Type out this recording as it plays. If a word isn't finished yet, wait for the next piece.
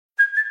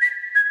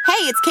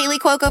it's Kaylee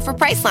Cuoco for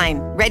Priceline.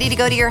 Ready to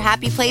go to your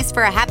happy place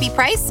for a happy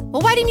price?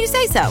 Well, why didn't you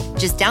say so?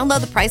 Just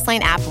download the Priceline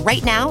app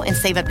right now and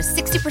save up to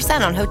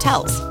 60% on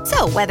hotels.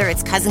 So whether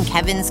it's Cousin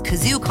Kevin's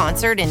Kazoo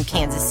Concert in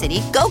Kansas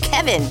City, go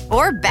Kevin,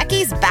 or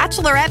Becky's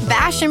Bachelorette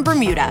Bash in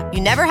Bermuda,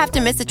 you never have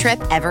to miss a trip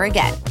ever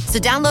again. So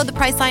download the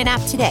Priceline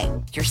app today.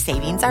 Your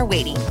savings are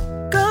waiting.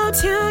 Go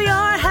to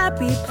your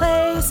happy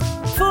place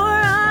for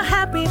a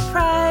happy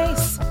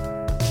price.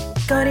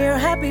 Go to your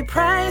happy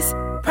price,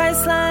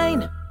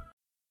 Priceline.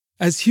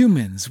 As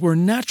humans, we're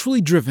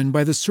naturally driven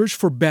by the search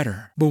for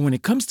better. But when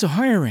it comes to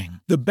hiring,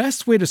 the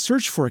best way to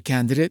search for a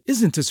candidate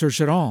isn't to search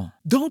at all.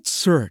 Don't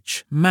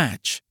search,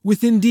 match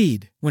with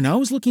Indeed. When I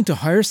was looking to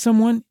hire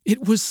someone,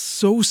 it was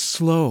so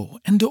slow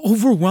and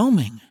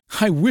overwhelming.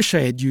 I wish I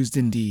had used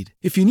Indeed.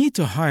 If you need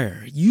to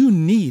hire, you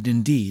need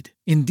Indeed.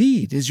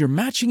 Indeed is your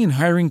matching and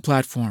hiring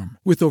platform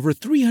with over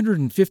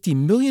 350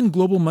 million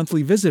global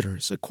monthly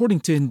visitors,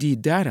 according to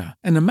Indeed data,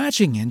 and a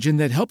matching engine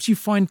that helps you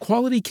find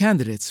quality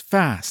candidates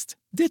fast.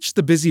 Ditch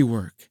the busy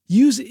work.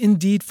 Use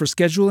Indeed for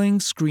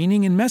scheduling,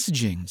 screening, and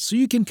messaging so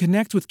you can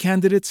connect with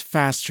candidates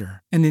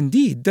faster. And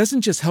Indeed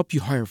doesn't just help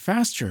you hire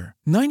faster.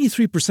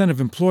 93%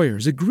 of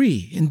employers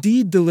agree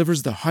Indeed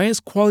delivers the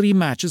highest quality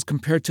matches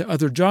compared to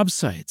other job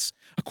sites,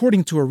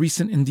 according to a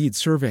recent Indeed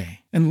survey.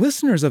 And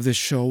listeners of this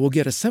show will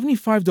get a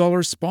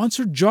 $75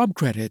 sponsored job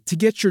credit to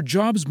get your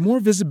jobs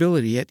more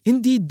visibility at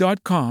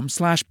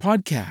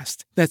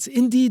Indeed.com/podcast. That's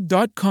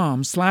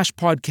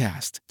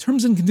Indeed.com/podcast.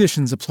 Terms and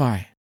conditions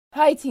apply.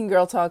 Hi, Teen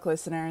Girl Talk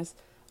listeners.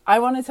 I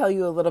want to tell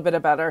you a little bit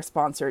about our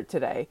sponsor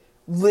today,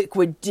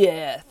 Liquid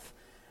Death.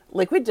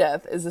 Liquid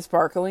Death is a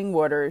sparkling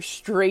water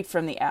straight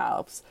from the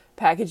Alps,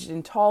 packaged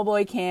in tall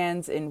boy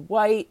cans in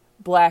white,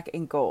 black,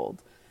 and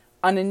gold.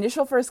 On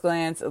initial first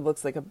glance, it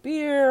looks like a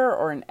beer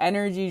or an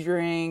energy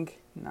drink.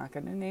 Not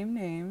going to name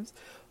names,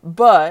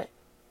 but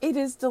it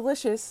is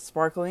delicious,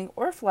 sparkling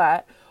or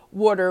flat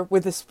water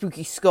with a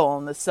spooky skull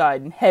on the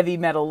side and heavy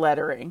metal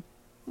lettering.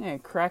 Yeah,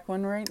 crack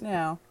one right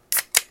now.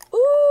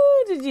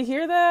 Did you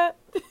hear that?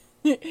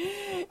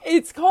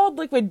 It's called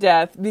Liquid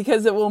Death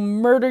because it will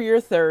murder your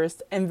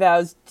thirst and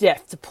vows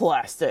death to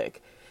plastic.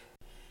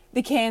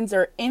 The cans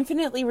are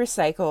infinitely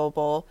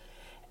recyclable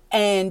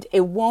and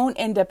it won't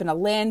end up in a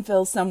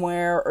landfill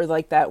somewhere or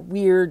like that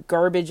weird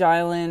garbage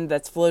island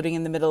that's floating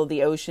in the middle of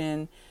the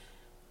ocean.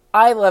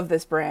 I love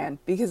this brand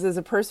because as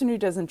a person who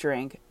doesn't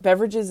drink,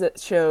 beverages at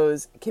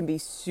shows can be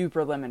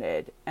super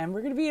limited and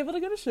we're going to be able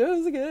to go to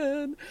shows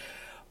again.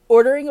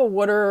 Ordering a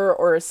water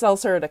or a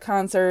seltzer at a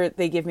concert,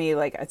 they give me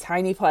like a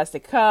tiny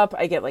plastic cup.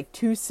 I get like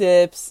 2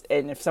 sips,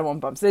 and if someone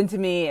bumps into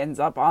me, ends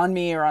up on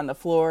me or on the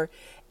floor.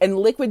 And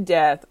Liquid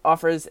Death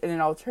offers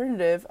an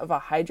alternative of a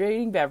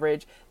hydrating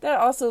beverage that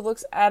also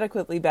looks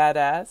adequately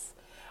badass.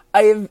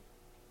 I have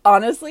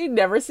honestly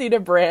never seen a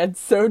brand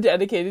so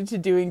dedicated to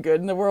doing good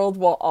in the world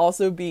while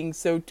also being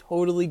so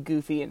totally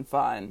goofy and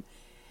fun.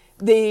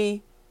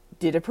 They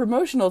did a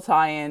promotional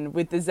tie-in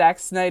with the Zack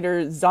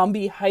Snyder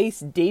zombie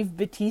heist Dave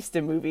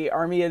Bautista movie,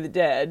 Army of the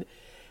Dead.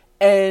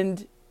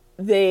 And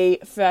they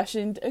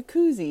fashioned a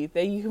koozie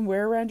that you can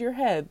wear around your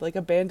head like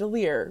a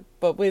bandolier,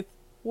 but with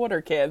water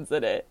cans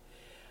in it.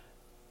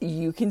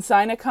 You can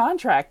sign a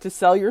contract to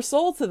sell your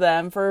soul to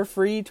them for a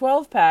free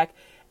 12-pack.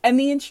 And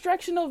the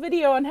instructional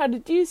video on how to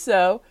do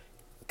so,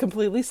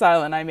 completely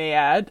silent I may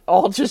add,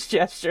 all just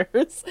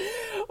gestures,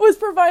 was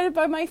provided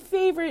by my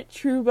favorite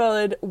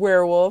true-blooded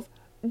werewolf,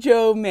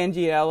 Joe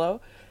Manganiello.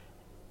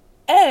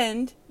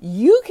 And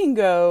you can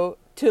go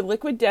to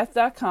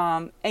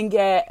liquiddeath.com and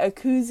get a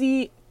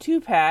koozie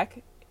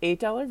 2-pack,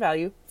 $8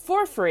 value,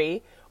 for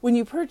free when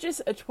you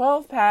purchase a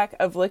 12-pack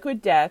of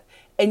Liquid Death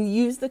and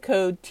use the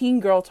code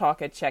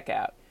TeenGirlTalk at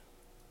checkout.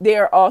 They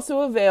are also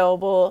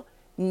available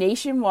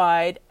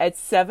nationwide at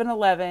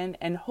 7-Eleven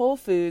and Whole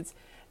Foods,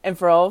 and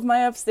for all of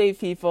my upstate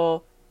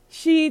people,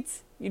 Sheetz,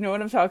 you know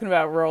what I'm talking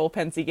about, rural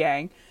Pensy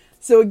gang.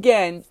 So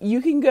again, you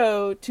can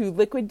go to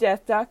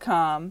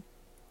liquiddeath.com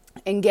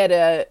and get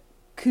a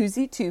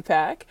koozie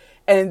 2-pack,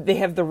 and they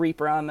have the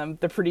Reaper on them.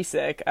 They're pretty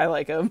sick. I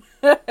like them.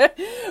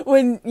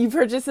 When you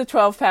purchase a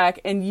 12-pack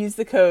and use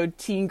the code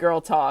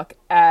TeenGirlTalk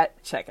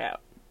at checkout.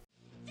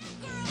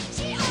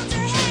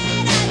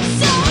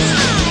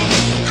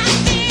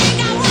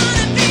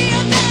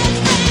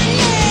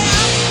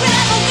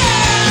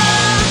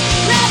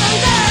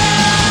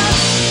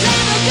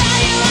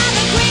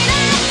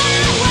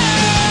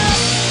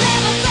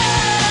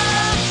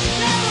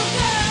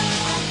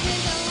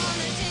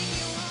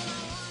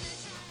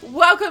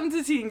 Welcome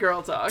to Teen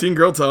Girl Talk. Teen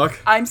Girl Talk.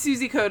 I'm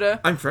Susie Coda.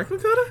 I'm Franklin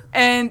Coda.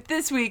 And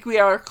this week we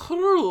are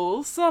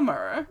Cruel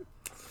Summer.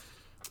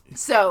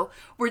 So,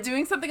 we're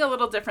doing something a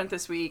little different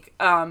this week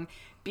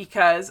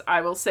because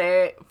I will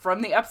say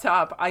from the up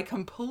top, I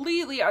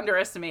completely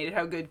underestimated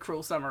how good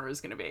Cruel Summer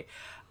was going to be.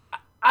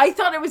 I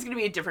thought it was going to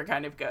be a different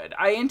kind of good.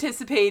 I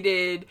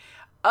anticipated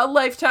a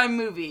Lifetime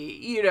movie,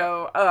 you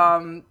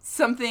know,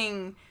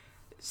 something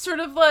sort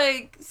of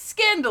like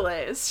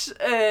scandalous,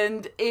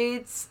 and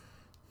it's,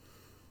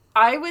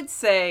 I would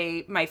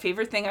say, my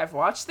favorite thing I've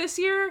watched this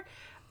year.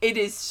 It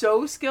is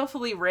so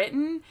skillfully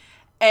written,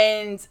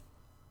 and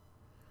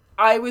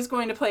I was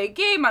going to play a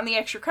game on the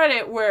extra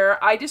credit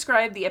where I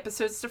described the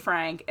episodes to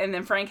Frank, and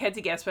then Frank had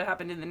to guess what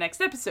happened in the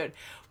next episode,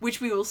 which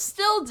we will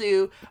still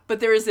do, but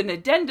there is an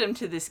addendum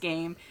to this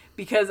game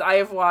because I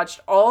have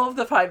watched all of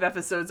the 5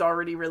 episodes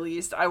already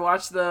released. I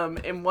watched them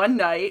in one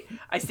night.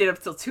 I stayed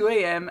up till 2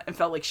 a.m. and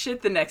felt like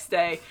shit the next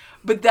day,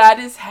 but that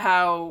is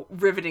how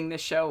riveting this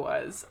show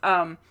was.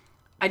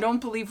 I don't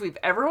believe we've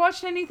ever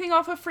watched anything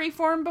off of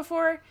Freeform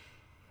before,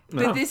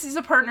 but this is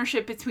a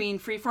partnership between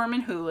Freeform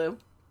and Hulu.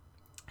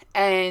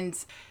 And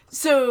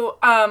so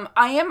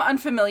I am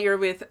unfamiliar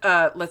with,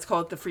 let's call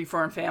it the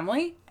Freeform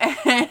family,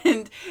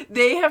 and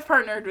they have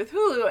partnered with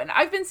Hulu, and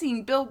I've been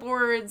seeing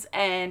billboards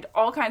and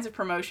all kinds of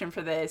promotion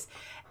for this,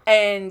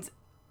 and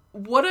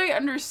what I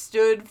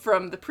understood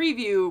from the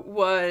preview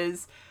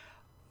was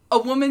a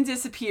woman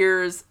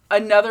disappears,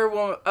 another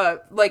woman,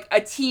 like a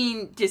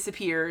teen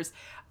disappears,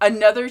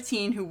 another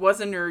teen who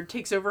was a nerd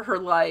takes over her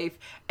life,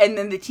 and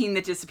then the teen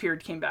that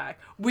disappeared came back.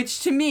 Which,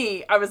 to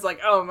me, I was like,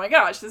 oh my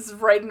gosh, this is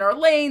right in our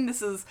lane,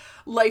 this is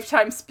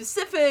Lifetime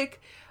specific,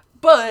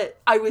 but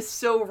I was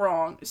so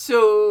wrong.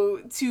 So,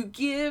 to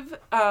give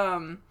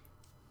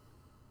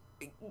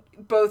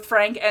both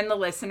Frank and the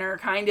listener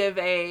kind of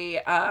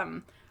a,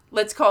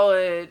 let's call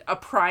it a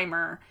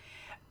primer,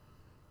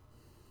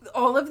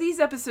 all of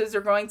these episodes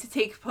are going to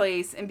take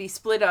place and be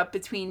split up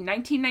between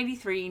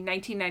 1993,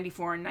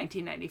 1994, and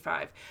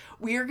 1995.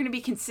 We are going to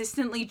be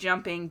consistently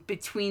jumping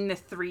between the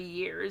 3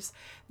 years.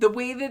 The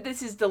way that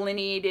this is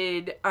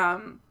delineated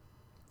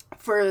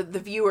for the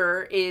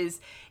viewer is,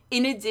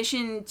 in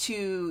addition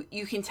to,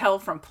 you can tell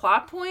from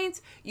plot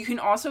points, you can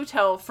also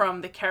tell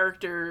from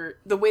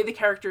the way the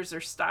characters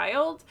are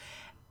styled.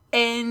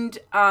 And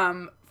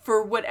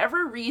for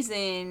whatever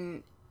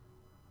reason,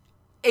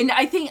 and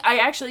I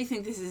actually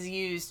think this is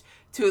used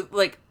to,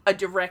 like, a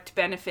direct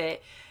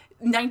benefit.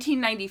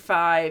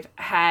 1995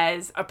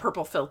 has a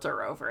purple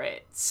filter over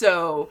it.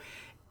 So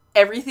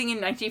everything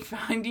in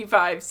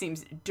 1995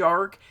 seems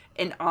dark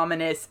and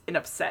ominous and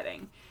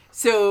upsetting.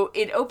 So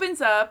it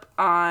opens up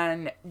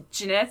on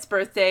Jeanette's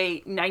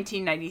birthday,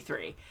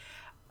 1993.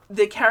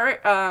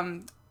 The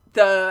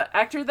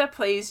actor that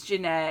plays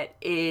Jeanette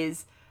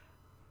is...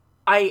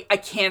 I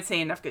can't say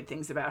enough good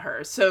things about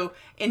her. So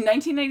in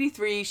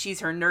 1993,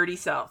 she's her nerdy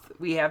self.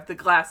 We have the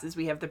glasses,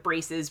 we have the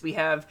braces, we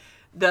have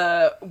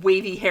the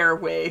wavy hair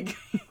wig,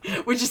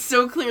 which is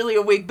so clearly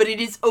a wig, but it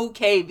is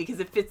okay because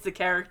it fits the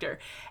character.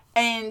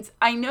 And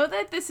I know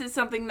that this is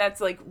something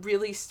that's like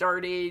really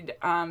started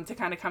to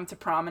kind of come to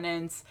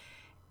prominence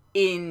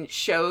in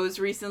shows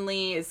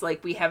recently, is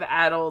like we have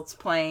adults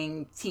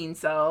playing teen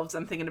selves.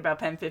 I'm thinking about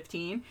Pen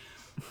 15.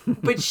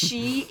 But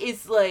she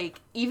is like,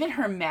 even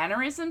her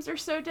mannerisms are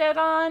so dead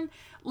on.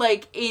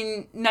 Like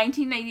in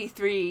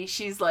 1993,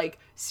 she's like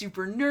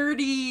super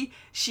nerdy.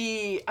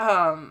 She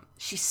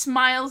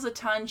smiles a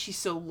ton. She's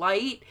so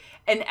light.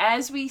 And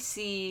as we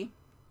see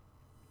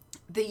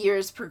the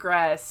years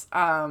progress,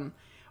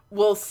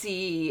 we'll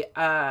see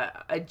a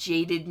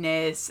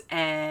jadedness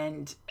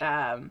and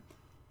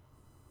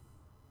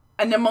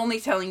I'm only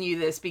telling you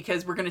this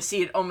because we're going to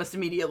see it almost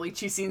immediately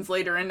 2 scenes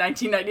later in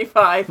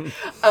 1995.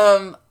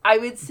 I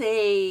would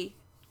say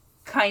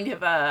kind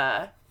of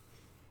an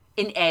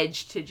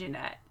edge to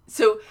Jeanette.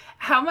 So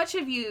how much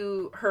have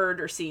you heard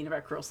or seen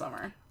about Cruel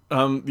Summer?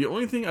 The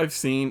only thing I've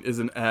seen is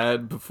an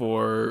ad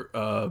before,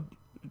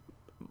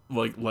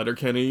 like,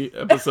 Letterkenny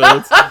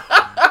episodes.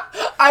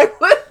 I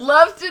would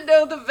love to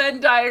know the Venn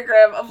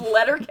diagram of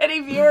Letterkenny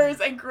viewers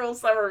and Cruel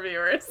Summer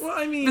viewers. Well,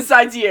 I mean...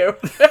 Besides you.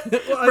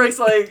 Frank's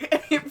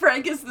like,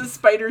 Frank is the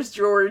Spiders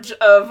George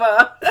of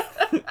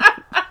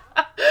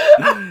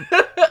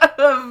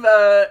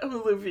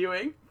Hulu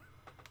viewing.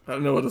 I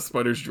don't know what a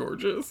Spiders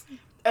George is.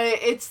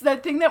 It's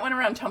that thing that went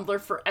around Tumblr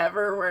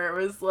forever where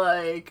it was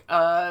like,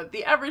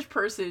 the average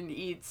person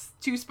eats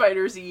 2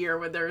 spiders a year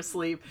when they're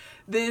asleep.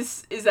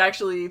 This is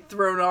actually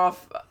thrown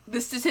off,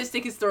 the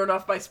statistic is thrown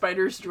off by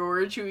Spiders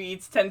George, who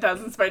eats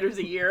 10,000 spiders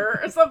a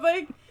year or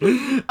something.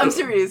 I'm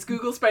serious,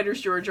 Google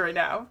Spiders George right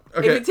now.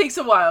 Okay. If it takes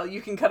a while,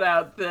 you can cut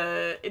out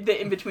the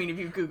in-between of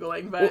you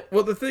Googling. But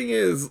well, the thing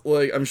is,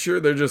 like, I'm sure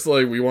they're just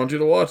like, we want you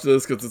to watch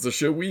this because it's a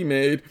show we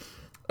made.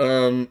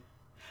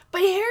 But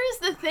here's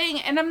the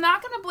thing, and I'm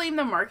not going to blame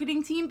the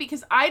marketing team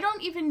because I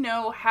don't even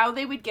know how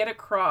they would get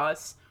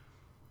across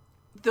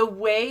the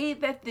way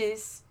that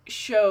this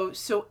show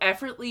so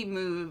effortlessly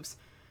moves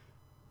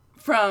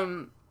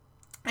from...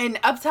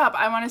 And up top,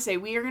 I want to say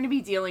we are going to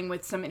be dealing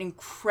with some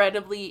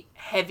incredibly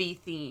heavy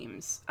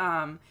themes.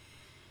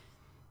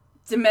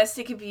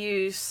 Domestic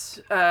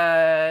abuse,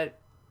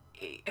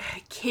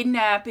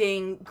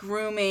 kidnapping,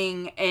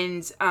 grooming,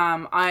 and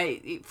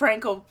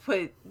Frank will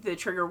put the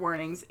trigger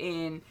warnings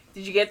in.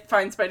 Did you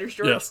find Spiders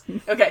George? Yes.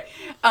 Okay.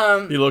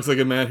 He looks like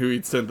a man who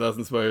eats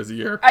 10,000 spiders a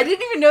year. I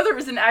didn't even know there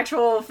was an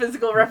actual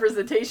physical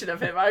representation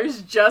of him. I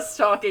was just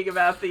talking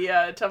about the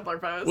Tumblr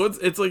post. Well,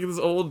 it's like this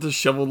old,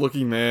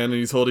 disheveled-looking man, and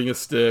he's holding a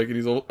stick, and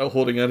he's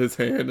holding out his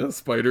hand, and a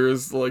spider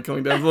is like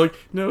coming down. He's like,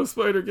 "No,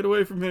 spider, get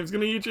away from him! He's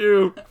gonna eat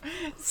you!"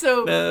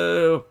 So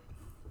no.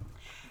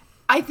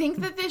 I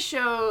think that this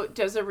show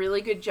does a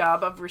really good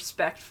job of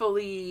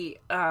respectfully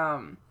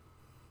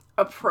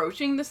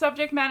approaching the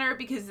subject matter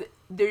because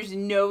there's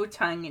no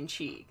tongue in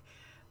cheek.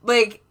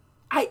 Like,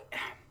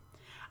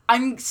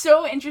 I'm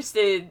so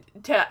interested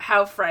to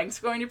how Frank's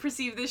going to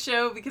perceive this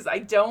show because I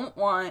don't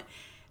want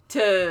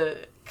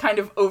to kind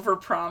of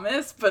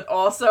overpromise, but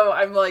also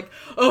I'm like,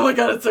 oh my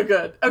god, it's so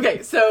good.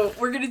 Okay, so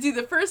we're gonna do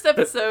the first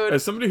episode.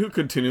 As somebody who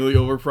continually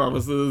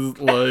overpromises,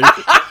 like,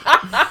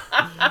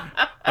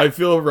 I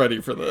feel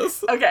ready for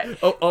this. Okay.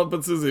 Oh,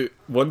 but Susie,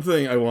 one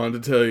thing I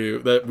wanted to tell you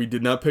that we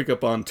did not pick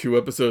up on 2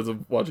 episodes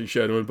of watching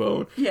Shadow and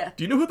Bone. Yeah.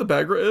 Do you know who the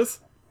Bagra is?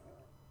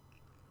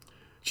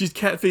 She's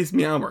Cat-Faced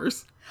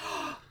Meowmers.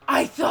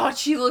 I thought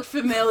she looked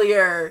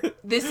familiar.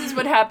 This is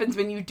what happens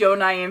when you don't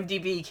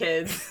IMDb,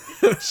 kids.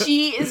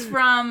 She is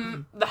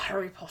from the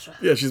Harry Potter.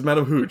 Yeah, she's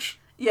Madame Hooch.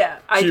 Yeah,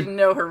 I didn't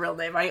know her real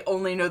name. I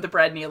only know the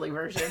Brad Neely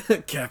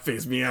version.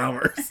 Cat-Faced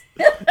Meowmers.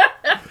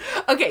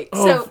 Okay,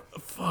 so...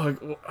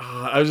 Fuck.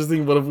 I was just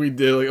thinking, what if we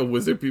did, like, a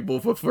Wizard People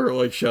for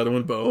like, Shadow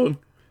and Bone?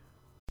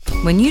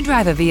 When you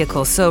drive a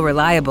vehicle so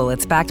reliable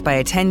it's backed by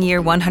a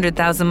 10-year,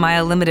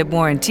 100,000-mile limited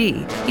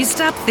warranty, you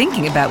stop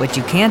thinking about what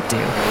you can't do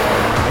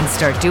and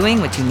start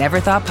doing what you never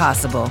thought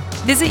possible.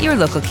 Visit your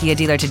local Kia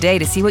dealer today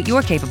to see what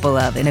you're capable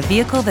of in a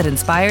vehicle that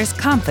inspires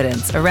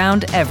confidence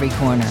around every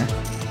corner.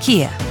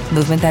 Kia,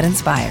 movement that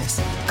inspires.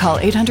 Call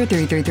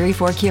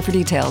 800-333-4KIA for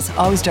details.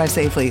 Always drive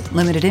safely.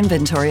 Limited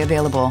inventory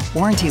available.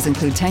 Warranties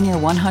include 10-year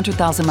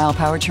 100,000-mile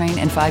powertrain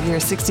and 5-year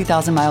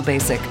 60,000-mile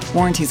basic.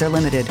 Warranties are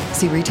limited.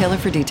 See retailer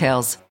for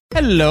details.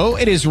 Hello,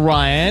 it is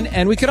Ryan,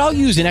 and we could all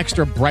use an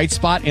extra bright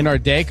spot in our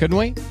day, couldn't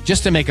we?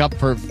 Just to make up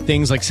for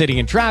things like sitting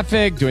in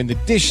traffic, doing the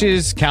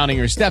dishes, counting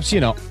your steps,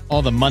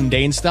 all the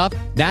mundane stuff.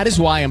 That is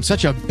why I'm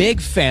such a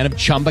big fan of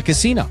Chumba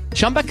Casino.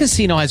 Chumba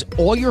Casino has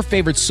all your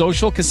favorite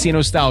social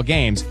casino-style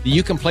games that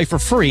you can play for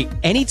free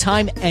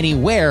anytime,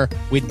 anywhere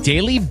with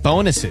daily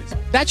bonuses.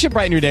 That should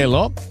brighten your day a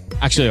little.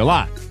 Actually, a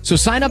lot. So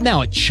sign up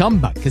now at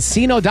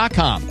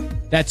ChumbaCasino.com.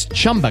 That's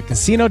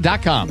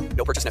ChumbaCasino.com.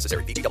 No purchase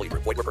necessary. VGW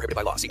Group. Void where prohibited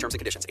by law. See terms and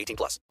conditions.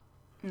 18+.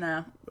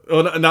 No.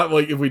 Oh, not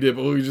like if we did,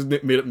 but we just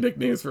made up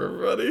nicknames for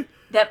everybody.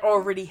 That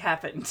already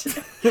happened.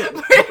 We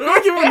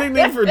don't give him a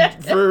nickname for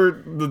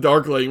the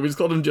Darkling. We just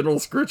called him General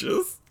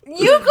Scritches.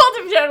 You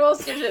called him General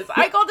Stitches.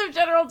 I called him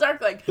General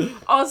Darkling.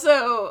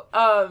 Also,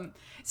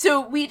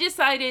 so we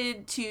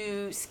decided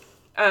to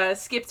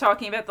skip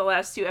talking about the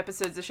last 2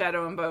 episodes of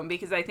Shadow and Bone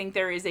because I think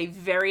there is a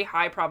very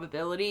high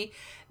probability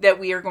that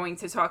we are going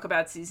to talk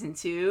about season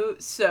 2.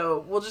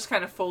 So we'll just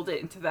kind of fold it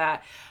into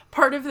that.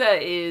 Part of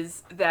that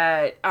is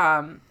that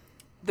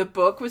the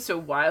book was so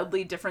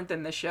wildly different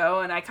than the show,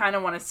 and I kind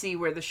of want to see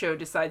where the show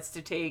decides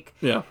to take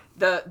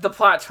the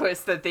plot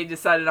twist that they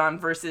decided on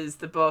versus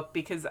the book,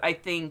 because I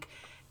think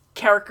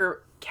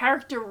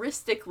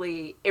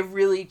characteristically it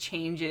really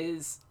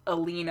changes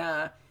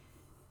Alina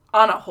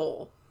on a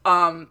whole.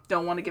 Don't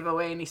want to give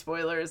away any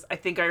spoilers. I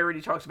think I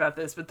already talked about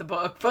this with the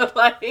book, but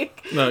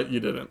like... No, you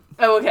didn't.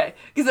 Oh, okay.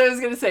 Because I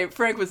was going to say,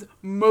 Frank was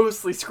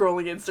mostly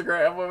scrolling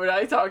Instagram when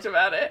I talked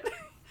about it.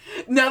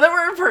 Now that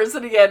we're in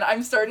person again,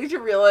 I'm starting to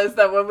realize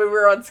that when we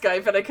were on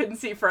Skype and I couldn't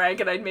see Frank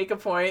and I'd make a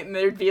point and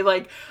there'd be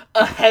like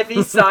a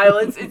heavy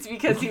silence, it's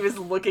because he was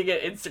looking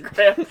at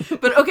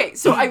Instagram. But okay,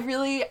 so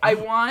I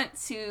want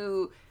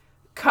to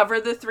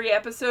cover the 3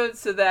 episodes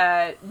so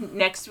that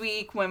next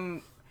week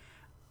and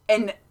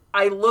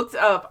I looked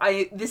up,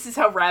 this is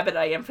how rabid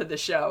I am for the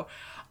show.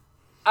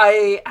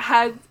 I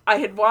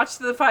had watched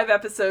the 5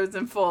 episodes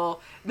in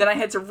full, then I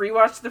had to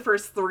rewatch the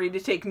first 3 to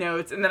take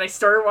notes, and then I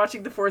started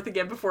watching the 4th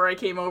again before I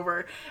came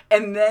over,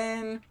 and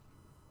then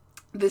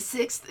the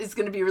 6th is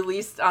going to be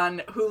released on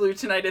Hulu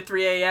tonight at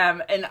 3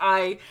 a.m., and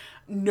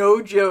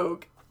no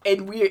joke,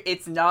 and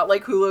it's not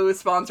like Hulu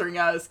is sponsoring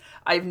us,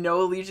 I have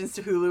no allegiance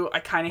to Hulu, I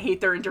kind of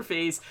hate their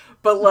interface,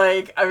 but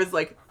like, I was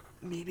like,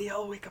 maybe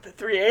I'll wake up at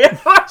 3 a.m. and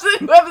watch the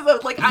new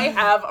episode. Like, I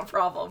have a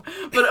problem.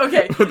 But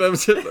okay.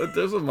 That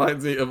just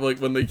reminds me of, like,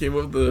 when they came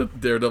up with the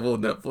Daredevil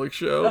Netflix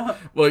show. Uh-huh.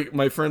 Like,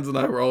 my friends and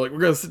I were all like, we're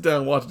going to sit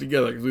down and watch it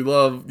together because we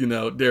love,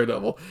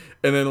 Daredevil.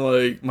 And then,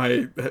 like,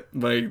 my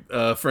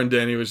friend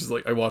Danny was just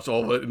like, I watched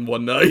all of it in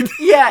one night.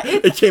 Yeah.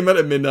 It came out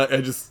at midnight.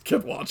 I just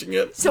kept watching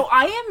it. So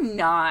I am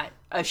not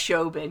a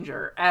show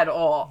binger at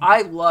all.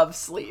 I love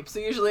sleep. So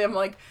usually I'm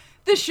like,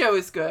 this show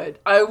is good.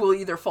 I will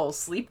either fall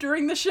asleep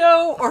during the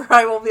show or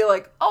I will be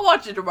like, I'll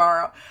watch it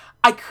tomorrow.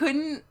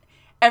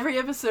 Every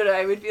episode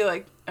I would be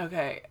like,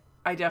 okay,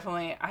 I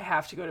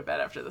have to go to bed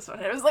after this one.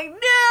 And I was like,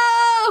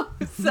 no!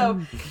 So,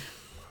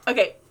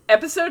 okay,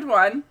 episode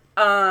 1.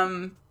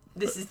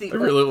 This is the... I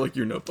really like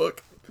your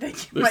notebook.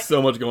 Thank you. There's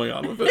so much going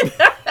on with it.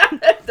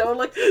 Don't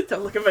look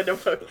at my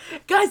notebook.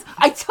 Guys,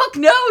 I took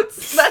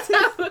notes! That's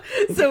how...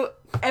 So...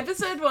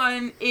 Episode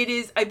 1, it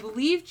is, I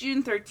believe,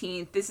 June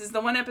 13th. This is the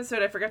one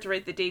episode I forgot to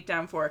write the date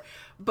down for.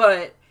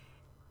 But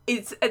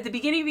it's at the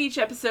beginning of each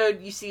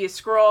episode, you see a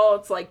scroll.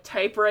 It's like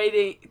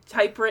typewritten,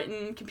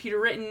 computer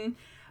written,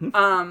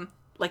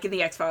 like in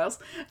the X-Files.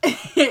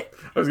 I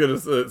was going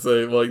to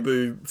say, like,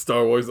 the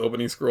Star Wars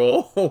opening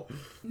scroll.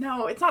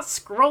 No, it's not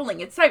scrolling.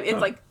 It's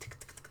like...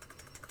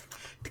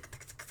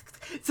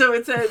 So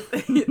it says,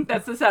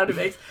 that's the sound it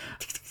makes.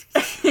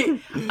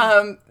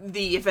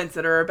 The events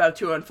that are about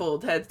to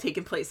unfold had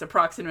taken place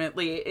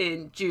approximately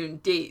in June.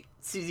 Date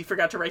Susie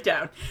forgot to write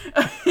down.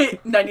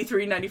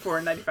 93, 94,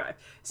 and 95.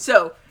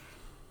 So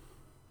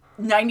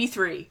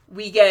 93,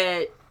 we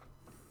get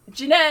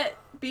Jeanette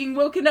being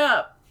woken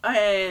up,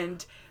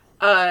 and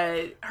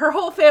her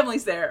whole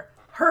family's there.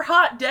 Her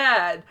hot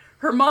dad,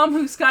 her mom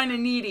who's kind of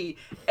needy,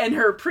 and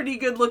her pretty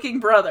good looking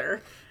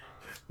brother.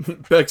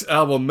 Beck's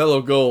album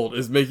Mellow Gold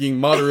is making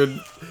moderate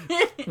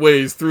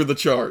ways through the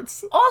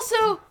charts.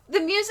 Also, the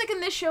music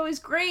in this show is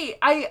great.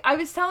 I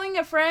was telling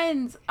a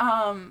friend,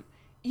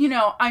 you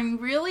know, I'm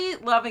really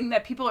loving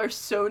that people are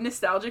so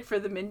nostalgic for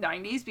the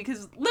mid-90s,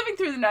 because living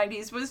through the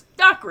 90s was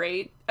not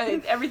great.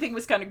 Everything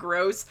was kind of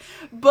gross.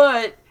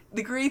 But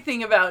the great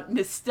thing about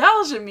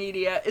nostalgia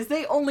media is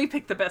they only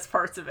pick the best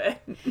parts of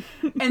it.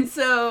 And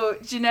so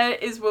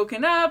Jeanette is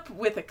woken up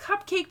with a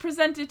cupcake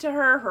presented to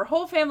her, her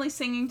whole family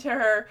singing to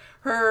her.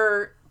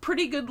 Her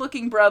pretty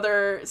good-looking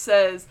brother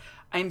says,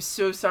 I'm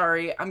so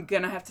sorry. I'm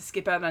going to have to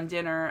skip out on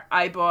dinner.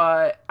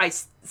 I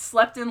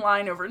slept in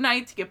line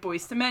overnight to get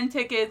Boys to Men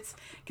tickets,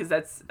 because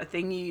that's a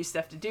thing you used to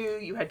have to do.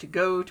 You had to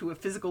go to a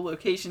physical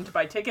location to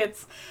buy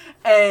tickets.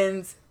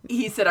 And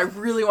he said, I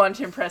really wanted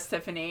to impress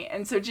Tiffany.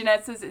 And so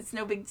Jeanette says, it's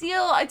no big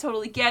deal. I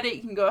totally get it.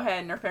 You can go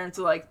ahead. And her parents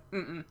are like,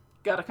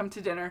 gotta come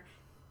to dinner.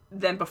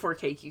 Then before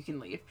cake, you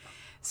can leave.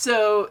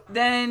 So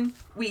then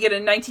we get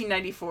a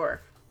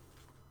 1994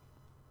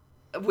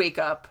 wake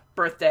up,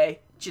 birthday.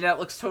 Jeanette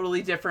looks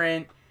totally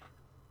different.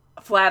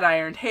 Flat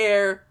ironed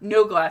hair,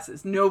 no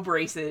glasses, no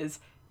braces.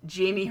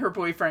 Jamie, her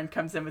boyfriend,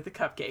 comes in with a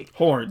cupcake.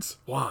 Horns.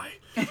 Why?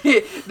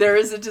 There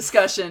is a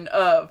discussion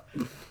of,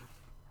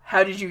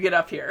 how did you get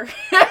up here?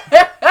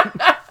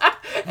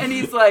 And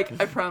he's like,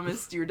 I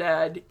promised your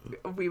dad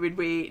we would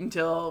wait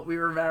until we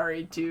were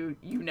married to,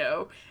 you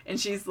know. And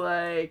she's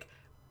like,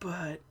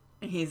 but...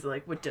 And he's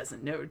like, what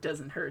doesn't know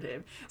doesn't hurt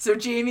him. So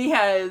Jamie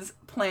has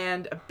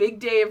planned a big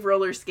day of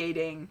roller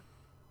skating,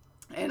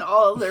 and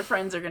all of their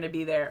friends are going to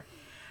be there.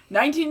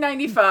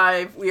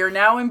 1995, we are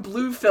now in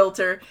blue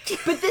filter.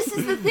 But this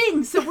is the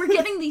thing. So we're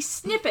getting these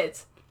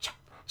snippets. Chop,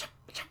 chop,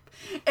 chop.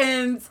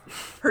 And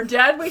her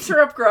dad wakes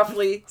her up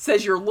gruffly,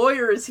 says, your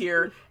lawyer is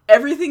here.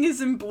 Everything is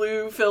in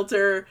blue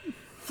filter.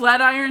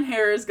 Flat iron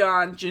hair is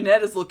gone.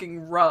 Jeanette is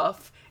looking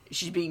rough.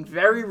 She's being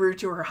very rude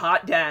to her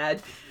hot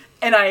dad.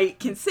 And I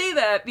can say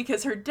that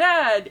because her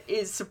dad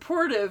is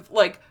supportive.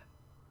 Like,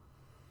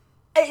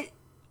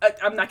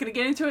 I'm not going to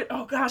get into it.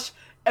 Oh, gosh.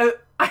 I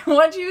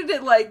want you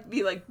to, like,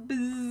 be like,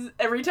 bzz,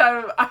 every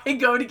time I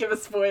go to give a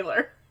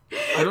spoiler.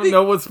 I don't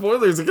know what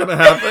spoilers are going to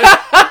happen.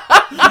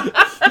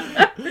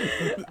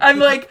 I'm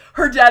like,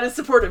 her dad is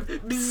supportive.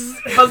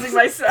 Bzz, buzzing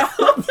myself.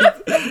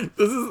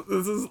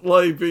 This is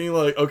like being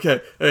like,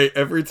 okay, hey,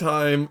 every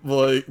time,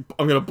 like,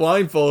 I'm going to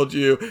blindfold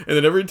you, and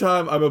then every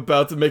time I'm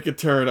about to make a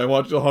turn, I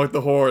want you to honk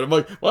the horn. I'm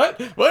like,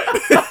 what?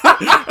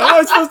 How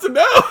am I supposed to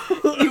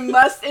know? You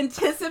must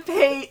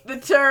anticipate the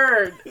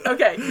turn.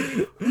 Okay.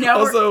 Now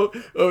also,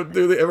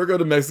 do they ever go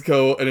to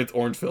Mexico and it's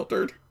orange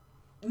filtered?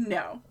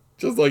 No.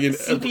 Just like in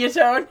sepia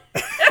tone.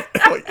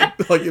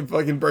 like in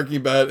fucking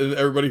Breaking Bad and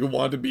everybody who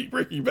wanted to be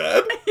Breaking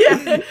Bad.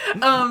 Yeah.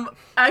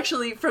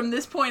 Actually, from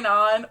this point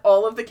on,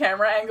 all of the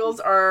camera angles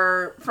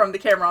are from the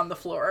camera on the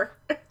floor.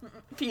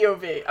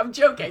 POV. I'm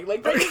joking.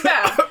 Like Breaking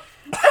Bad.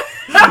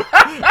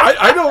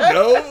 I don't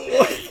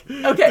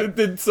know. Okay.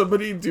 Did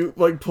somebody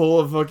pull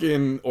a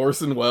fucking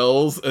Orson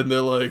Welles and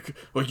they're like,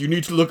 you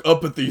need to look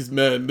up at these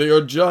men. They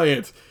are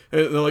giant.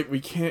 And they're like, we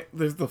can't,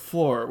 there's the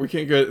floor. We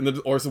can't get it. And then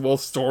Orson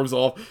Welles storms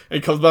off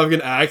and comes back with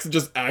an axe and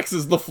just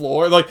axes the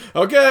floor. Like,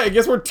 okay, I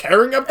guess we're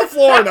tearing up the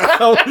floor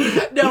now.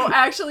 No,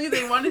 actually,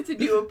 they wanted to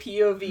do a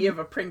POV of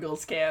a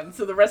Pringles can.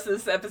 So the rest of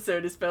this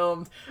episode is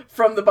filmed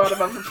from the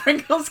bottom of a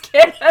Pringles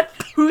can.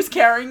 Who's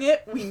carrying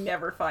it? We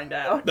never find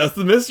out. That's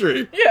the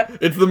mystery. Yeah.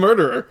 It's the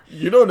murderer.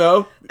 You don't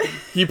know.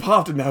 He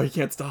popped and now he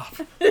can't stop.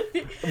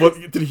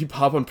 Did he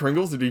pop on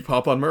Pringles? Did he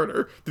pop on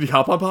murder? Did he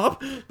hop on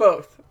pop?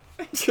 Both.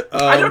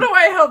 I don't know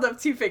why I held up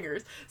two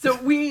fingers. So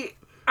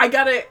I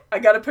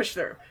gotta push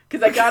through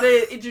because I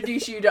gotta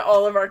introduce you to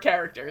all of our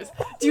characters.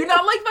 Do you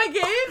not like my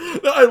game?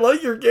 No, I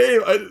like your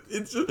game.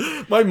 It's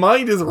just my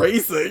mind is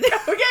racing.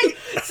 Okay,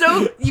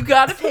 so you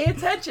gotta pay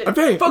attention. I'm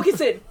paying.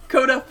 Focus in,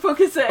 Coda.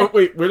 Focus in. Oh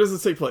wait, where does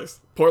this take place?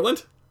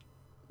 Portland?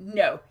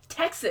 No,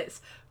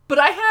 Texas. But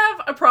I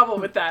have a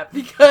problem with that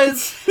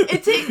because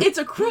it's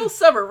a cruel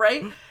summer,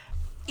 right?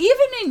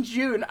 Even in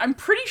June, I'm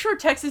pretty sure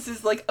Texas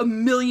is like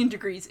 1,000,000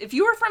 degrees. If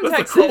you are from Texas...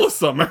 That's the cruelest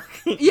summer.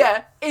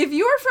 Yeah. If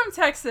you are from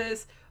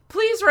Texas,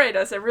 please write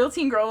us at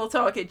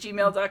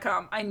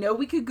realteengirlwilltalk@gmail.com. I know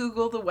we could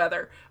Google the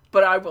weather,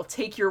 but I will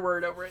take your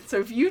word over it. So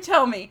if you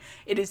tell me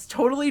it is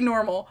totally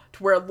normal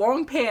to wear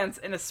long pants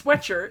and a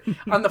sweatshirt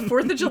on the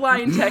 4th of July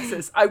in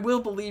Texas, I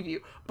will believe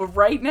you. But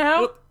right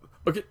now... What?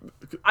 Okay,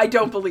 I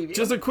don't believe you.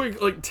 Just a quick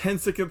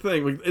 10-second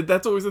thing.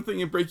 That's always the thing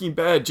in Breaking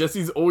Bad.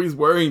 Jesse's always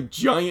wearing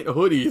giant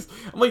hoodies.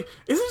 I'm like,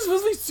 isn't it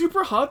supposed to be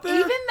super hot there?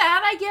 Even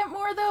that I get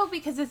more though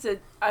because it's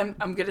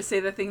I'm gonna say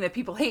the thing that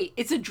people hate.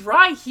 It's a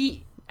dry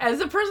heat as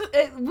a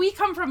person, we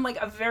come from like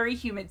a very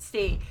humid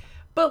state,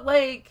 but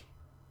like,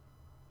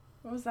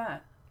 what was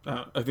that?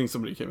 I think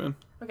somebody came in.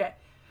 Okay.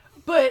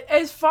 But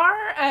as far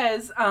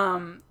as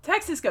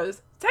Texas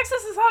goes,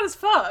 Texas is hot as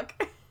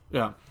fuck.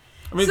 Yeah.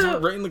 I mean,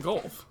 it's right in the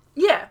Gulf.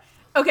 Yeah.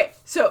 Okay,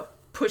 so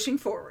pushing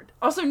forward.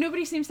 Also,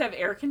 nobody seems to have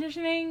air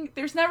conditioning.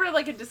 There's never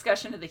like a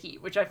discussion of the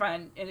heat, which I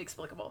find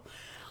inexplicable.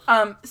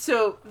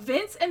 So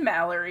Vince and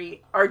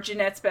Mallory are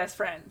Jeanette's best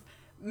friends.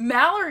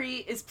 Mallory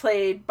is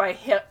played by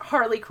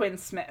Harley Quinn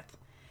Smith,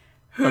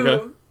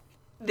 who,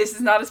 this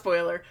is not a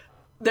spoiler,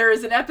 there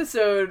is an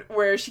episode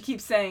where she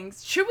keeps saying,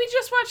 should we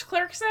just watch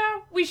Clerks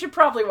now? We should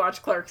probably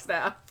watch Clerks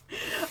now.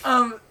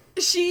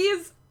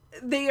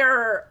 They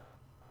are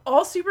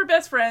all super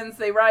best friends.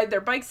 They ride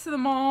their bikes to the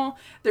mall.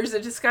 There's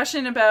a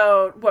discussion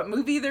about what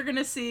movie they're going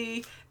to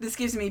see. This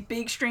gives me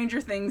big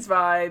Stranger Things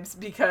vibes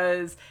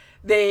because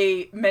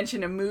they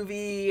mention a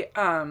movie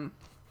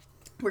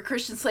where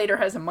Christian Slater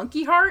has a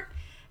monkey heart.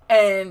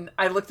 And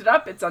I looked it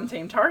up. It's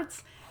Untamed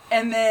Hearts.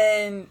 And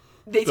then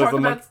they talk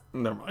about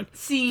never mind.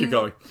 Seeing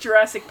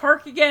Jurassic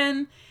Park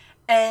again.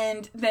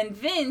 And then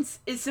Vince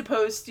is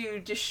supposed to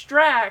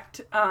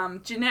distract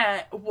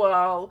Jeanette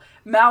while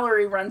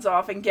Mallory runs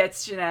off and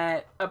gets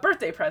Jeanette a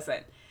birthday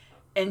present.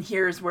 And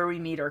here's where we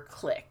meet our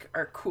clique,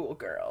 our cool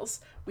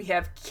girls. We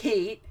have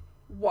Kate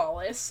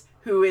Wallace,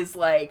 who is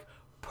like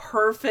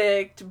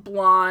perfect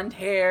blonde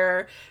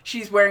hair.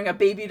 She's wearing a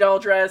baby doll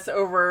dress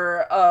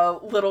over a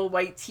little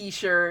white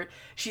t-shirt.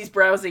 She's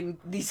browsing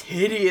these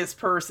hideous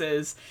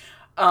purses.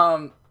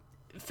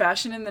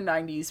 Fashion in the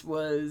 90s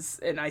was,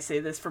 and I say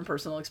this from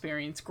personal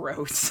experience,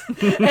 gross.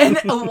 And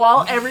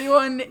while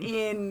everyone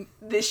in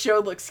this show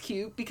looks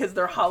cute because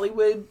they're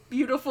Hollywood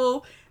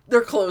beautiful,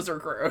 their clothes are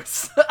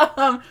gross.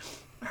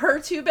 Her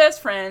two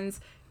best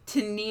friends,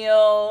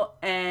 Tennille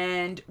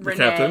and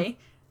Renee.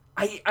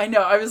 I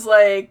know, I was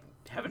like,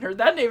 haven't heard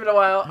that name in a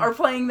while, are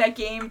playing that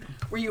game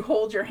where you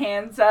hold your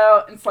hands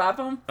out and slap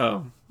them.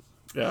 Oh,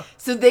 yeah.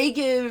 So they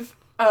give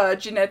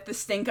Jeanette the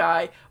stink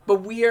eye,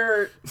 but we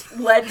are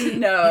led to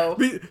know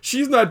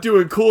she's not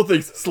doing cool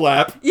things.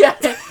 Slap. Yeah,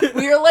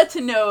 we are led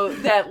to know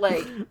that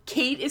like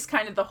Kate is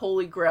kind of the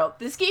holy grail.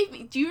 This gave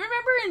me. Do you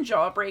remember in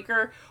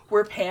Jawbreaker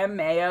where Pam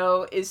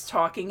Mayo is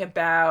talking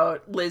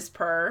about Liz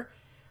Purr,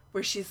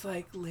 where she's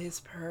like, Liz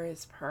Purr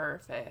is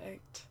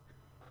perfect.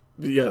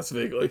 Yes,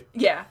 vaguely.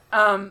 Yeah.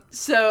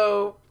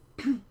 So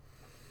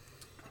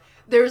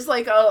there's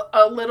like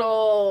a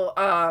little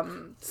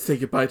say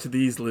goodbye to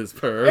these, Liz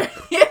Purr.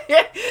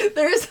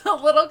 There's a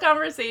little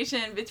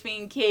conversation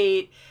between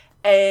Kate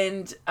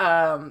and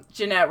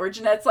Jeanette where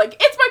Jeanette's like,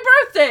 it's my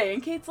birthday,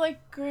 and Kate's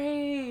like,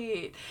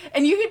 great.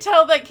 And you can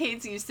tell that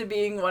Kate's used to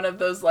being one of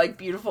those like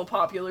beautiful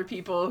popular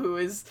people who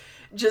is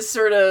just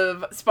sort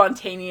of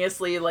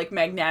spontaneously like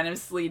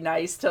magnanimously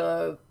nice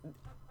to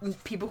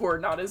people who are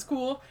not as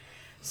cool.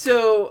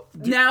 So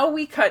now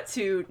we cut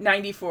to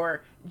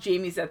 94.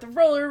 Jamie's at the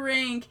roller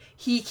rink.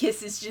 He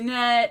kisses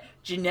Jeanette.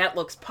 Jeanette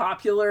looks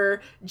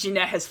popular.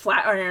 Jeanette has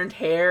flat ironed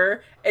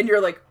hair. And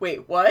you're like,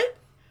 wait, what?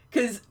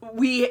 Because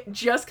we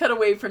just cut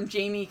away from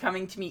Jamie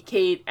coming to meet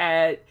Kate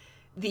at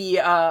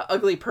the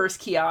Ugly Purse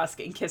kiosk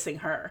and kissing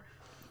her.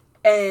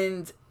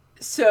 And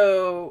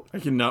so I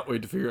cannot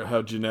wait to figure out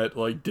how Jeanette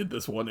like did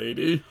this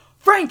 180.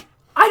 Frank,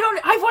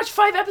 I've watched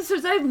 5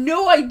 episodes. I have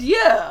no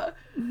idea.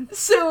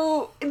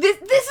 So this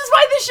is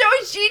why the show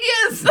is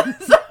genius.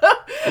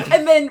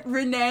 And then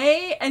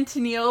Renee and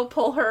Tennille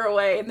pull her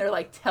away and they're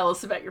like, tell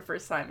us about your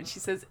first time. And she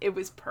says, it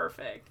was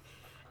perfect.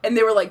 And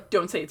they were like,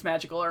 don't say it's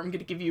magical or I'm going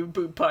to give you a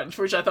boob punch,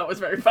 which I thought was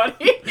very funny.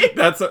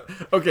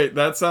 Okay,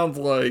 that sounds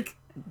like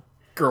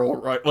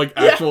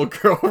actual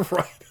girl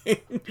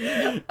writing.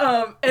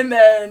 And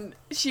then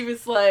she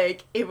was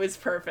like, it was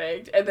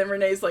perfect. And then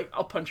Renee's like,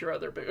 I'll punch your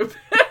other boob.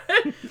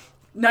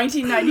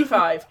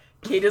 1995.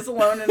 Kate is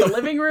alone in a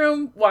living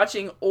room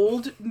watching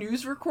old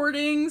news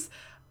recordings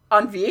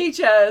on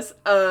VHS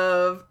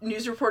of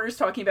news reporters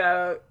talking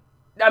about...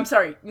 I'm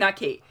sorry, not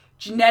Kate.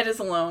 Jeanette is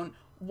alone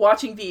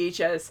watching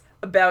VHS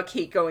about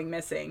Kate going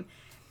missing.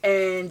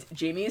 And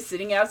Jamie is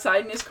sitting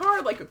outside in his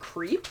car like a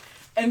creep.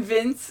 And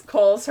Vince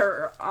calls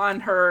her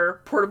on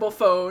her portable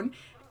phone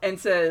and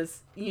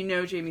says, you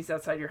know Jamie's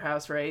outside your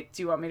house, right?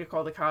 Do you want me to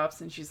call the cops?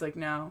 And she's like,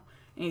 no.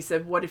 And he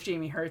said, what if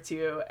Jamie hurts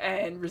you?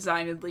 And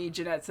resignedly,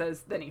 Jeanette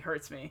says, then he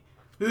hurts me.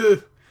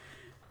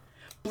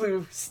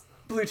 Blue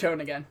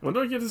tone again. When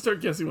do I get to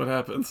start guessing what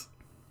happens?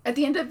 At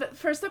the end of the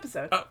first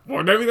episode.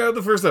 Well, maybe that was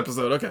the first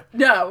episode. Okay.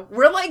 No,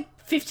 we're like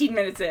 15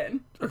 minutes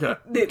in. Okay.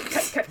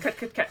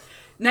 Cut.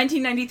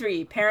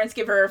 1993. Parents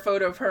give her a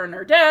photo of her and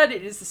her dad.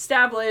 It is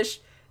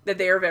established that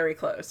they are very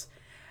close.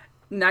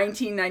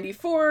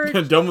 1994.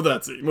 Done with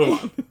that scene.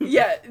 Move on.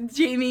 Yeah,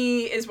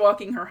 Jamie is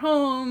walking her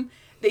home.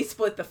 They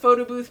split the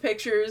photo booth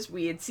pictures.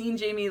 We had seen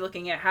Jamie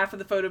looking at half of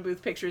the photo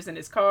booth pictures in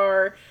his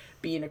car,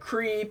 being a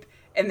creep,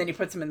 and then he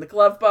puts them in the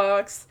glove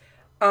box.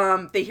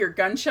 They hear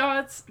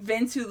gunshots.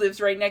 Vince, who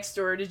lives right next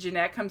door to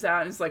Jeanette, comes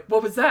out and is like,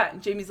 what was that?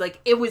 And Jamie's like,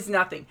 it was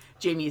nothing.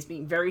 Jamie is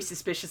being very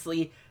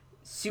suspiciously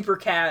super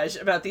cash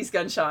about these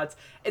gunshots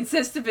and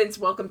says to Vince,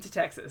 welcome to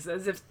Texas,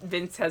 as if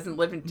Vince hasn't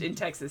lived in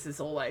Texas his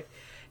whole life.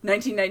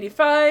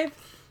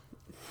 1995,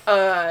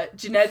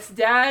 Jeanette's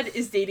dad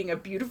is dating a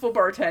beautiful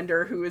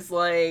bartender who is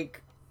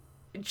like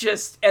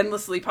just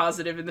endlessly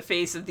positive in the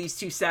face of these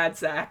two sad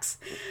sacks.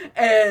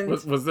 And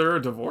was there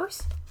a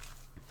divorce?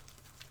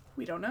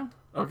 We don't know.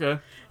 Okay.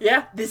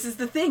 Yeah, this is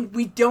the thing.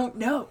 We don't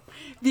know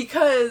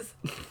because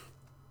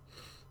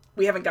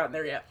we haven't gotten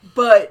there yet.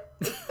 But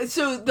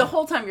so the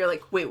whole time you're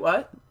like, wait,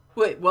 what?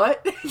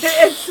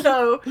 And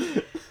so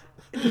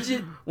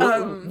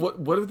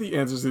what if the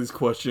answers to these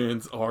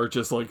questions are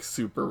just like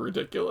super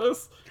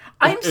ridiculous?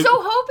 I'm so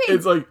hoping.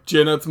 It's like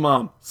Jeanette's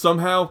mom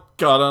somehow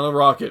got on a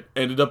rocket,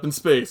 ended up in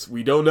space.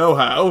 We don't know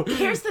how.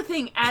 Here's the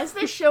thing. As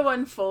the show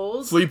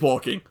unfolds...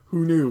 Sleepwalking.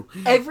 Who knew?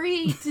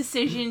 Every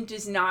decision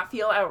does not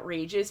feel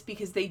outrageous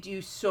because they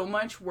do so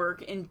much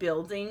work in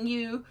building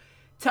you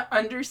to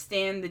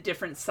understand the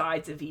different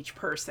sides of each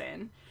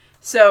person.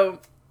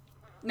 So,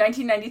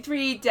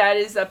 1993, Dad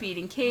is up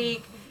eating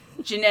cake.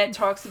 Jeanette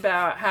talks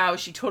about how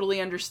she totally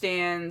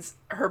understands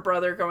her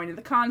brother going to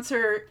the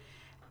concert.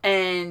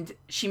 And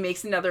she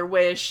makes another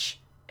wish.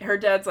 Her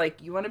dad's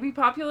like, you want to be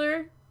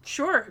popular?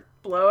 Sure.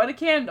 Blow out a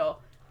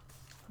candle.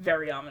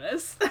 Very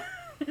ominous.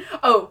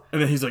 Oh.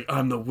 And then he's like,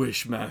 I'm the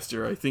wish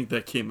master. I think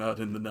that came out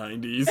in the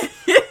 90s.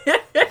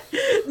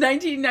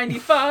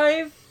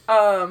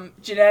 1995.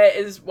 Jeanette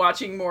is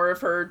watching more of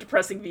her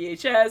depressing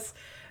VHS.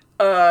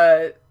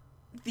 The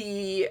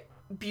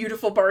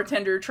beautiful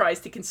bartender tries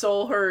to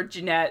console her.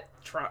 Jeanette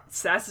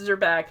sasses her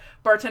back.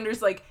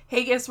 Bartender's like,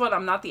 hey, guess what?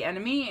 I'm not the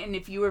enemy, and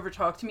if you ever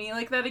talk to me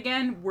like that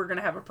again, we're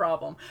gonna have a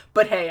problem.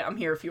 But hey, I'm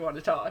here if you want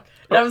to talk.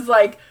 And I was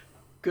like,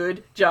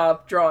 good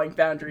job drawing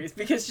boundaries,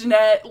 because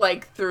Jeanette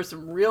like threw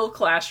some real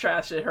class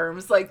trash at her and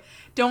was like,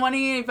 don't want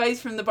any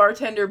advice from the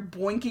bartender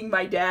boinking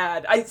my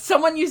dad.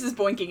 Someone uses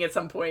boinking at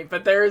some point,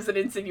 but there is an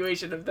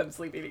insinuation of them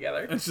sleeping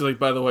together. And she's like,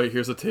 by the way,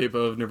 here's a tape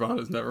of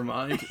Nirvana's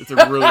Nevermind. It's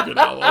a really good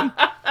album.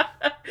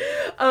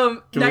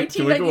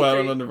 Can we go out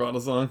on a Nirvana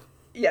song?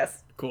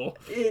 Yes. Cool.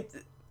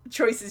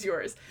 Choice is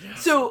yours.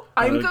 Yes. So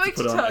I'm going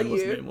to tell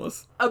you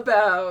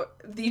about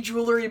the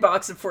jewelry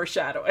box of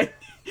foreshadowing.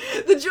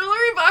 The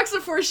jewelry box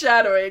of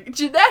foreshadowing.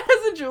 Jeanette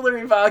has a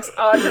jewelry box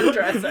on her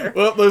dresser.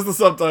 Well, there's the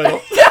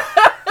subtitle.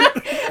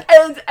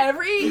 And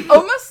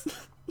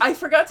I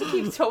forgot to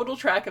keep total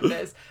track of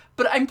this,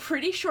 but I'm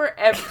pretty sure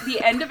the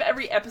end of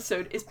every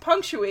episode is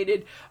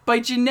punctuated by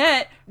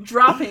Jeanette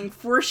dropping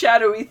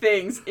foreshadowy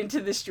things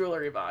into this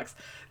jewelry box.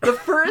 The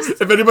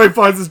first... If anybody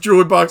finds this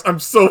jewelry box, I'm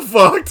so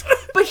fucked.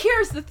 But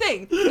here's the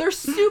thing. They're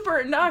super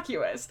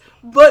innocuous.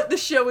 But the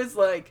show is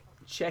like,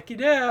 check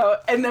it out.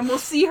 And then we'll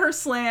see her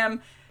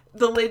slam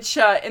the lid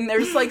shut. And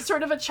there's like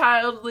sort of a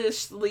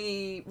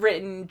childishly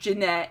written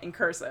Jeanette in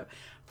cursive.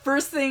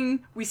 First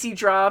thing we see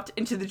dropped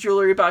into the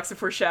jewelry box of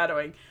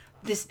foreshadowing.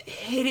 This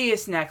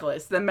hideous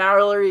necklace that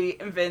Mallory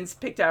and Vince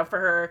picked out for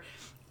her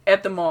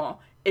at the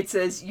mall. It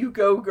says, you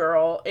go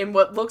girl, in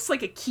what looks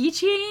like a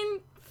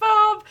keychain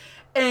fob.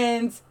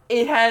 And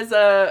it has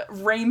a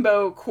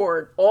rainbow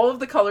cord. All of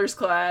the colors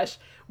clash.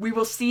 We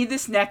will see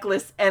this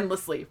necklace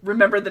endlessly.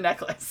 Remember the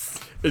necklace.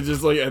 It's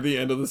just like at the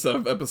end of the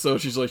 7th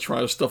episode, she's like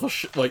trying to stuff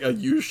a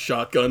used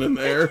shotgun in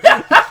there.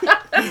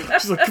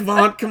 She's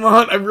like, come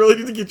on, I really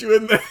need to get you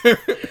in there.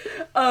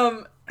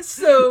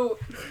 So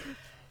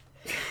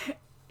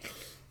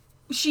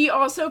she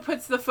also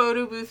puts the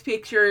photo booth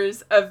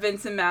pictures of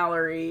Vince and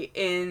Mallory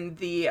in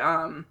the,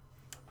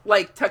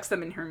 tucks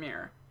them in her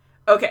mirror.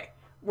 Okay.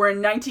 We're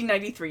in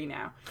 1993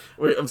 now.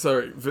 Wait, I'm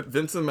sorry.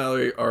 Vince and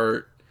Mallory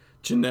are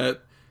Jeanette's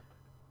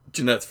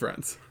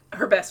friends.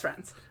 Her best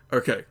friends.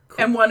 Okay,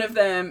 cool. And one of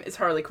them is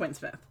Harley Quinn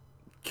Smith.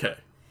 Okay.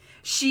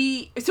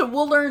 So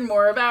we'll learn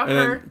more about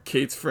her. And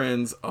Kate's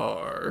friends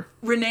are...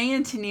 Renee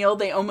and Tennille,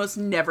 they almost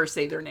never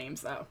say their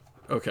names, though.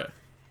 Okay.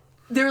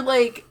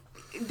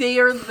 They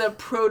are the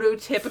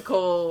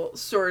prototypical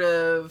sort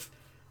of,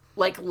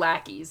 like,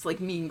 lackeys, like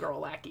Mean Girl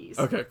lackeys.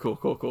 Okay, cool.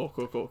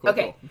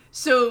 Okay,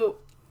 so...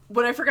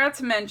 What I forgot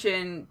to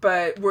mention,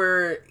 but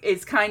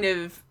it's kind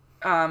of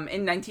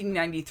in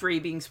 1993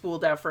 being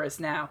spooled out for us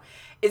now,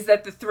 is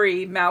that the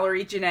three,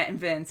 Mallory, Jeanette, and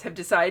Vince, have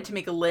decided to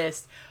make a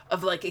list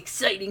of like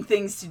exciting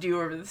things to do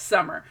over the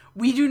summer.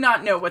 We do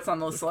not know what's on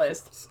this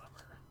list.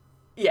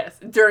 Yes,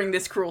 during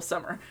this cruel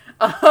summer.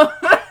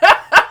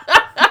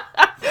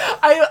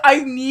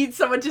 I need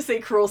someone to say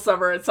cruel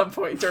summer at some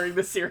point during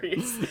the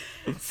series.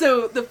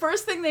 So the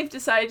first thing they've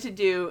decided to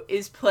do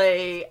is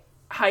play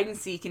hide and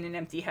seek in an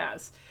empty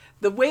house.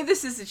 The way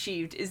this is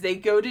achieved is they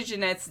go to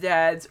Jeanette's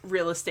dad's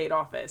real estate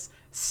office.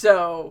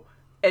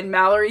 And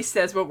Mallory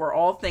says what we're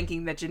all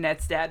thinking, that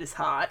Jeanette's dad is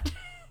hot.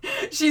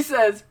 She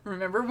says,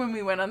 remember when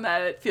we went on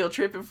that field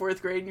trip in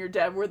 4th grade and your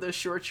dad wore those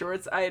short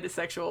shorts? I had my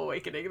sexual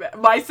awakening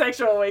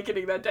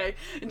that day.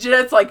 And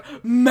Jeanette's like,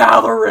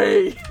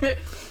 Mallory!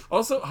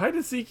 Also, hide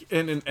and seek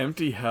in an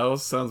empty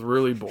house sounds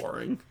really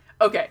boring.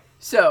 Okay,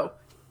 so...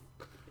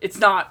 It's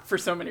not for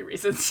so many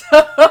reasons.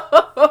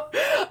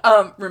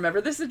 Remember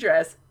this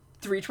address.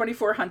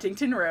 324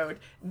 Huntington Road.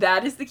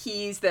 That is the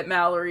keys that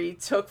Mallory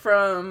took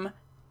from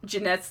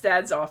Jeanette's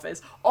dad's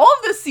office. All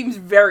of this seems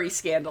very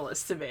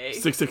scandalous to me.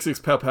 666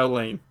 Pow Pow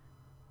Lane.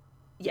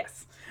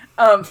 Yes.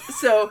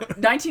 So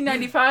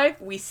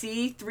 1995, we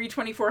see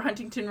 324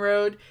 Huntington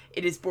Road.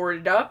 It is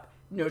boarded up.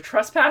 No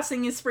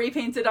trespassing is spray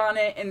painted on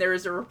it. And there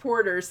is a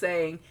reporter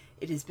saying,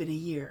 it has been a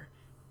year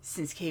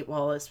since Kate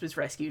Wallace was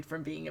rescued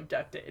from being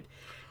abducted.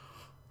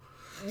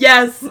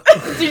 Yes.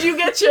 Did you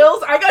get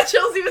chills? I got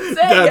chills even saying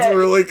That's it.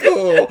 really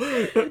cool.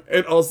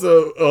 And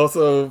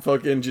also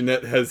fucking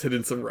Jeanette has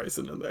hidden some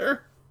ricin in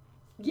there.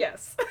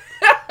 Yes.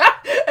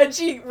 And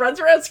she runs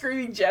around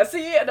screaming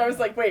Jesse, and I was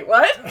like, wait,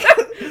 what?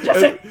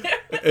 Jesse.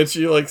 And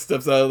she, like,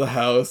 steps out of the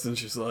house, and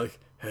she's like,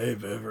 hey,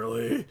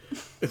 Beverly.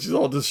 And she's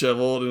all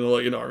disheveled in,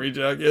 like, an army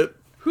jacket.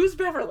 Who's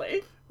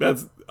Beverly?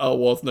 That's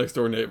Walt's next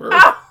door neighbor.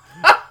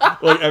 Ah!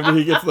 Like, after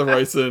he gets the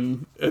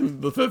ricin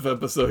in the 5th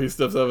episode, he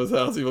steps out of his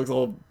house, he looks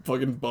all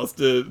fucking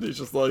busted, and he's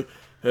just like,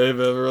 hey,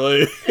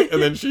 Beverly.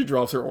 And then she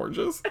drops her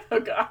oranges. Oh,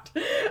 God.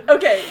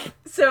 Okay,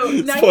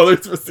 so...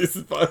 Spoilers for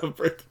season 5 of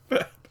Breaking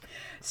Bad.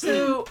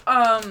 So,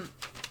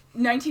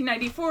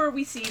 1994,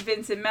 we see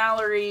Vince and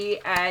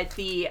Mallory at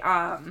the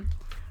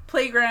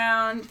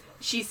playground.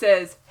 She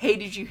says, hey,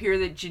 did you hear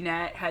that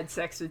Jeanette had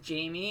sex with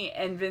Jamie?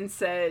 And Vince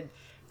said,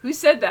 who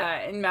said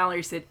that? And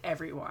Mallory said,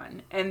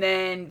 everyone. And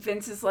then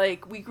Vince is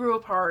like, we grew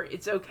apart,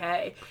 it's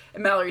okay.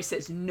 And Mallory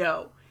says,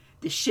 no,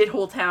 the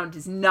shithole town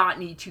does not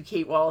need 2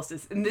 Kate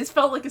Wallaces. And this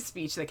felt like a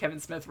speech that Kevin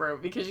Smith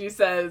wrote, because she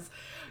says,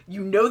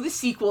 you know the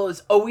sequel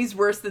is always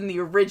worse than the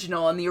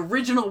original, and the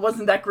original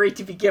wasn't that great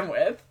to begin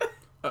with.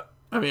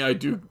 I mean, I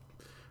do,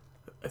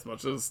 as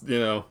much as, you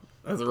know,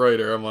 as a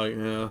writer, I'm like,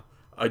 yeah,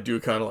 I do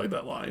kind of like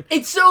that line.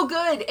 It's so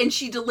good, and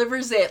she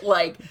delivers it,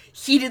 like,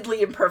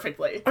 heatedly and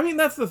perfectly. I mean,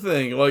 that's the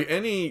thing. Like,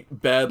 any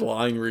bad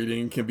line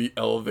reading can be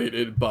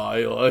elevated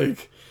by,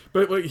 like...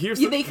 But, like, here's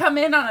They come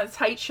in on a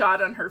tight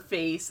shot on her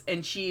face,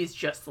 and she's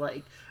just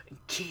like,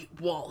 Kate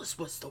Wallace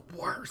was the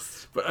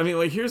worst. But, I mean,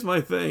 like, here's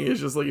my thing. It's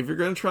just, like, if you're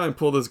going to try and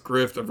pull this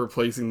grift of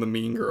replacing the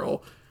mean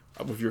girl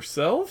with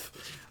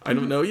yourself, I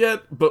don't know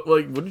yet, but,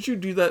 like, wouldn't you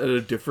do that at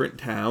a different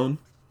town?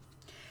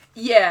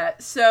 Yeah,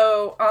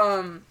 so,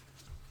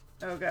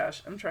 oh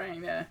gosh, I'm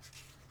trying to...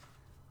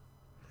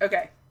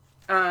 Okay.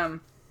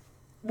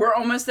 We're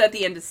almost at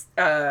the end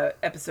of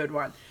episode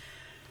 1.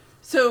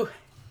 So,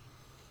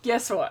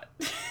 guess what?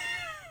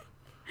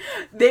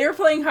 They are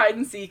playing hide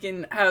and seek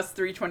in House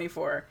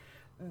 324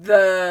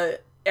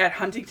 at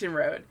Huntington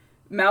Road.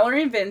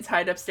 Mallory and Vince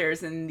hide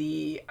upstairs in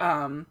the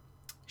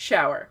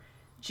shower.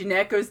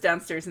 Jeanette goes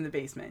downstairs in the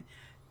basement.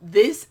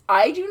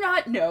 I do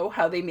not know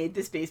how they made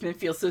this basement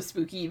feel so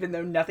spooky, even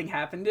though nothing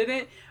happened in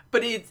it,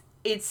 but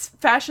it's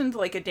fashioned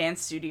like a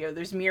dance studio.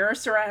 There's mirrors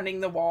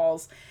surrounding the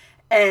walls,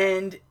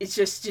 and it's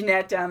just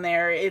Jeanette down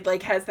there. It,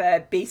 like, has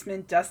that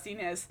basement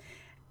dustiness.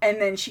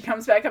 And then she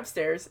comes back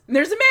upstairs, and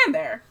there's a man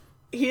there.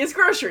 He has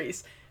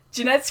groceries.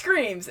 Jeanette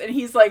screams, and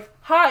he's like,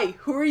 hi,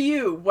 who are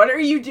you? What are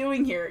you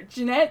doing here?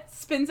 Jeanette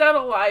spins out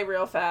a lie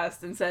real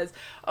fast and says,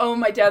 oh,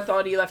 my dad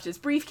thought he left his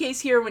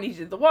briefcase here when he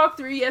did the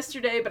walkthrough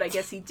yesterday, but I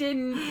guess he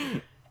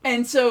didn't.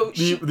 And so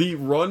the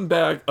run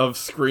back of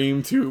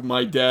Scream to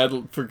my dad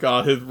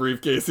forgot his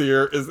briefcase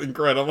here is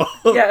incredible.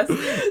 Yes.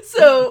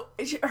 So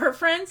her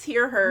friends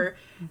hear her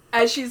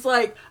as she's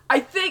like,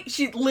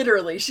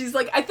 she's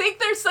like, I think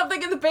there's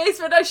something in the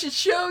basement I should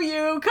show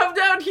you. Come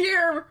down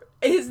here.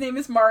 His name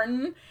is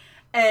Martin.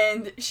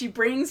 And she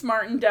brings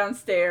Martin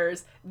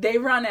downstairs. They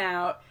run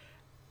out.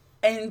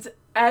 And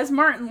as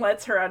Martin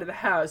lets her out of the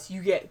house,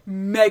 you get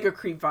mega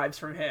creep vibes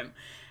from him.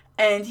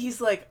 And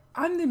he's like,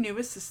 I'm the new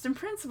assistant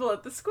principal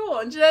at the school.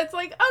 And Jeanette's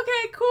like,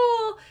 okay,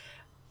 cool.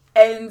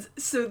 And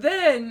so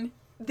then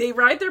they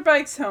ride their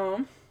bikes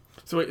home.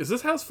 So wait, is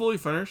this house fully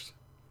furnished?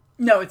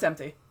 No, it's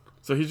empty.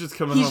 So he's just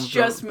coming home. He's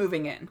just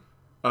moving in.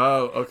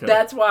 Oh, okay.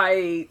 That's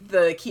why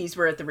the keys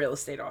were at the real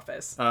estate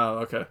office. Oh,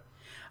 okay.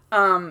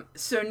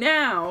 So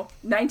now,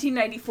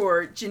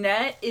 1994,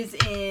 Jeanette is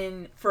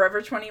in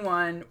Forever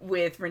 21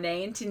 with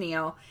Renee and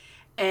Tennille,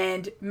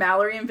 and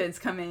Mallory and Vince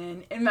come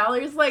in, and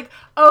Mallory's like,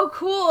 oh,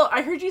 cool,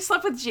 I heard you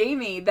slept with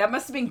Jamie. That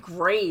must have been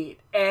great.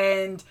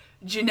 And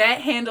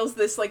Jeanette handles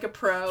this like a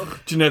pro.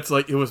 Jeanette's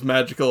like, it was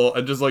magical,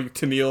 and just like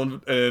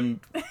Tennille and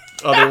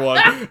other one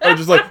are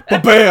just like,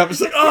 bam! She's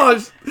like, oh,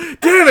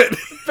 damn it!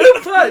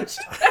 Boom punch!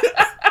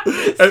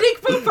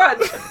 Sneak boom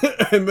punch!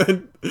 And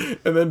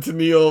then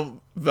Tennille,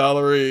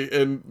 Valerie,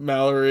 and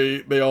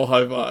Mallory, they all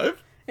high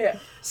five. Yeah.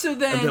 So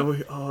then... And then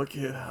we all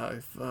get high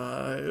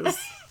fives.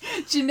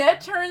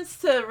 Jeanette turns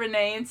to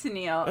Renee and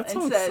Tennille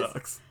and says...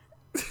 sucks.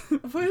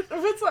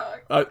 What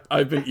song?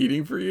 I've been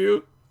eating for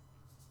you.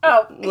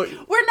 Oh,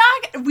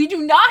 we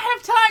do not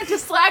have time to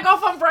slag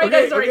off on Bright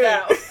Eyes right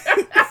now.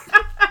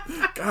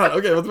 God,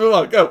 okay, let's move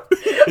on. Go.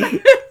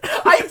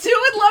 I'm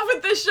too in love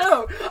with this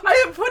show.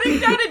 I am putting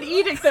down an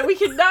edict that we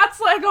cannot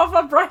slag off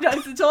on Bright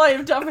Eyes until I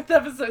am done with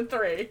episode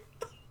 3.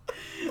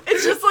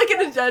 It's just like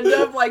an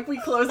addendum, like we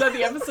close out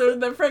the episode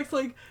and then Frank's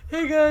like,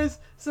 hey guys,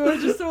 so I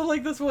just don't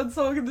like this one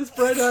song in this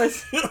Bright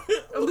Eyes.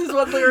 This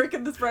one lyric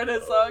in this Bright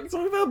Eyes song. It's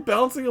all about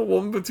bouncing a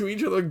woman between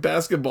each other like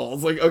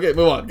basketballs. Like, okay,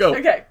 move on, go.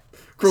 Okay.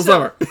 Cruel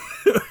Summer.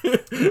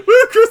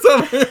 Cruel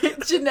Summer.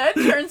 Jeanette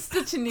turns to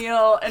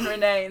Tennille and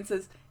Renee and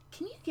says,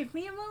 can you give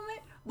me a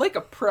moment? Like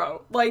a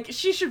pro. Like,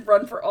 she should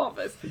run for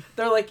office.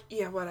 They're like,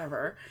 yeah,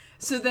 whatever.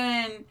 So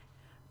then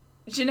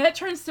Jeanette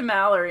turns to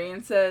Mallory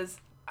and says,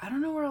 I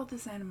don't know where all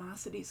this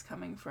animosity's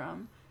coming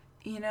from.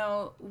 You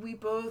know, we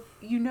both,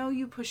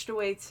 you pushed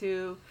away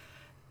too.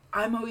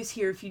 I'm always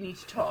here if you need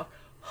to talk.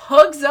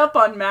 Hugs up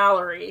on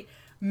Mallory.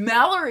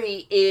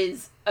 Mallory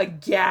is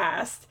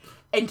aghast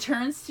and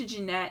turns to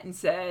Jeanette and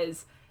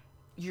says,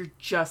 you're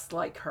just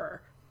like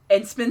her.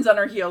 And spins on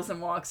her heels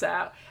and walks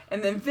out.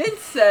 And then Vince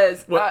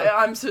says,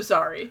 I'm so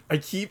sorry. I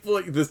keep,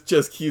 this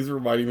just keeps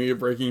reminding me of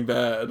Breaking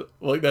Bad.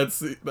 Like,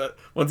 that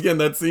once again,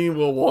 that scene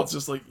where Walt's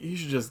just like, you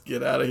should just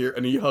get out of here.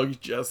 And he hugs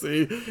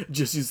Jesse.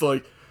 Jesse's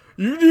like,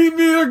 you need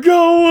me to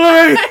go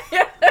away.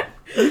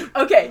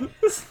 Okay,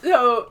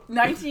 so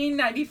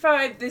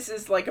 1995, this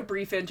is like a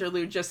brief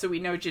interlude just so we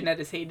know Jeanette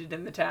is hated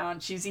in the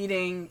town. She's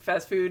eating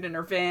fast food in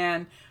her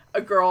van. A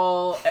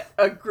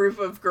group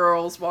of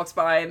girls walks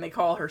by and they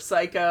call her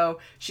psycho.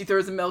 She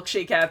throws a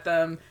milkshake at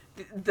them.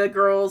 The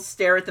girls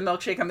stare at the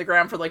milkshake on the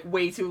ground for like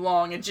way too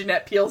long and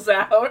Jeanette peels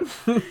out.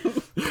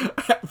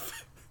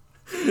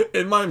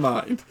 In my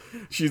mind,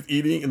 she's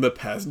eating in the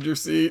passenger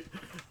seat,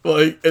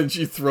 and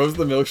she throws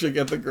the milkshake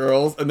at the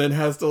girls and then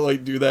has to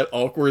do that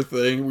awkward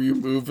thing where you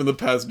move from the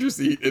passenger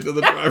seat into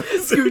the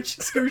driver's seat.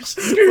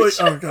 Scooch.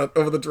 Like, oh god,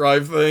 over the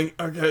drive thing.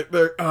 Okay,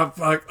 there. Oh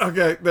fuck.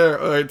 Okay, there.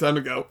 All right, time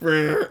to go.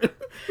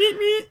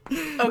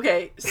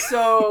 Okay,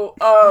 so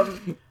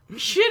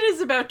shit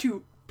is about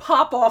to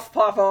pop off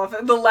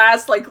in the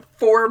last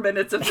 4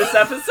 minutes of this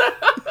episode.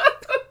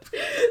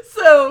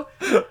 So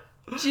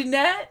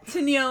Jeanette,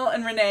 Tennille,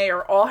 and Renee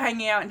are all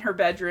hanging out in her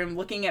bedroom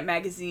looking at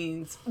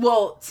magazines.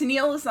 Well,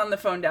 Tennille is on the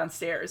phone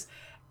downstairs,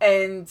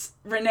 and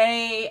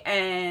Renee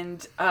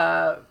and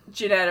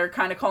Jeanette are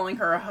kind of calling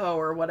her a hoe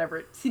or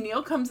whatever.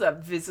 Tennille comes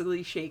up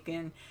visibly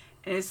shaken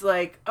and is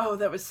like, oh,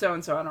 that was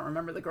so-and-so. I don't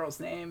remember the girl's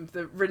name.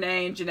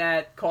 Renee and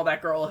Jeanette call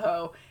that girl a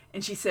hoe.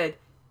 And she said,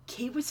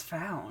 Kate was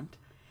found.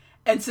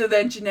 And so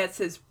then Jeanette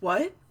says,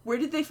 what? Where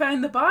did they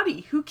find the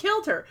body? Who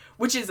killed her?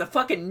 Which is a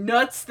fucking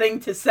nuts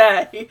thing to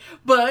say.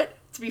 But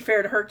to be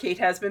fair to her, Kate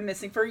has been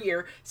missing for a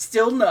year.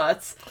 Still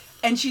nuts.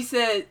 And she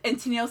said, and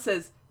Tennille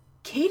says,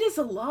 Kate is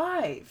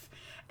alive.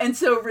 And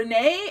so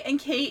Renee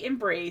and Kate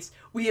embrace.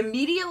 We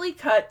immediately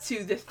cut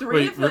to the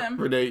three of them.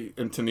 Renee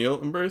and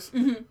Tennille embrace?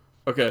 Mm-hmm.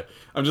 Okay.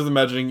 I'm just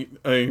imagining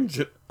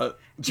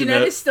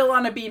Jeanette is still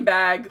on a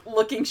beanbag,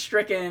 looking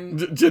stricken.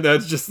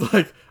 Jeanette's just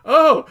like,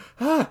 oh,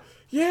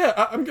 yeah,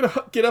 I'm going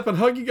to get up and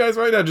hug you guys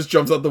right now. Just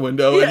jumps out the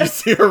window and you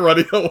see her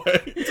running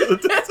away.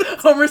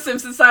 Homer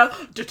Simpson style.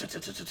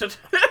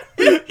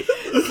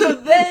 So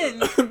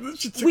then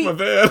she took my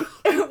van.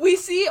 We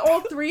see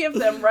all three of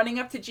them running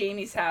up to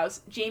Jamie's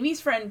house. Jamie's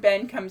friend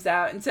Ben comes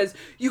out and says,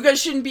 you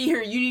guys shouldn't be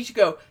here. You need to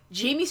go.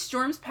 Jamie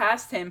storms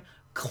past him,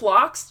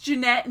 clocks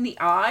Jeanette in the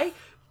eye.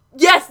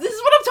 Yes, this is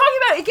what I'm talking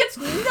about. It gets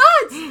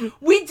nuts.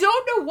 We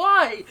don't know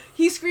why.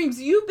 He screams,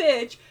 you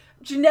bitch.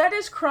 Jeanette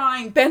is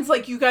crying. Ben's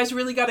like, you guys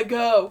really gotta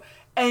go.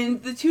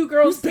 And the two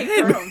girls take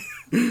her home.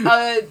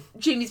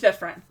 Jamie's best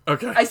friend.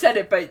 Okay. I said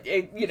it, but,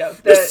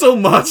 there's so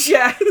much.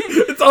 Yeah.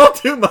 It's all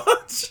too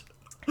much.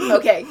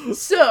 Okay,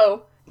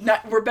 so,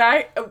 we're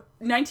back,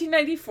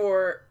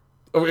 1994.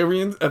 Are we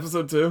in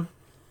episode 2?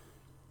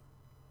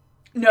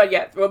 Not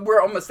yet.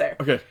 We're almost there.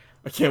 Okay.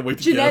 I can't wait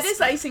to Jeanette guess.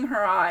 is icing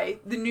her eye.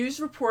 The news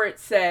report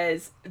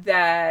says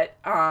that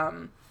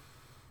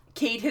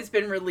Kate has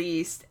been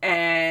released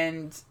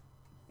and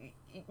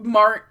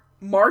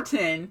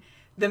Martin,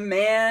 the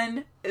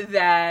man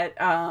that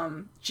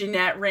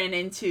Jeanette ran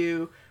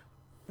into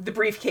the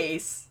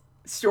briefcase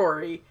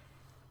story,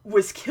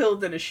 was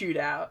killed in a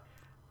shootout,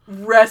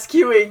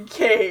 rescuing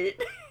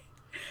Kate.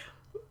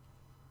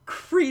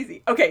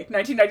 Crazy. Okay,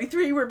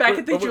 1993, we're back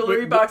at the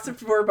jewelry box of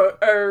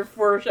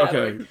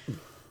foreshadowing. Okay.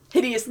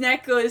 Hideous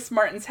necklace,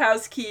 Martin's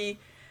house key,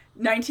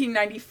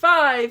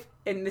 1995,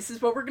 and this is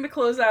what we're going to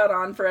close out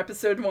on for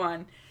episode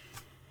 1.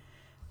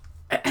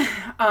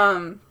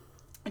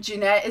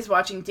 Jeanette is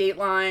watching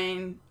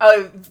Dateline,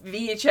 a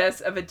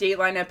VHS of a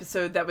Dateline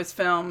episode that was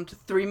filmed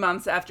 3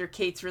 months after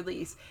Kate's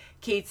release.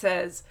 Kate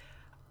says,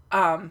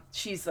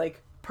 she's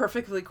like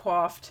perfectly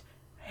coiffed,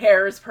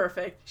 hair is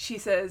perfect. She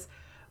says,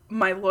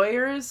 my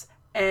lawyers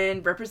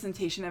and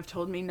representation have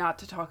told me not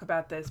to talk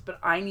about this, but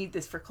I need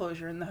this for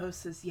closure. And the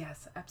host says,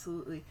 yes,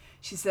 absolutely.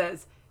 She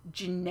says,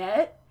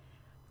 Jeanette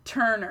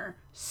Turner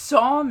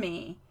saw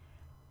me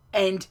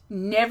and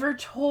never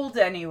told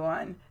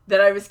anyone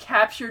that I was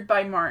captured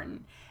by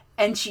Martin.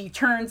 And she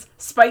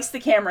spikes the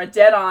camera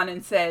dead on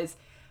and says,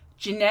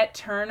 Jeanette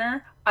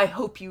Turner, I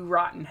hope you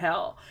rot in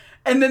hell.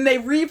 And then they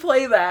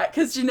replay that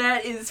because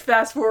Jeanette is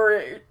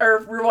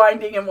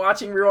rewinding and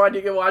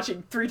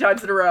watching 3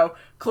 times in a row,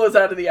 close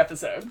out of the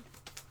episode.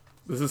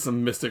 This is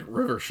some Mystic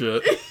River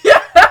shit.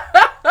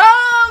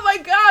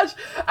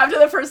 After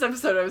the first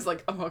episode, I was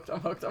like, I'm hooked.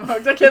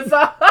 I can't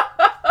stop.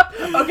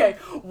 Okay,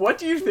 what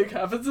do you think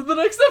happens in the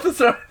next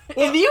episode?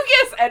 If you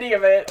guess any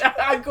of it,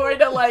 I'm going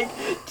to, like,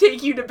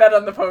 take you to bed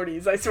on the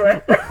ponies, I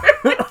swear.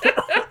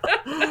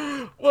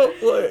 Well,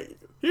 like,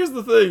 here's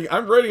the thing.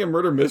 I'm writing a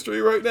murder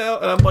mystery right now,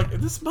 and I'm like,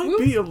 this might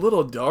be a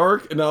little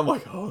dark. And now I'm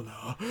like, oh,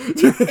 no.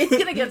 It's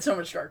going to get so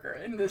much darker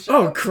in this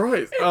show. Oh,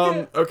 Christ.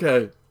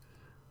 Okay.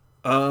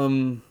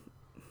 I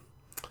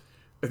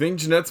think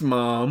Jeanette's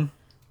mom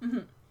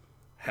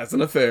has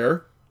an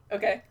affair.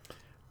 Okay.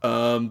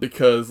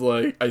 Because,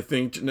 like, I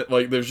think Jeanette,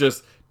 like, there's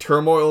just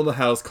turmoil in the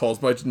house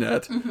caused by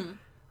Jeanette.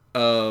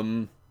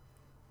 I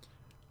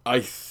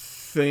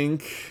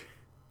think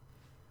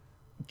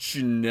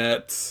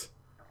Jeanette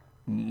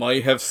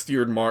might have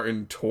steered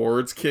Martin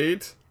towards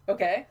Kate.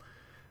 Okay.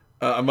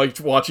 I'm, like,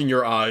 watching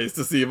your eyes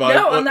to see if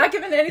No, I'm not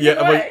giving anything away.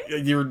 I'm like,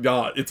 you're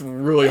not. It's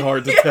really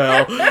hard to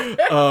tell.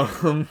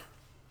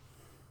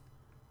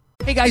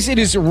 Hey guys, it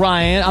is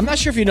Ryan. I'm not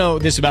sure if you know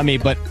this about me,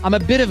 but I'm a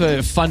bit of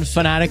a fun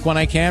fanatic when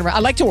I can. I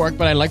like to work,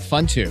 but I like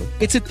fun too.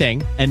 It's a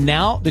thing. And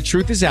now the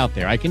truth is out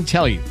there. I can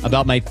tell you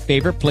about my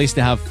favorite place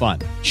to have fun.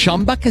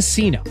 Chumba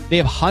Casino. They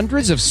have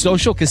hundreds of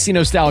social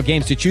casino style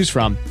games to choose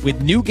from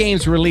with new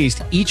games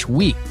released each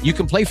week. You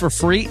can play for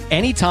free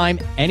anytime,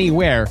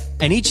 anywhere.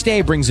 And each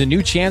day brings a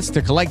new chance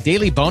to collect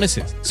daily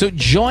bonuses. So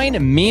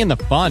join me in the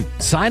fun.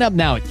 Sign up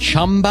now at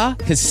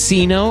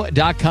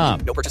ChumbaCasino.com.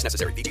 No purchase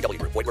necessary. VGW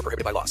Group. Void where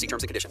prohibited by law. See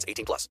terms and conditions.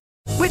 18+.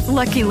 With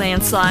Lucky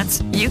Land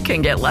Slots, you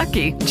can get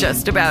lucky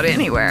just about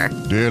anywhere.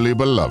 Dearly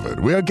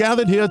beloved, we are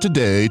gathered here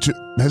today to...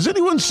 Has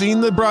anyone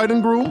seen the bride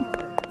and groom?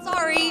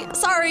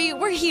 Sorry,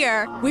 we're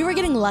here. We were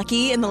getting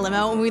lucky in the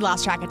limo and we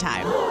lost track of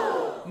time.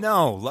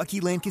 No, Lucky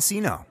Land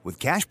Casino, with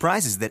cash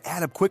prizes that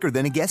add up quicker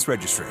than a guest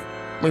registry.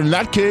 In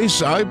that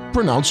case, I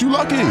pronounce you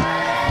lucky.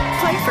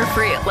 Play for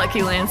free at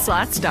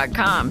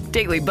LuckyLandSlots.com.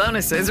 Daily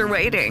bonuses are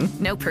waiting.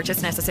 No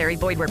purchase necessary.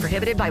 Void where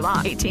prohibited by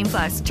law.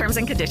 18+. Terms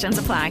and conditions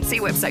apply. See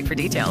website for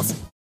details.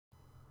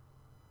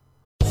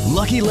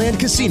 Lucky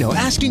Land Casino,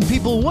 asking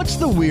people, what's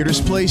the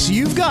weirdest place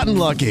you've gotten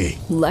lucky?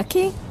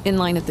 Lucky? In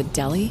line at the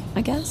deli,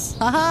 I guess?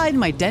 Aha, in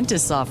my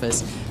dentist's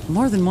office.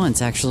 More than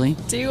once, actually.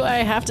 Do I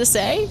have to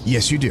say?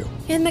 Yes, you do.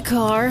 In the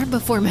car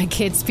before my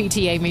kids'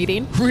 PTA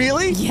meeting.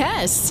 Really?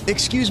 Yes.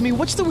 Excuse me,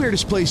 what's the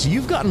weirdest place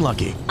you've gotten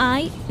lucky?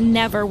 I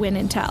never win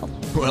and tell.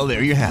 Well,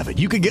 there you have it.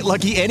 You can get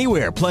lucky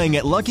anywhere, playing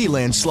at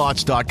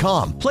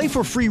LuckyLandSlots.com. Play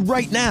for free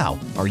right now.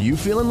 Are you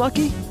feeling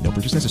lucky? No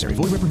purchase necessary.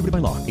 Void where prohibited by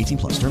law.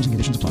 18+. Terms and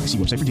conditions apply. See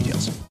website for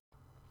details.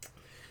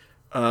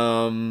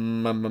 I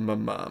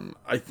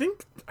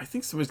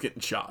think somebody's getting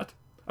shot.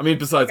 I mean,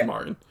 besides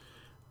Martin.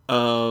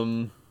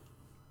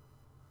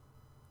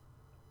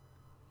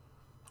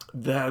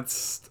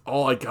 That's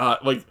all I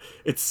got. Like,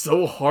 it's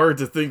so hard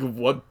to think of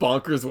what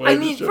bonkers way. I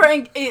mean,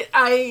 Frank,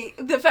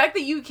 the fact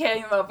that you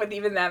came up with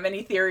even that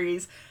many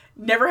theories,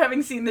 never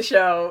having seen the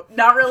show,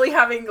 not really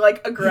having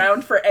like a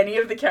ground for any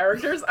of the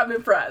characters, I'm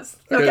impressed.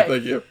 Okay,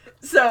 thank you.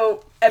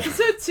 So,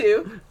 episode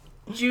 2,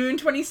 June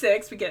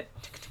 26th, we get,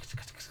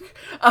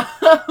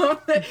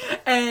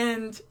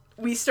 and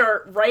we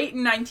start right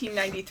in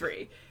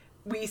 1993.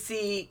 We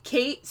see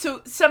Kate.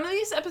 So some of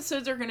these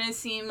episodes are going to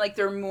seem like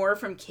they're more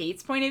from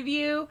Kate's point of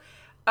view.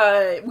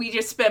 We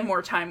just spend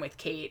more time with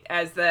Kate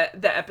as the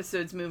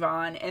episodes move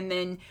on. And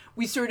then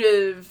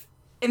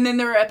and then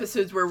there are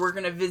episodes where we're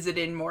going to visit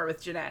in more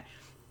with Jeanette.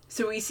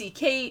 So we see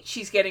Kate.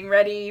 She's getting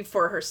ready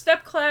for her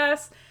step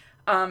class.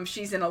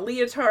 She's in a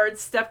leotard.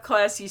 Step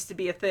class used to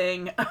be a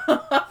thing.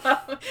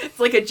 It's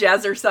like a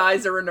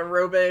jazzercise or an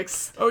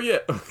aerobics. Oh, yeah.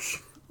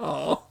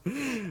 Oh,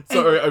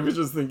 sorry. I was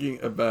just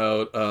thinking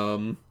about...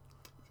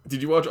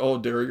 Did you watch all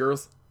of Dairy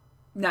Girls?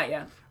 Not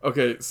yet.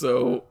 Okay,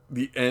 so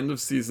the end of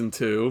season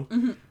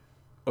 2,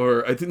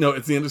 or it's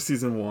the end of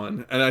season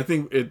 1, and I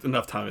think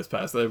enough time has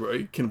passed that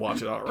I can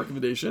watch it on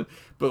recommendation.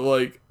 But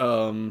like,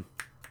 the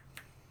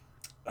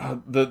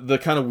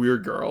kind of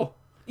weird girl.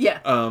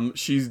 Yeah.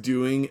 She's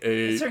doing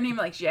a. Is her name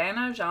like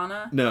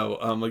Jana? No,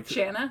 like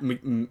Shanna?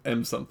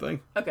 M something.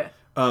 Okay.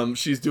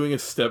 She's doing a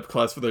step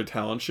class for their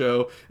talent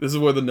show. This is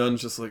where the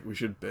nun's just like, we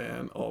should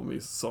ban all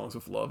these songs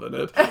with love in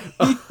it.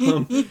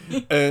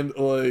 And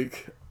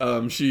like,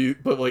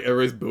 but like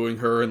everybody's booing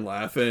her and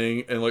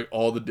laughing, and like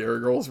all the Dairy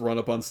Girls run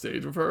up on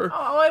stage with her.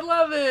 Oh, I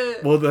love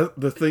it. Well,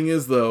 the thing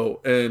is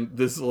though, and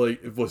this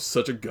like it was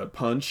such a gut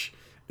punch,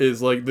 is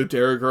like the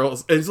Dairy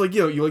Girls, and it's like,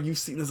 you've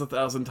seen this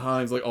 1,000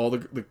 times, like all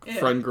the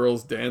friend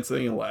girls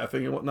dancing and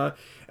laughing and whatnot,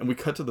 and we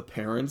cut to the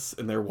parents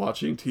and they're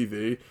watching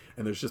TV,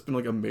 and there's just been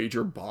like a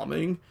major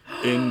bombing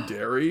in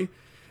Derry,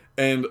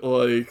 and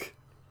like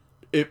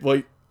it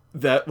like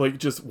that, like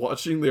just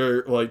watching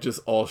their like just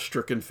all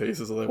stricken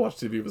faces as they watch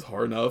TV was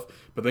hard enough,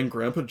 but then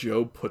Grandpa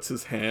Joe puts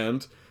his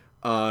hand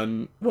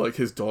on like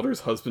his daughter's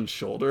husband's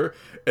shoulder,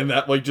 and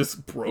that like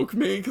just broke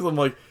me, because I'm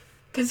like,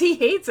 because he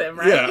hates him,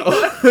 right? Yeah,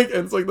 like,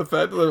 and it's like the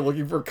fact that they're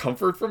looking for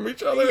comfort from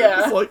each other.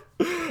 Yeah. It's like,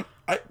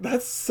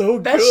 that's so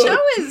good. That show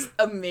is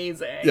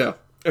amazing. Yeah.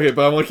 Okay,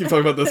 but I want to keep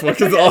talking about this one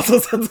because it also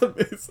sounds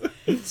amazing.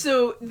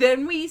 So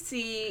then we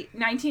see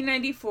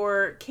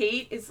 1994.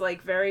 Kate is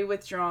like very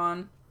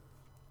withdrawn.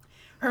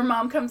 Her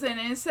mom comes in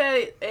and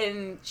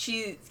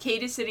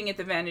Kate is sitting at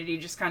the vanity,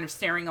 just kind of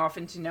staring off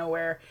into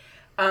nowhere.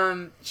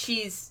 So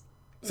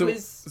it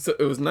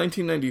was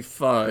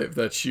 1995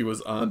 that she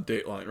was on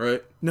Dateline,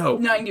 right? No,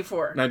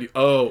 94.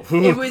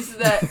 It was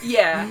that,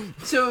 yeah.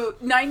 So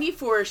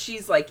 94,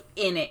 she's like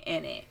in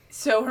it.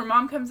 So her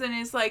mom comes in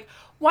and is like,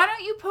 why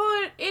don't you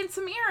put in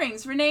some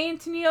earrings? Renee and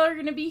Tennille are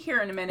going to be here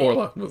in a minute.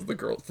 Orla was the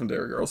girl from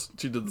Dairy Girls.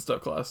 She did the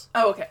step class.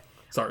 Oh, okay.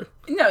 Sorry.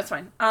 No, it's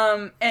fine.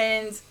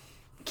 And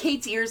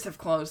Kate's ears have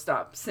closed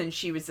up since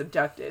she was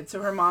abducted.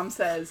 So her mom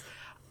says,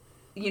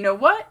 you know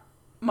what?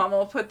 Mama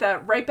will put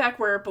that right back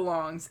where it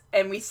belongs.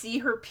 And we see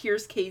her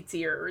pierce Kate's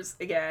ears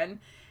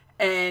again.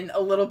 And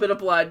a little bit of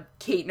blood.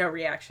 Kate, no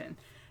reaction.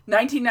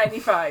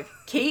 1995.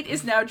 Kate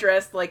is now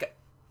dressed like...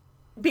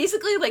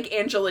 basically like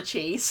Angela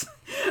Chase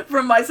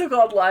from My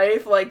So-Called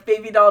Life, like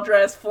baby doll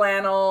dress,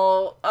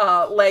 flannel,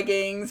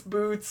 leggings,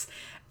 boots,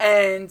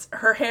 and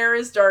her hair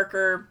is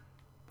darker.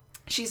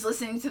 She's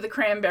listening to the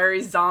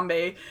Cranberries'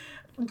 Zombie,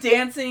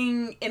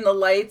 dancing in the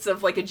lights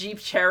of like a Jeep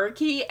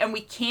Cherokee, and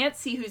we can't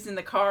see who's in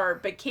the car,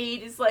 but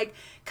Kate is like,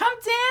 come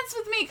dance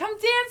with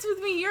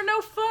me, you're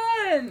no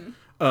fun.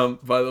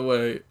 By the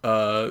way,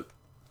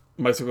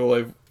 My So-Called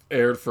Life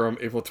aired from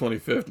April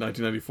 25th,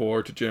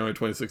 1994 to January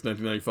 26th,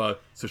 1995,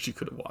 so she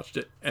could have watched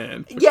it.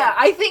 And yeah,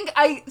 I think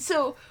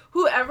so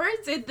whoever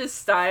did the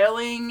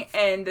styling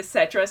and the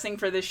set dressing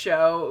for the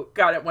show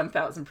got it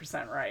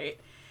 1000% right.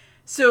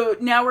 So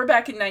now we're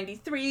back in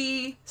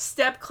 93,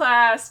 step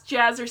class,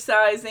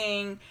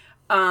 jazzercising,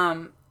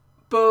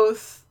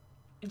 both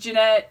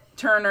Jeanette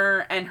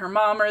Turner and her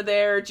mom are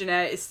there.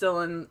 Jeanette is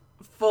still in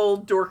full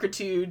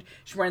dorkitude.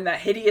 She's wearing that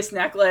hideous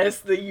necklace,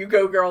 the You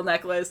Go Girl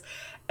necklace,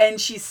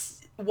 and she's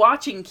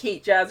watching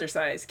Kate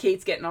jazzercise.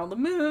 Kate's getting all the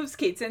moves.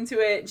 Kate's into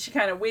it. And she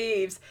kind of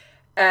waves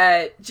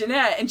at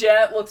Jeanette. And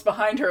Jeanette looks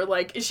behind her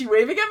like, is she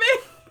waving at me?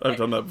 I've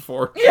done that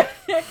before. Yeah.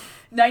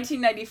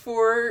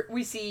 1994,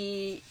 we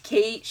see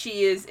Kate.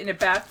 She is in a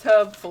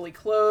bathtub, fully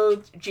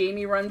clothed.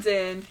 Jamie runs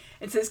in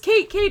and says,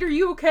 Kate, are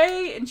you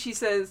okay? And she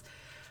says,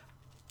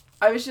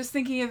 I was just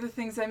thinking of the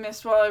things I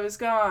missed while I was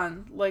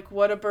gone. Like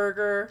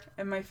Whataburger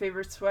and my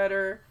favorite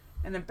sweater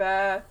and a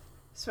bath.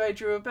 So I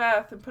drew a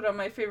bath and put on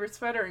my favorite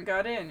sweater and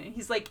got in. And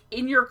he's like,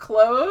 in your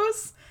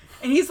clothes?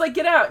 And he's like,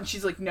 get out. And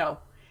she's like, no.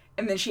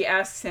 And then she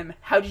asks him,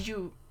 how did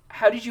you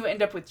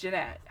end up with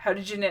Jeanette? How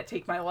did Jeanette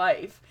take my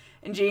life?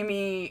 And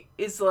Jamie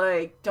is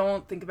like,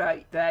 don't think about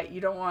that. You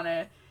don't want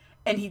to.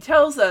 And he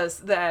tells us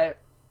that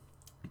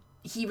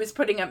he was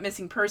putting up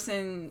missing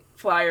person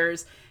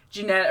flyers.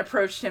 Jeanette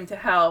approached him to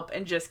help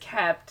and just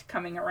kept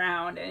coming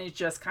around. And it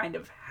just kind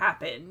of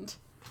happened.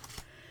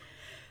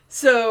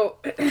 So...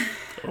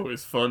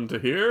 always fun to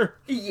hear.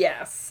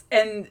 Yes.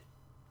 And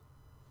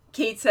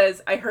Kate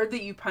says, I heard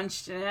that you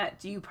punched Jeanette.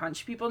 Do you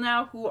punch people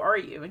now? Who are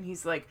you? And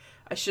he's like,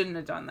 I shouldn't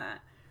have done that.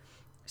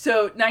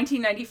 So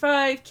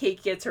 1995,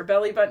 Kate gets her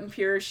belly button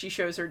pierced. She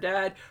shows her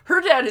dad.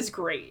 Her dad is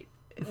great.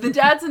 The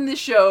dads in this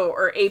show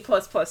are A++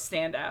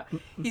 standout.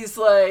 He's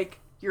like,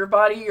 your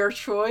body, your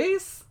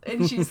choice?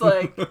 And she's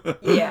like,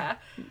 yeah.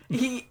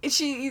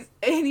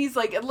 He's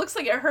like, it looks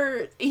like it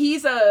hurt.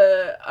 He's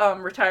a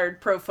retired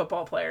pro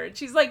football player. And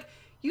she's like,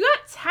 you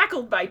got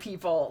tackled by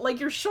people. Like,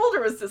 your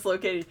shoulder was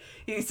dislocated.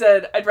 He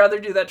said, I'd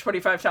rather do that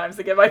 25 times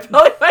than get my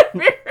belly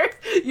button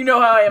pierced. You know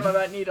how I am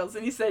about needles.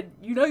 And he said,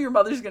 you know your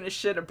mother's going to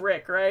shit a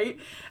brick, right?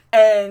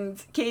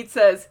 And Kate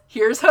says,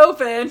 here's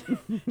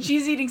hoping.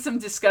 She's eating some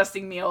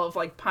disgusting meal of,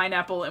 like,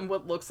 pineapple and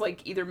what looks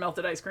like either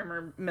melted ice cream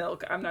or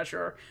milk. I'm not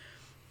sure.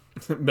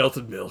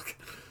 Melted milk.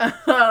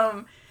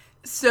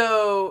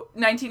 So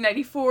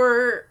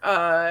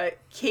 1994,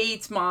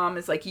 Kate's mom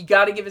is like, you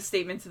got to give a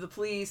statement to the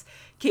police.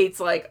 Kate's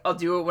like, I'll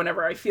do it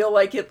whenever I feel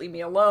like it. Leave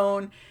me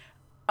alone.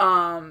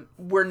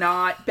 We're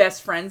not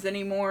best friends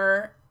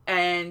anymore.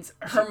 And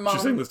her mom...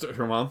 She's saying this to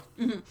her mom?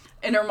 Mm-hmm.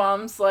 And her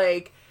mom's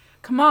like,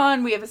 come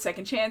on, we have a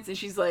second chance. And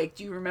she's like,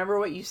 do you remember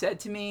what you said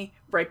to me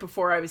right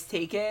before I was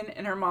taken?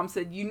 And her mom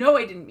said, you know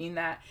I didn't mean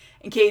that.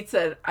 And Kate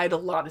said, I had a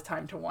lot of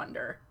time to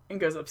wonder. And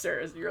goes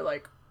upstairs. You're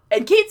like...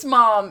 And Kate's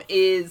mom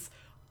is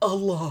a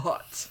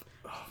lot.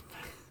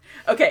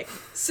 Okay,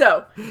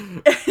 so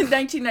in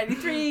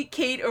 1993,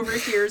 Kate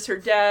overhears her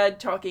dad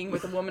talking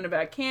with a woman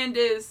about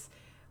Candace.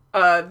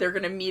 They're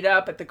going to meet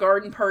up at the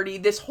garden party.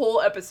 This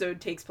whole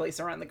episode takes place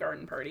around the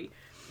garden party.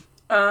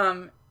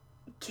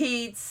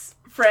 Kate's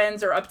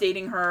friends are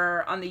updating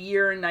her on the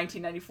year in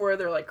 1994.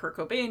 They're like, Kurt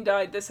Cobain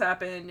died, this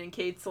happened. And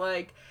Kate's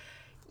like,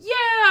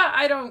 yeah,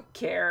 I don't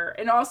care.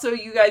 And also,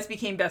 you guys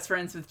became best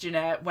friends with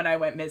Jeanette when I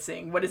went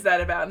missing. What is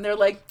that about? And they're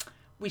like,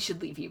 we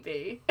should leave you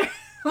be.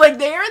 Like,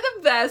 they are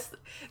the best.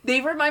 They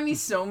remind me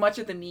so much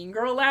of the Mean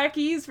Girl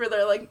lackeys, where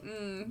they're like,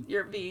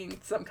 you're being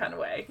some kind of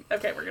way.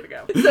 Okay, we're gonna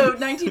go. So,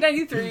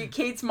 1993,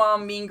 Kate's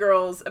mom, Mean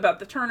Girls, about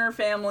the Turner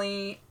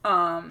family.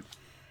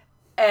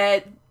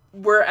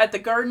 we're at the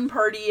garden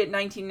party at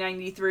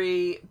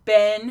 1993.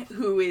 Ben,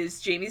 who is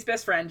Jamie's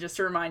best friend, just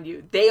to remind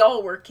you, they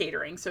all work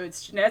catering. So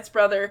it's Jeanette's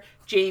brother,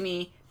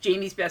 Jamie,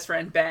 Jamie's best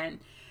friend, Ben.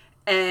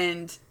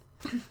 And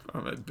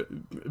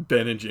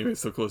Ben and Jamie are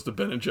so close to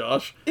Ben and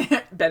Josh.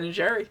 Ben and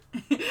Jerry.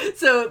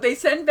 So they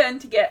send Ben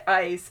to get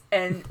ice,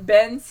 and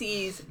Ben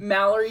sees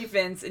Mallory,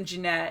 Vince, and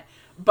Jeanette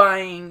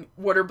buying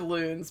water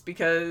balloons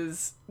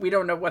because we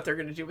don't know what they're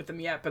going to do with them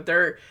yet, but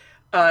they're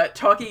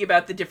talking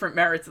about the different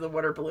merits of the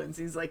water balloons.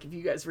 He's like, if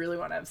you guys really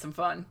want to have some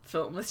fun,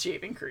 fill them with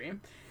shaving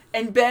cream.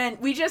 And Ben,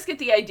 we just get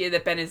the idea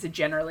that Ben is a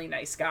generally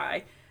nice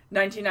guy.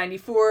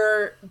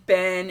 1994,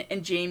 Ben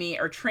and Jamie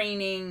are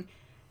training.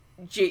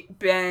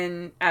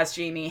 Ben asks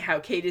Jamie how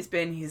Kate has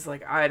been. He's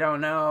like, I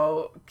don't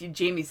know.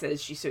 Jamie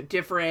says she's so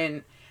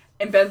different.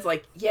 And Ben's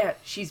like, yeah,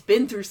 she's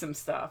been through some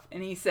stuff.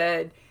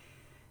 And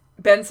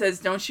Ben says,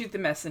 don't shoot the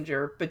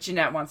messenger, but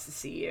Jeanette wants to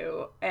see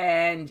you.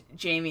 And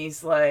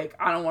Jamie's like,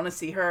 I don't want to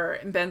see her.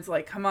 And Ben's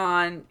like, come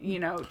on,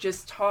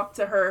 just talk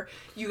to her.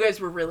 You guys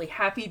were really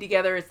happy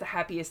together. It's the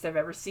happiest I've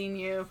ever seen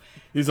you.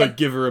 He's like,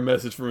 give her a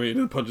message for me, and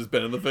then punches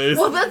Ben in the face.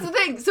 Well, that's the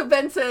thing. So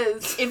Ben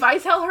says, if I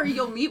tell her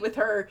you'll meet with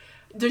her,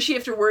 does she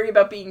have to worry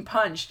about being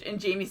punched? And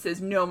Jamie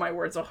says, no, my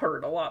words will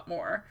hurt a lot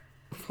more.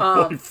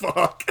 Holy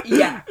fuck.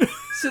 Yeah.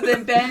 So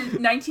then Ben,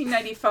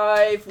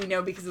 1995, we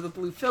know because of the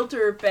blue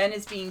filter, Ben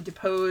is being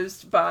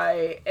deposed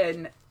by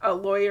a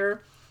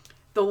lawyer.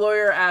 The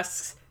lawyer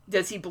asks,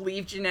 does he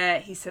believe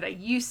Jeanette? He said, I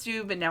used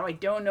to, but now I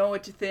don't know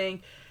what to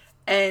think.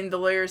 And the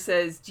lawyer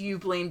says, do you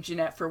blame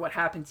Jeanette for what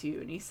happened to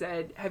you? And he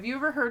said, have you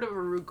ever heard of a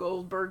Rube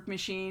Goldberg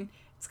machine?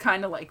 It's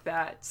kind of like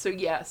that. So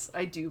yes,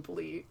 I do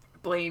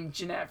blame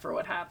Jeanette for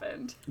what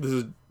happened. This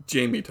is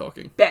Jamie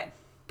talking. Ben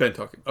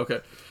talking. Okay.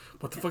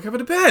 What the fuck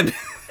happened to Ben?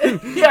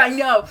 Yeah, I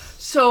know.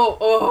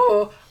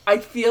 So,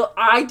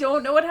 I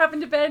don't know what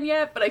happened to Ben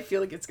yet, but I feel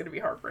like it's going to be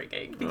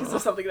heartbreaking because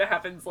of something that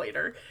happens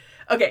later.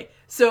 Okay,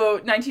 so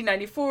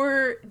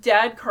 1994,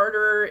 Dad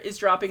Carter is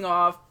dropping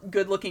off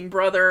good-looking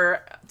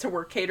brother to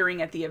work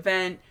catering at the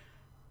event,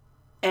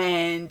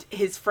 and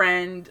his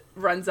friend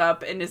runs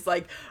up and is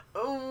like,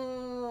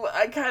 oh,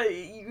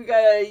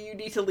 you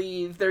need to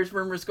leave. There's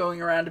rumors going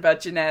around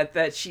about Jeanette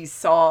that she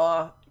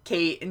saw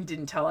Kate and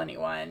didn't tell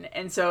anyone.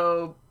 And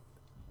so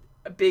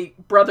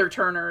big brother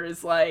Turner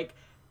is like,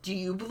 do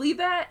you believe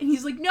that? And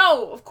he's like,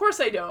 no, of course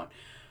I don't.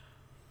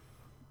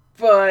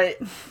 But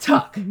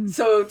Tuck.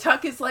 So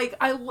Tuck is like,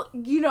 I've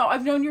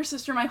known your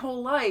sister my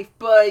whole life,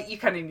 but you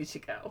kind of need to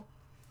go.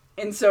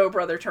 And so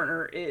brother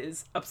Turner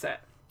is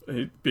upset.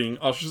 Being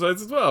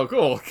ostracized as well.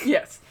 Cool.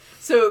 Yes.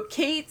 So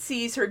Kate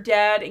sees her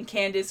dad and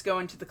Candace go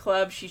into the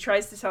club. She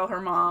tries to tell her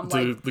mom,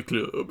 the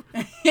club.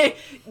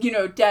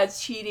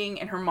 Dad's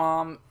cheating, and her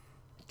mom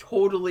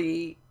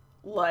totally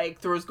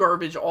throws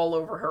garbage all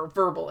over her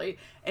verbally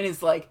and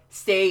is like,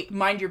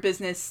 mind your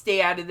business, stay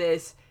out of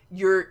this.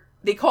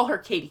 They call her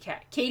Katie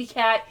Cat. Katie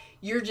Cat,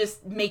 you're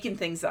just making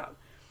things up.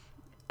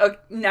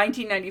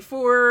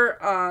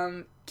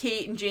 1994,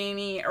 Kate and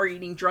Jamie are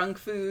eating drunk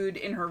food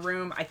in her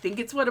room. I think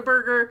it's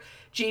Whataburger.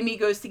 Jamie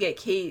goes to get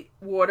Kate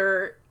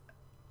water.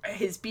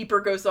 His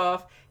beeper goes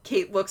off.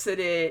 Kate looks at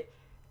it.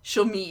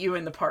 She'll meet you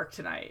in the park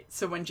tonight.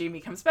 So when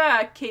Jamie comes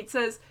back, Kate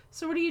says,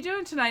 so what are you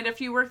doing tonight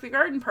after you work the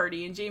garden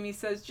party? And Jamie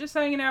says, just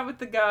hanging out with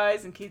the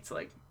guys. And Kate's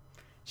like,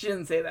 she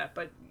doesn't say that,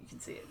 but you can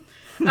see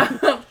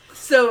it.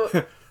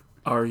 So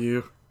are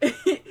you?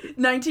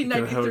 1993.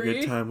 Gonna have a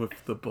good time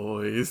with the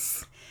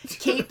boys.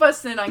 Kate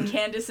busts in on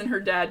Candace and her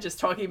dad just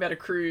talking about a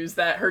cruise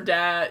that her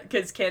dad,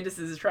 because Candace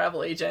is a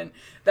travel agent,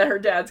 that her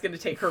dad's going to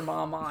take her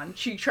mom on.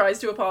 She tries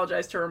to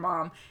apologize to her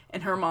mom,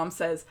 and her mom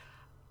says,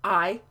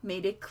 I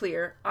made it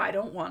clear I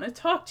don't want to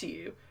talk to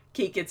you.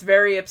 Kate gets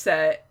very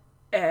upset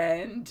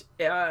and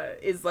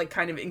is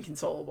kind of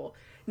inconsolable.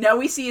 Now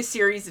we see a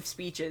series of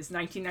speeches.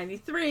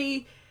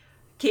 1993,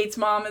 Kate's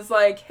mom is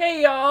like,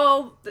 hey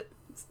y'all,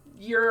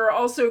 you're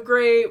also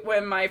great.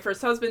 When my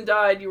first husband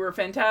died, you were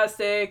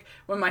fantastic.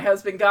 When my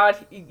husband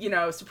got,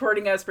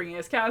 supporting us, bringing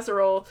us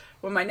casserole.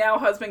 When my now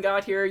husband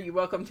got here, you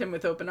welcomed him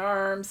with open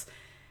arms.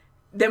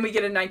 Then we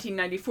get a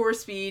 1994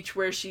 speech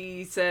where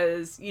she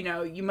says,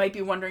 you might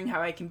be wondering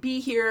how I can be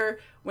here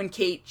when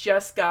Kate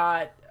just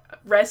got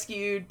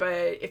rescued,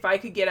 but if I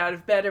could get out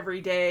of bed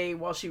every day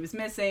while she was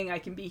missing, I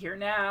can be here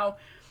now.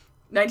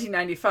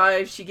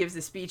 1995, she gives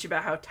a speech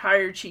about how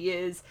tired she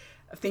is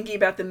of thinking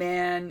about the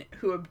man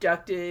who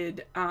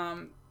abducted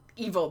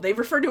Evil. They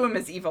refer to him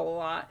as Evil a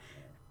lot.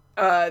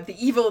 The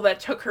evil that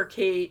took her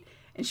Kate,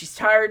 and she's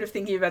tired of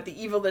thinking about the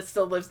evil that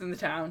still lives in the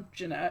town,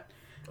 Jeanette.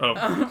 Oh,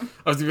 I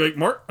was gonna be like,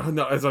 Martin? Oh,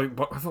 no, I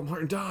thought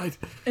Martin died.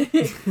 We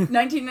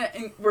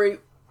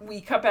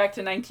cut back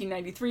to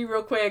 1993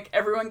 real quick.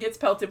 Everyone gets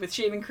pelted with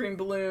shaving cream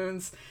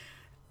balloons.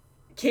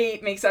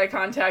 Kate makes eye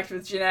contact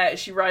with Jeanette as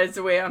she rides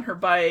away on her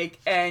bike,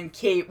 and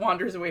Kate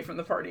wanders away from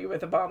the party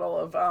with a bottle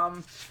of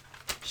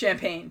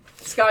champagne.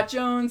 Scott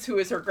Jones, who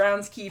is her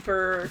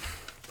groundskeeper,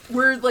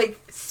 we're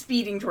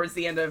speeding towards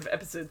the end of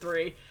episode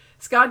 3.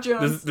 Scott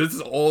Jones. This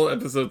is all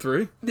episode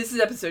 3? This is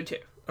episode 2.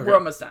 Okay. We're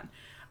almost done.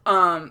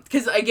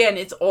 Because, again,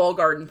 it's all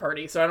garden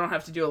party, so I don't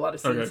have to do a lot of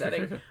scene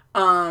setting.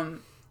 Okay.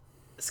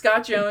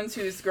 Scott Jones,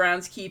 who's the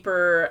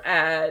groundskeeper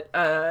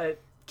at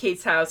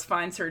Kate's house,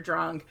 finds her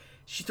drunk.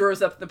 She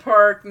throws up in the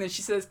park, and then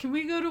she says, "Can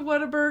we go to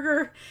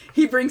Whataburger?"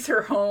 He brings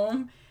her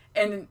home,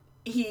 and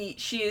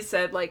she has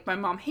said, like, "My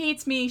mom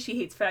hates me. She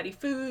hates fatty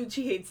food.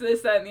 She hates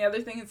this, that, and the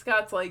other thing." And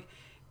Scott's like,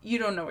 "You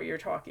don't know what you're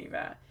talking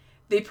about."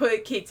 They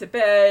put Kate to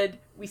bed.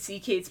 We see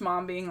Kate's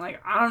mom being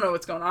like, "I don't know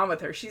what's going on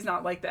with her. She's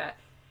not like that."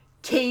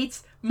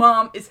 Kate's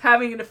mom is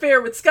having an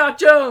affair with Scott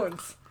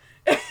Jones.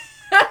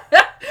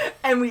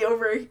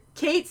 And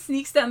Kate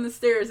sneaks down the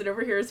stairs and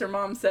overhears her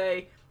mom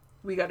say,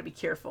 "We got to be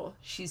careful.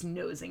 She's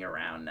nosing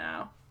around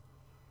now."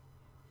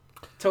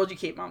 Told you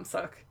Kate moms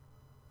suck.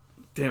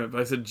 Damn it,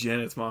 but I said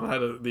Janet's mom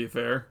had the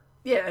affair.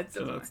 Yeah, it's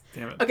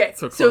damn it. Okay,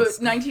 so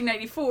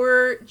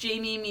 1994,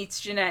 Jamie meets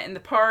Jeanette in the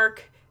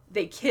park.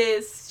 They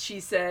kiss. She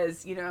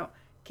says,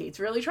 Kate's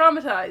really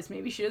traumatized.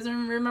 Maybe she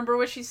doesn't remember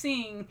what she's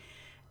seeing.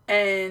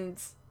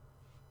 And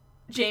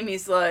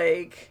Jamie's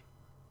like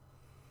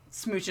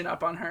smooching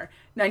up on her.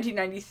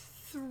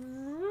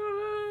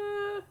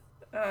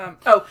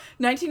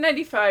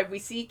 1995, we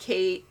see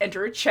Kate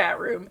enter a chat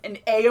room, an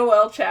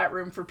AOL chat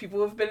room for people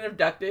who have been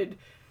abducted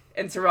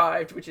and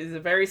survived, which is a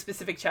very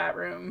specific chat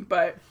room,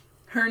 but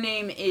her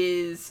name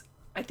is,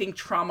 I think,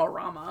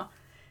 Trauma-Rama.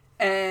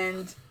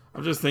 And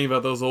I'm just thinking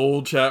about those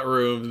old chat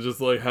rooms and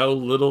just like how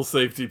little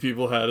safety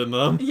people had in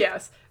them.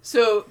 Yes.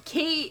 So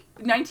Kate,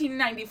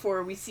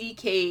 1994, we see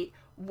Kate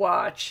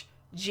watch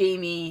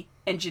Jamie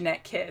and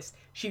Jeanette kiss.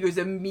 She goes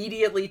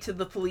immediately to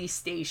the police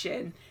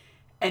station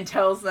and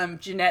tells them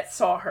Jeanette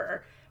saw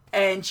her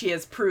and she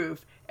has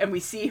proof. And we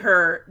see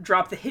her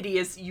drop the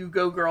hideous "You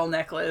Go Girl"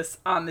 necklace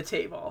on the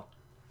table.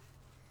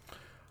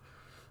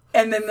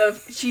 And then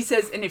she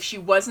says, "And if she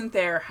wasn't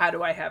there, how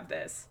do I have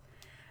this?"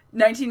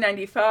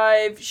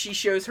 1995, she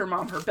shows her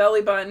mom her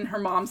belly button. Her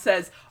mom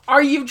says,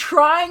 "Are you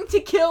trying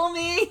to kill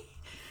me?"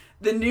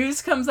 The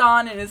news comes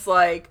on and is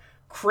like,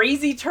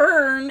 crazy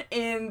turn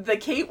in the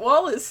Kate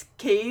Wallace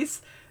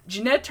case.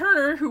 Jeanette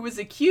Turner, who was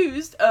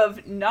accused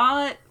of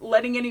not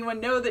letting anyone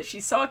know that she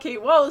saw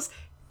Kate Wallace,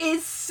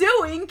 is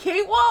suing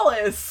Kate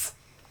Wallace.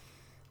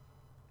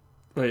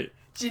 Wait.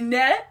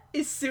 Jeanette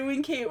is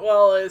suing Kate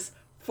Wallace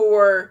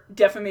for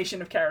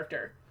defamation of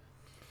character.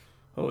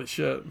 Holy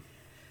shit.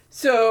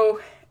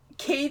 So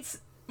Kate's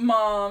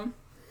mom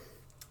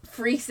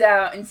freaks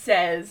out and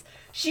says,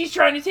 "She's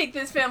trying to take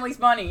this family's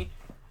money."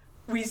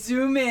 We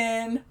zoom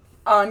in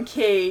on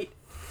Kate,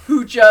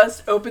 who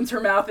just opens her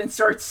mouth and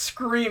starts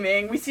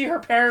screaming. We see her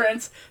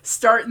parents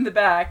start in the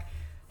back.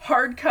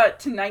 Hard cut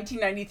to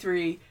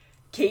 1993.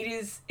 Kate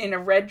is in a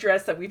red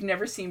dress that we've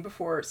never seen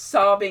before,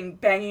 sobbing,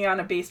 banging on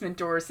a basement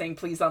door, saying,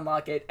 "Please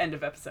unlock it." End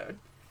of episode.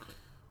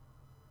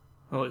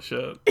 Holy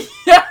shit.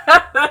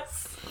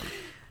 Yes.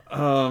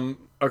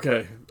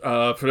 Okay.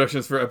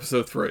 Predictions for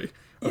episode 3.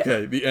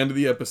 Okay, the end of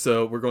the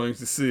episode, we're going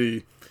to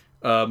see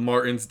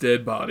Martin's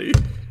dead body.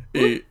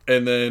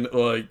 And then,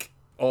 like,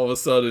 all of a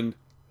sudden,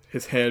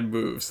 his hand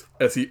moves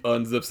as he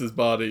unzips his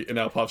body, and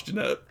out pops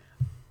Jeanette.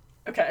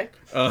 Okay.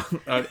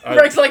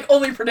 Greg's like,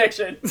 only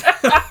prediction.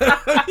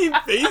 I mean,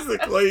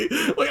 basically,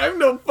 like, I have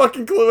no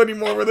fucking clue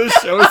anymore where this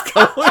show is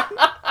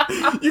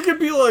going. You could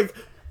be like,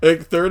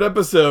 third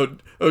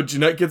episode, oh,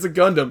 Jeanette gets a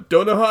Gundam.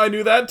 Don't know how I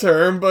knew that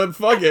term, but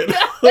fuck it.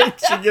 Like,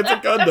 she gets a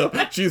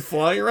Gundam. She's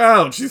flying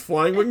around. She's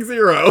flying Wing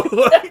Zero.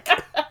 Like,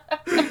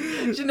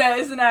 Jeanette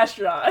is an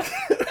astronaut.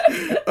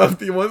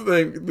 The one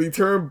thing, the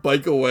term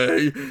 "bike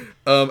away"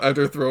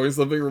 after throwing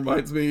something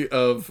reminds me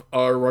of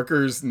our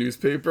Rutgers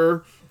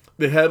newspaper.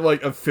 They had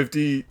like a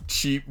 50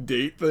 cheap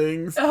date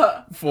things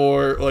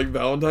for like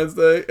Valentine's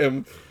Day,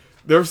 and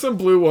there were some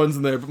blue ones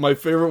in there, but my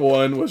favorite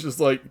one was just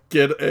like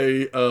get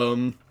a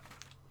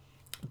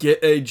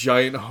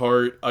giant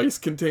heart ice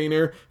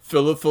container,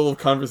 fill it full of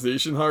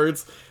conversation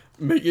hearts,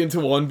 make it into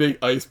one big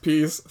ice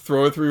piece,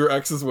 throw it through your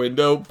ex's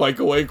window, bike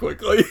away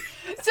quickly.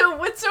 So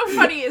what's so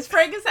funny is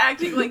Frank is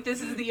acting like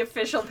this is the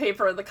official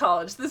paper of the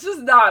college. This is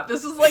not.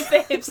 This is like the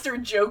hipster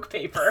joke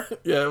paper.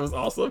 Yeah, it was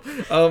awesome.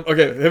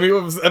 Okay, hit me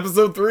with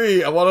episode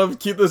 3. I want to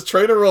keep this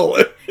trainer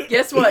rolling.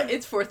 Guess what?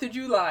 It's 4th of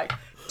July.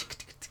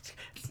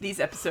 These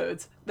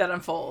episodes that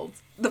unfold,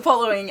 the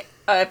following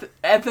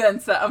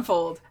events that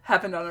unfold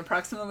happened on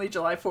approximately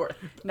July 4th,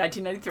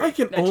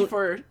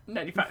 1993,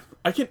 95.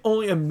 I can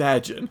only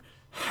imagine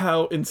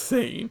how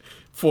insane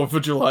 4th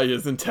of July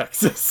is in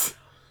Texas.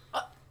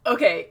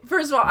 Okay,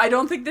 first of all, I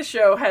don't think the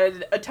show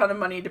had a ton of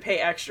money to pay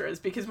extras,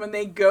 because when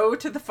they go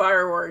to the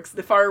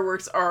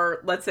fireworks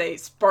are, let's say,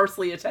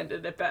 sparsely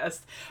attended at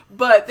best.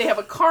 But they have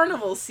a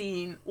carnival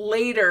scene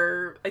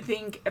later, I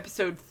think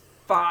episode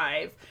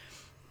 5,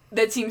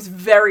 that seems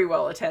very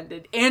well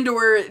attended.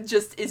 And/or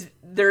just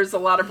there's a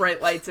lot of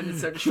bright lights and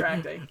it's so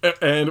distracting.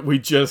 And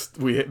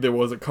there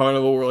was a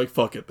carnival, we're like,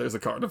 fuck it, there's a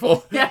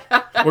carnival.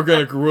 We're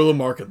gonna guerrilla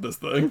market this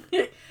thing.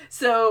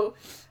 So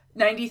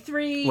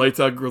 93.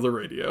 Lights Out Guerrilla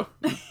Radio.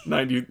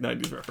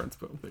 90s reference,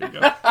 boom. There you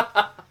go.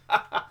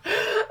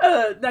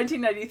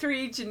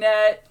 1993,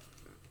 Jeanette,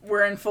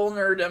 we're in full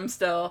nerddom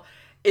still.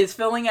 is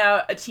filling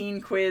out a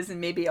teen quiz in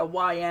maybe a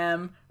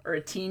YM or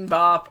a Teen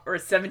Bop or a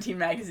 17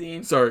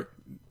 magazine. Sorry,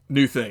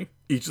 new thing.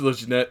 Each of those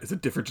Jeanette is a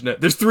different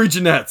Jeanette. There's 3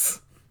 Jeanettes.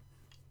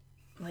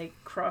 Like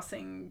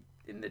crossing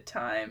in the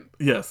time.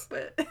 Yes.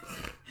 But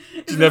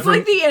is this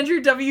like the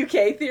Andrew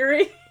WK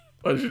theory?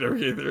 Andrew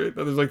WK theory?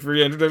 That there's like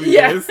 3 Andrew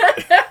WKs?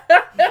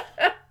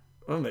 Yeah.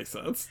 That makes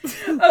sense.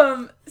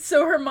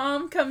 So her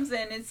mom comes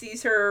in and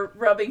sees her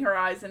rubbing her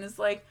eyes and is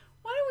like,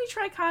 why don't we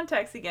try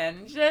contacts again?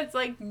 And Jeanette's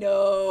like,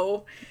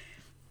 no.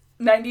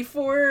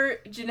 94,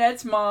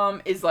 Jeanette's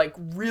mom is like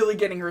really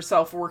getting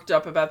herself worked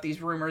up about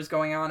these rumors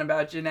going on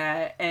about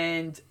Jeanette,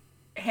 and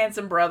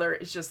handsome brother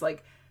is just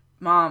like,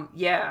 Mom,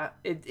 yeah,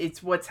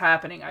 it's what's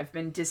happening. I've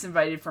been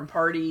disinvited from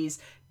parties.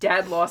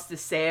 Dad lost a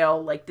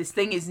sale. Like, this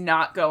thing is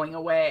not going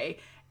away.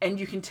 And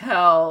you can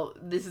tell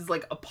this is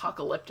like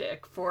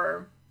apocalyptic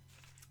for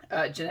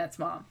Jeanette's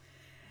mom.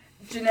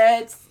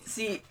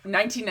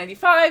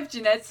 1995,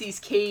 Jeanette sees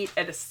Kate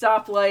at a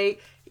stoplight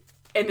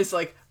and is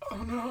like,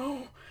 oh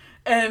no.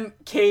 And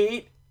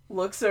Kate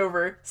looks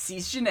over,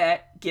 sees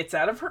Jeanette, gets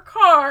out of her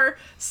car,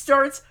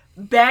 starts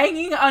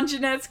banging on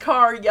Jeanette's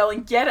car,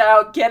 yelling, get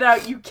out,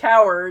 you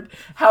coward.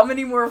 How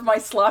many more of my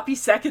sloppy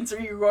seconds are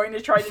you going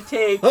to try to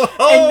take?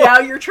 And now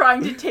you're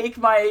trying to take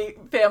my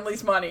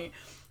family's money.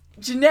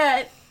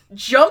 Jeanette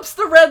jumps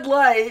the red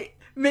light,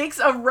 makes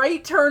a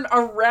right turn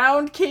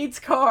around Kate's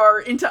car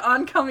into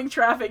oncoming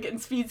traffic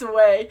and speeds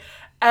away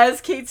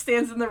as Kate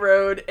stands in the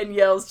road and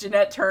yells,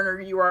 Jeanette Turner,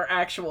 you are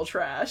actual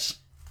trash.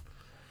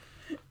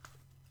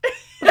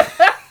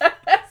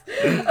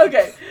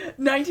 Okay,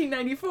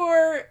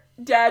 1994,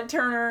 Dad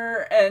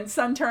Turner and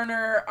Son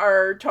Turner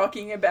are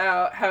talking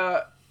about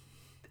how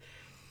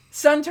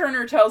Son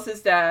Turner tells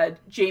his dad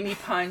Jamie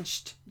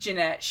punched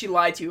Jeanette. She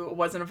lied to you. It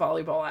wasn't a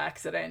volleyball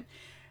accident.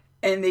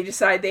 And they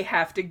decide they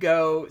have to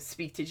go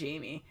speak to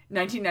Jamie.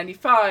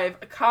 1995,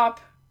 a cop,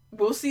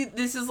 we'll see,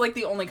 this is like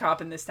the only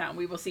cop in this town.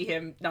 We will see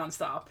him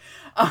nonstop.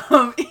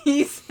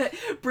 He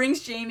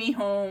brings Jamie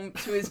home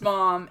to his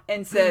mom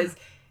and says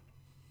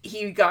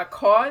he got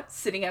caught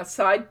sitting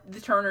outside the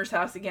Turner's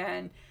house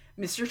again.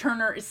 Mr.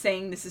 Turner is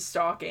saying this is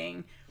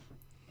stalking.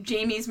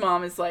 Jamie's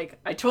mom is like,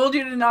 I told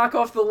you to knock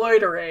off the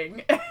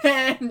loitering.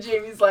 And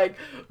Jamie's like,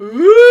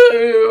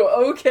 ooh,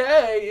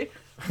 okay.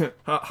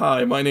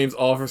 Hi, my name's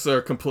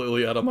Officer,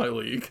 completely out of my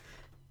league.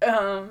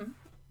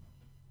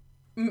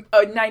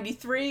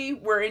 93,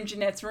 we're in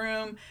Jeanette's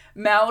room.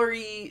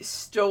 Mallory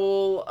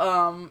stole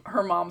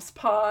her mom's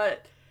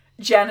pot,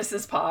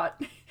 Janice's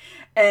pot.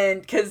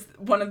 And because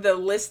one of the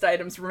list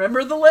items,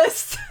 remember the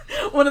list?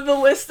 One of the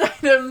list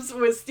items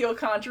was steal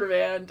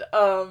contraband.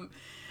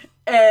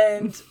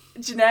 And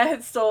Jeanette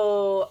had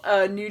stole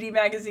a nudie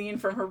magazine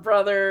from her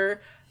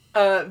brother.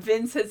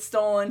 Vince had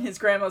stolen his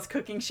grandma's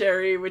cooking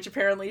sherry, which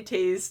apparently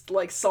tastes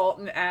like salt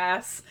and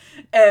ass.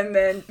 And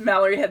then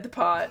Mallory had the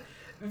pot.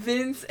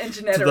 Vince and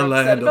Jeanette are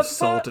upset about the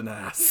salt and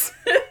ass.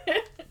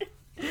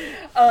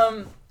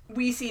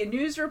 We see a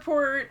news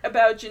report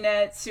about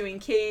Jeanette suing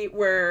Kate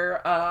where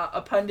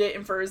a pundit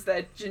infers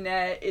that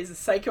Jeanette is a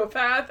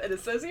psychopath and a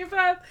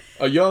sociopath.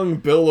 A young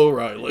Bill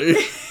O'Reilly.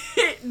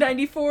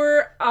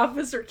 94,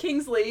 Officer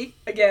Kingsley,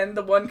 again,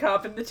 the one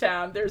cop in the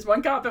town, there's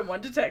one cop and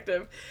one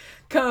detective,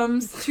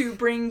 comes to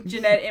bring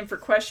Jeanette in for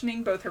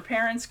questioning. Both her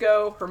parents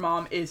go. Her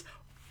mom is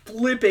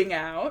flipping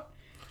out.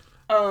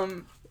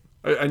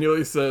 I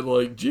nearly said,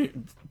 like,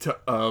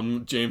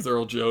 James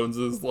Earl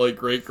Jones's, like,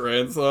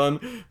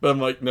 great-grandson, but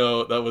I'm like,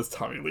 no, that was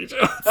Tommy Lee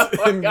Jones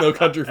in No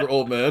Country for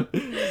Old Men.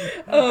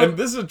 And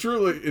this is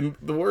truly, in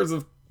the words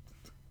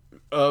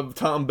of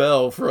Tom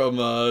Bell from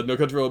No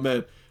Country for Old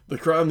Men, the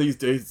crime these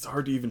days, it's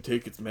hard to even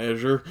take its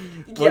measure.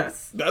 Like,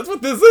 yes. That's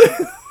what this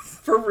is.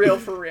 For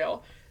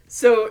real.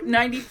 So,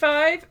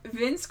 95,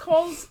 Vince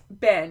calls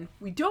Ben.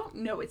 We don't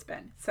know it's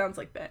Ben. It sounds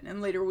like Ben.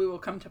 And later we will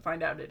come to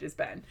find out it is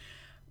Ben.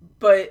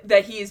 But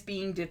that he is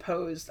being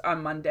deposed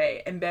on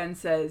Monday. And Ben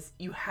says,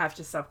 you have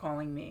to stop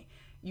calling me.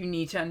 You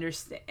need to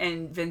understand.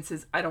 And Vince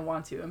says, I don't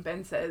want to. And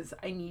Ben says,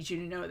 I need you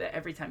to know that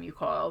every time you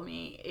call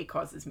me, it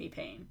causes me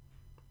pain.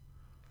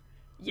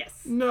 Yes.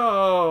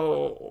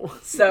 No.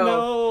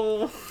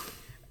 So,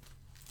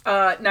 no.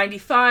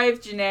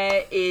 95,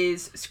 Jeanette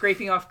is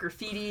scraping off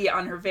graffiti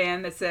on her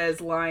van that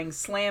says lying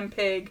slam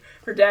pig.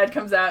 Her dad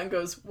comes out and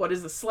goes, what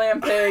is a slam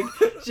pig?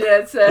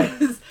 Jeanette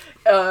says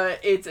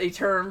it's a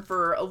term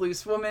for a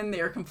loose woman.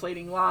 They are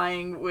conflating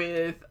lying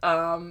with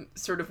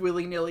sort of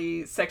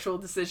willy-nilly sexual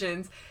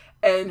decisions.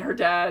 And her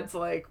dad's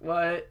like,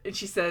 what? And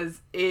she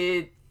says,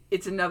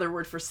 it's another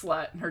word for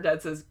slut. And her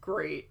dad says,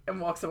 great, and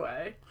walks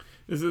away.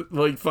 Is it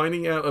like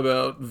finding out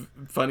about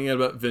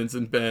Vince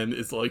and Ben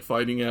is like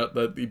finding out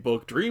that the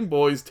book Dream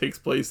Boys takes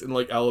place in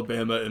like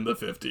Alabama in the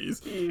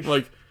 50s?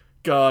 Like,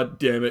 god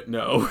damn it,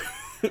 no.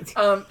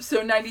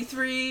 So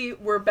 93,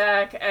 we're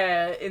back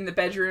in the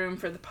bedroom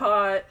for the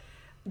pot.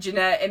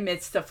 Jeanette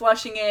admits to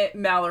flushing it.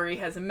 Mallory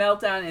has a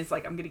meltdown and is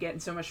like, I'm gonna get in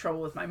so much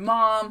trouble with my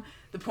mom.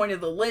 The point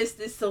of the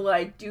list is to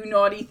like do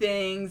naughty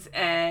things,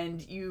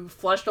 and you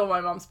flushed all my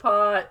mom's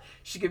pot.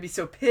 She's gonna be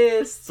so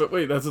pissed. But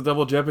wait, that's a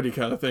double jeopardy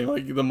kind of thing.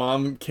 Like, the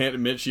mom can't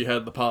admit she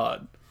had the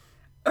pot.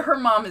 Her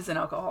mom is an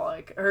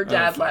alcoholic. Her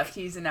dad left.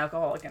 He's an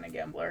alcoholic and a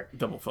gambler.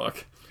 Double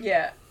fuck.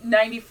 Yeah.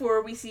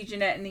 94, we see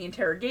Jeanette in the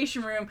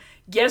interrogation room.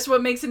 Guess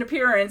what makes an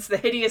appearance? The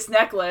hideous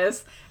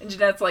necklace. And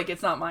Jeanette's like,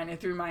 it's not mine. I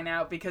threw mine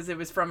out because it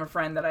was from a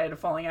friend that I had a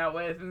falling out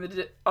with. And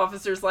the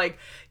officer's like,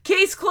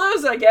 case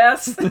closed, I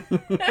guess.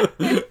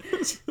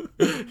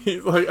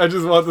 He's like, I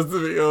just want this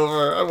to be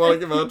over. I want to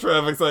give out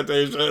traffic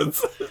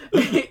citations.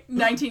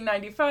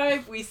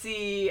 1995, we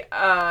see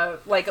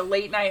like a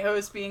late night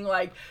host being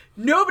like,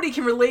 nobody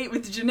can relate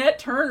with Jeanette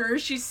Turner.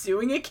 She's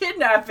suing a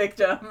kidnap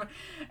victim.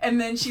 And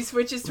then she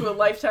switches to a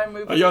Lifetime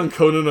movie. A young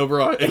Conan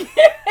O'Brien.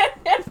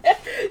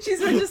 She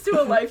switches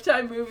to a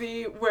Lifetime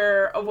movie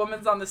where a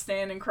woman's on the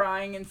stand and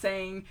crying and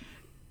saying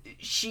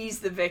she's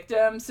the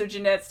victim. So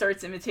Jeanette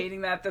starts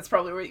imitating that. That's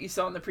probably what you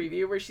saw in the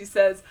preview where she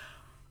says,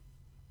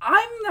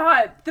 I'm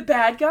not the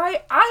bad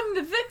guy. I'm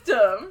the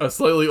victim. A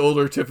slightly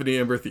older Tiffany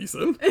Amber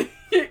Thiessen.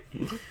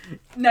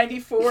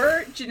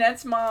 94,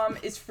 Jeanette's mom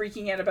is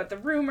freaking out about the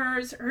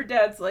rumors. Her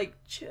dad's like,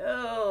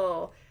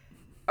 chill.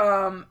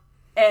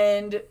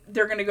 And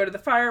they're going to go to the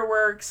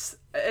fireworks.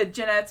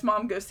 Jeanette's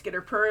mom goes to get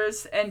her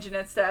purse. And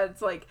Jeanette's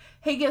dad's like,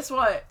 hey, guess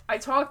what? I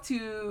talked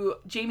to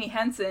Jamie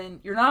Henson.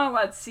 You're not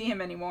allowed to see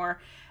him anymore.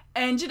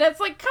 And Jeanette's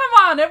like, come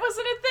on, it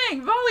wasn't a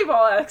thing.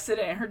 Volleyball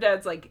accident. Her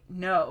dad's like,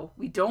 no,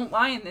 we don't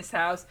lie in this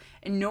house,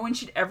 and no one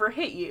should ever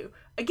hit you.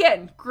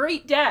 Again,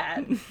 great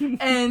dad.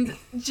 And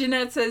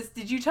Jeanette says,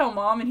 did you tell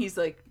mom? And he's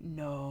like,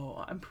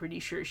 no, I'm pretty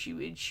sure she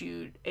would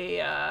shoot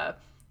a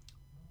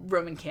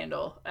Roman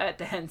candle at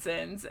the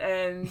Hensons.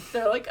 And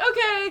they're like,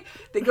 okay.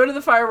 They go to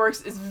the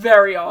fireworks. It's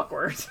very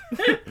awkward.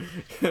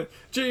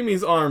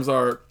 Jamie's arms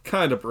are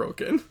kind of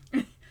broken.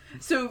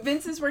 So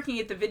Vince is working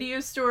at the video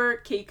store.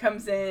 Kate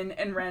comes in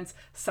and rents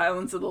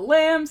Silence of the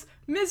Lambs,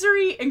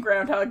 Misery, and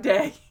Groundhog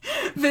Day.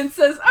 Vince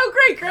says, oh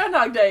great,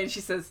 Groundhog Day. And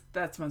she says,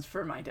 that's one's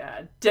for my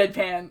dad.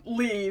 Deadpan,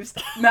 leaves.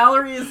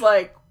 Mallory is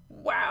like,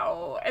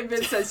 wow. And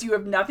Vince says, you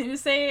have nothing to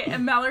say?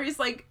 And Mallory's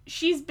like,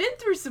 she's been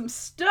through some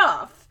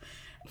stuff.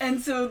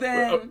 And so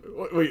then...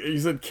 Wait, you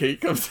said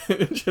Kate comes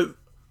in and just...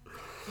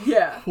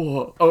 Yeah.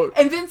 Whoa. Oh.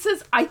 And Vince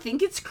says, I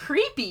think it's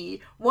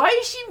creepy. Why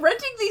is she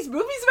renting these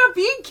movies about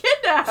being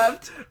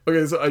kidnapped?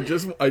 Okay, so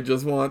I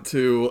just want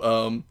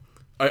to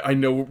I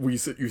know you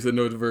said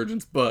no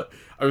divergence, but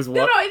I was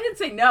No, I didn't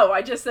say no.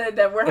 I just said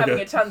that we're having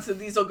a ton, so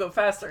these will go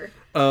faster.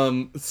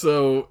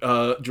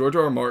 So George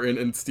R. R. Martin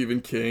and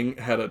Stephen King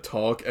had a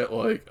talk at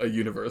like a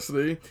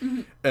university,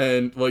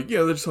 and like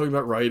they're just talking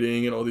about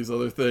writing and all these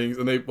other things,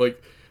 and they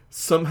like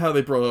somehow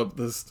they brought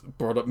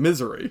up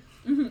Misery.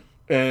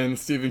 And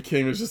Stephen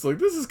King was just like,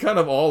 this is kind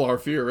of all our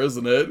fear,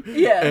 isn't it?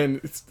 Yeah.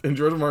 And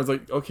George R. Martin's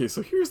like, okay,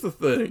 so here's the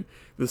thing.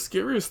 The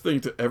scariest thing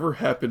to ever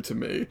happen to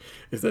me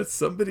is that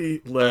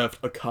somebody left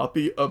a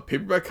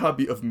paperback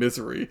copy of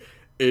Misery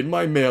in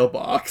my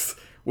mailbox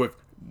with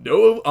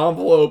no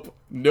envelope,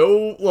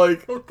 no,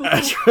 like,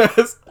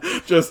 address,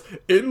 just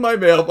in my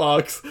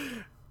mailbox.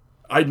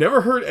 I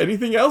never heard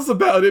anything else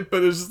about it,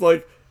 but it's just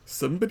like,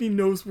 somebody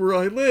knows where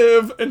I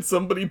live, and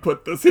somebody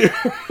put this here.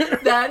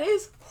 That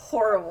is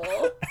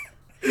horrible.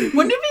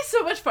 Wouldn't it be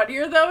so much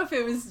funnier, though, if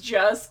it was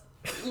just,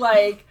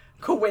 like,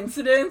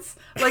 coincidence?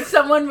 Like,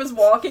 someone was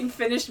walking,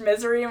 finished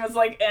Misery, and was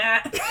like,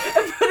 and put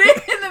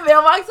it in the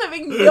mailbox,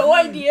 having no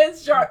idea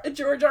it's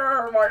George R.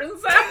 R.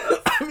 Martin's house?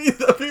 I mean,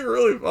 that'd be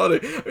really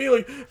funny. I mean,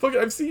 like,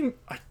 fucking,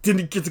 I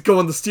didn't get to go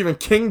on the Stephen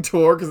King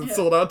tour because it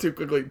sold out too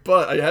quickly,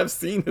 but I have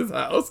seen his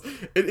house.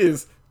 It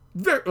is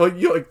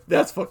very,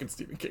 that's fucking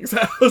Stephen King's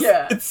house.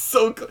 Yeah. It's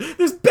so,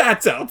 there's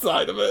bats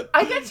outside of it.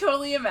 I can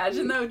totally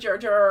imagine, though,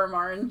 George R. R.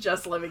 Martin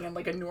just living in,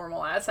 like, a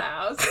normal-ass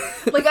house.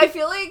 Like, I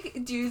feel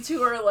like dudes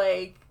who are,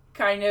 like,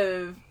 kind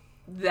of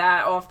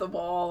that off the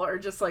wall are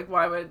just like,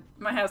 why would,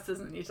 my house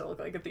doesn't need to look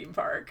like a theme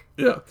park.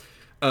 Yeah.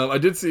 I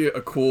did see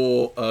a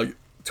cool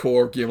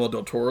tour of Guillermo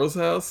del Toro's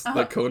house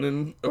that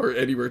Conan, or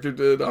Eddie Richter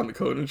did on the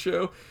Conan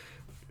show.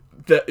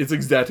 That it's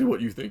exactly what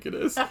you think it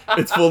is.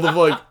 It's full of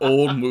like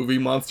old movie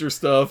monster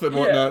stuff and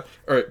whatnot.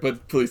 All right,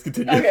 but please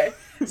continue. Okay,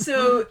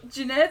 so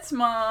Jeanette's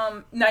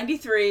mom,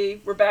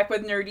 93. We're back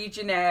with nerdy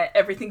Jeanette.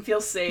 Everything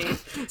feels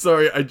safe.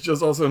 Sorry, I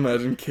just also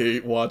imagine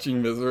Kate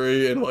watching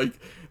Misery and like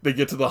they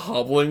get to the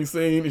hobbling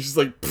scene and she's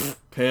like,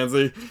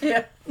 pansy.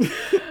 Yeah.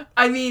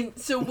 I mean,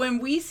 so when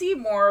we see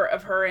more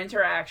of her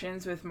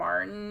interactions with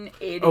Martin,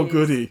 it is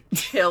goody.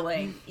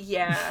 Chilling.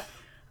 Yeah.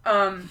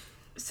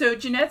 So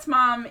Jeanette's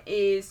mom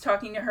is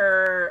talking to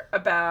her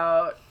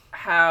about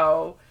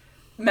how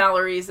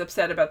Mallory is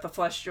upset about the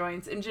flesh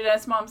joints. And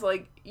Jeanette's mom's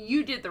like,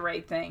 you did the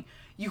right thing.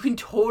 You can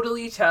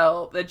totally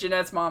tell that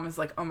Jeanette's mom is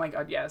like, oh my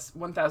God, yes,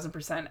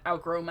 1000%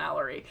 outgrow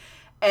Mallory.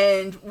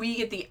 And we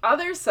get the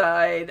other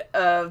side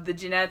of the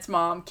Jeanette's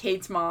mom,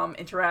 Kate's mom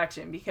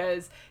interaction,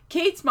 because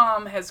Kate's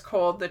mom has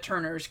called the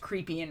Turners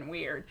creepy and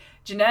weird.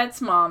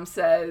 Jeanette's mom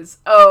says,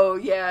 oh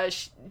yeah,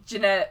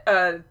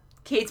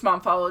 Kate's mom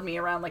followed me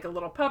around like a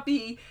little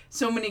puppy.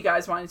 So many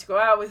guys wanted to go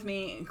out with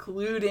me,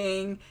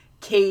 including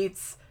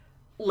Kate's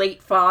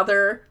late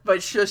father.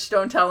 But shush,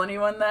 don't tell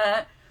anyone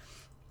that.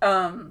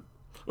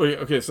 Wait,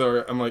 okay,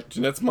 so I'm like,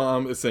 Jeanette's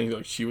mom is saying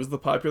like she was the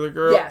popular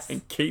girl? Yes.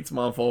 And Kate's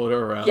mom followed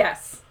her around?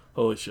 Yes.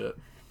 Holy shit.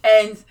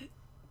 And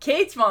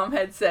Kate's mom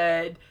had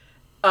said,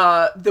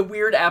 the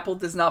weird apple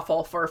does not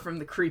fall far from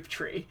the creep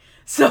tree.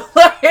 So,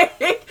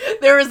 like,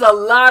 there was a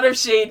lot of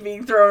shade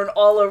being thrown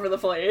all over the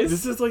place.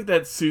 This is like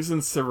that Susan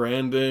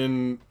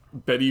Sarandon,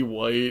 Betty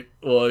White,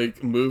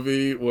 like,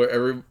 movie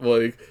where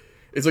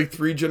it's like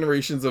 3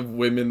 generations of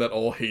women that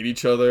all hate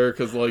each other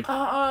because, like...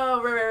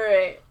 Oh,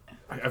 right.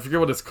 I forget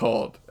what it's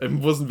called. It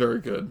wasn't very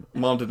good.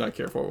 Mom did not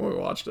care for it when we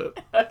watched it.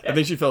 Okay. I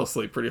think she fell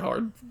asleep pretty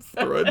hard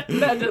through it.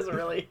 That doesn't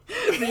really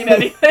mean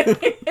anything.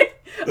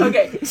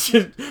 Okay.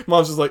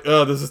 Mom's just like,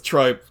 oh, this is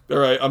tripe. All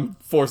right, I'm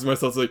forcing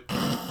myself to like...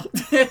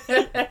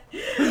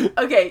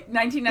 Okay,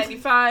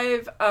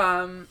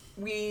 1995.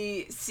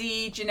 We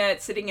see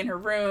Jeanette sitting in her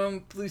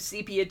room, blue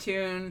sepia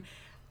tune.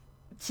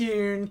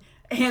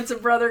 Handsome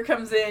brother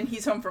comes in.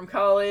 He's home from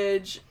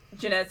college.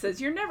 Jeanette says,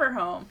 "You're never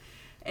home."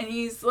 And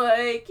he's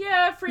like,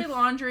 "Yeah, free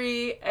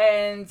laundry."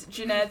 And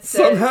Jeanette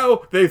says...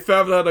 Somehow they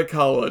found out at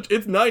college.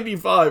 It's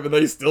 95 and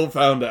they still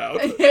found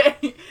out.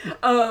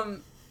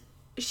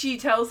 She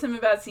tells him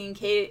about seeing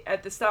Kate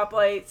at the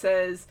stoplight,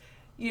 says,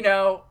 you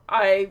know,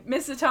 I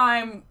missed a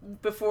time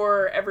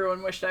before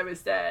everyone wished I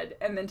was dead.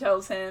 And then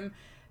tells him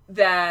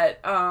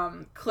that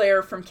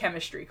Claire from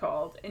chemistry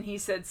called. And he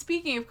said,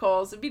 speaking of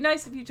calls, it'd be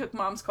nice if you took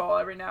Mom's call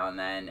every now and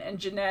then. And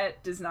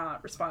Jeanette does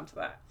not respond to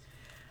that.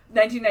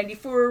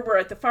 1994, we're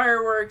at the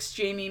fireworks.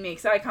 Jamie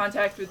makes eye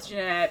contact with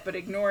Jeanette, but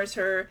ignores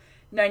her.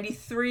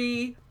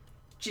 93,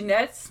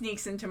 Jeanette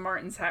sneaks into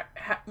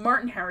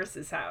Martin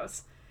Harris's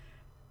house,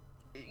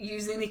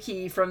 using the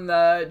key from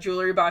the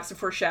jewelry box of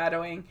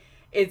foreshadowing.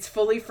 It's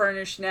fully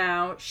furnished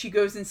now. She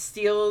goes and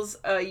steals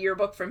a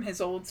yearbook from his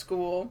old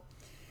school.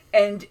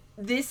 And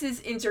this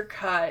is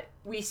intercut.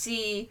 We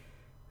see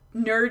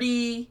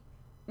nerdy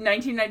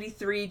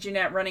 1993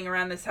 Jeanette running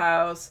around this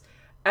house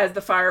as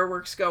the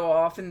fireworks go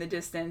off in the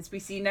distance. We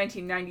see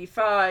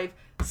 1995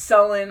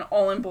 sullen,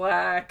 all in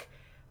black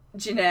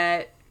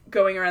Jeanette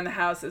going around the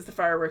house as the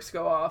fireworks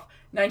go off.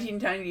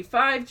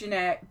 1995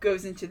 Jeanette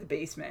goes into the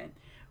basement.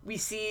 We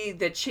see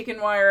that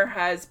chicken wire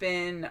has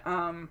been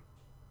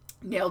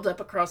nailed up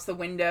across the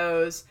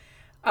windows,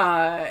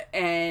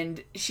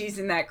 and she's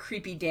in that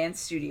creepy dance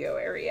studio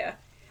area.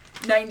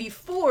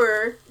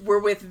 94, we're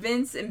with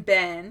Vince and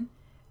Ben.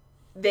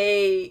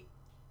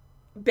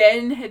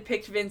 Ben had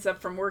picked Vince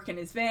up from work in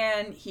his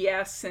van. He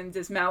asks him,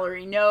 does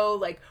Mallory know,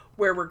 like,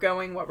 where we're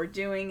going, what we're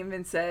doing? And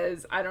Vince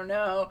says, I don't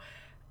know.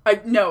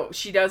 No,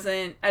 she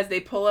doesn't. As they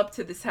pull up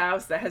to this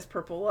house that has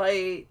purple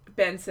light,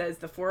 Ben says,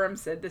 the forum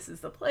said this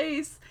is the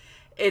place.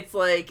 It's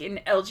like an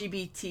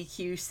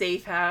LGBTQ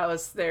safe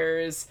house.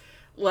 There's,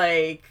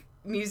 like,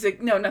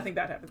 music. No, nothing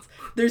bad happens.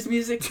 There's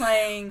music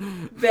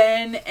playing.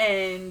 Ben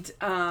and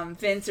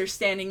Vince are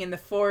standing in the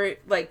foyer.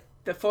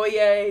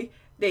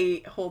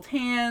 They hold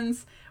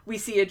hands. We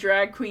see a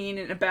drag queen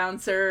and a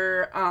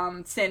bouncer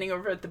standing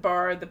over at the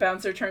bar. The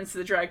bouncer turns to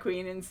the drag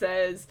queen and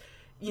says,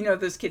 you know,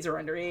 those kids are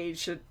underage.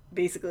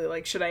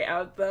 Should I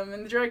out them?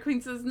 And the drag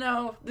queen says,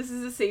 no, this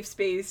is a safe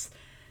space.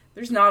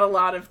 There's not a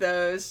lot of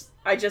those.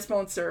 I just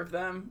won't serve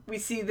them. We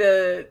see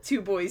the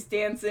two boys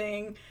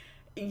dancing.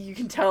 You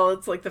can tell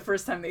it's like the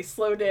first time they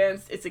slow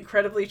danced. It's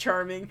incredibly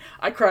charming.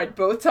 I cried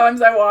both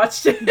times I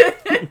watched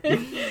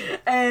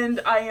it.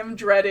 And I am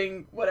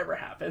dreading whatever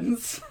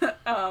happens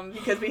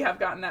because we have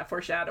gotten that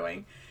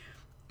foreshadowing.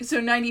 So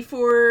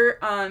 94,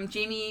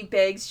 Jamie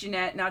begs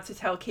Jeanette not to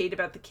tell Kate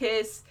about the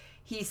kiss.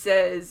 He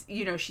says,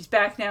 you know, she's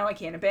back now. I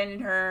can't abandon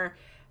her.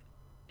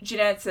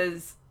 Jeanette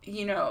says,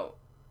 you know,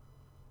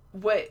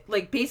 what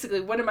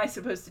am I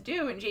supposed to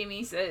do? And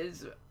Jamie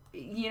says,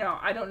 you know,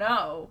 I don't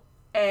know.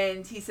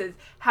 And he says,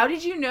 how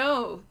did you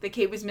know that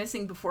Kate was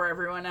missing before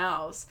everyone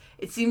else?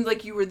 It seemed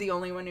like you were the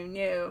only one who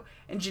knew.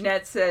 And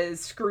Jeanette says,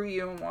 screw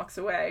you, and walks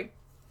away.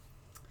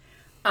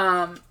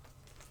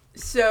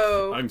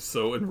 So I'm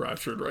so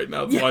enraptured right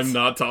now, so I'm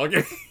not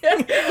talking.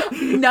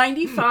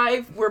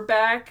 95, we're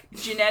back.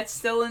 Jeanette's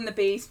still in the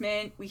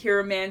basement. We hear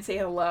a man say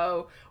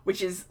hello,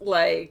 which is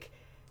like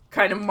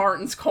kind of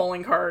Martin's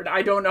calling card.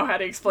 I don't know how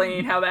to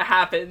explain how that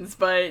happens,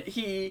 but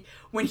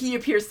when he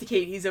appears to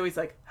Kate, he's always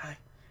like, hi.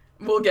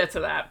 We'll get to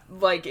that,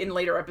 like, in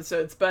later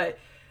episodes, but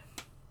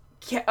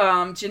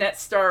Jeanette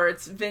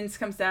starts, Vince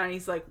comes down,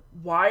 he's like,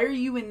 why are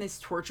you in this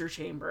torture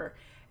chamber?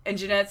 And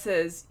Jeanette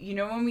says, you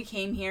know when we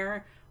came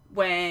here,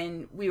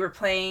 when we were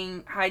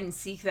playing hide and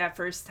seek that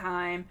first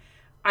time,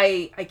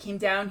 I came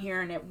down here,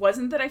 and it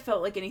wasn't that I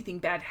felt like anything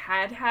bad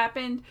had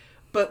happened,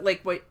 but,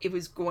 like, what it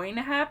was going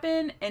to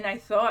happen, and I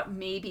thought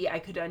maybe I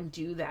could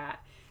undo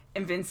that.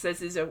 And Vince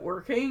says, is it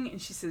working?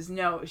 And she says,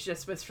 no, it's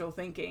just wishful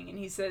thinking. And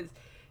he says,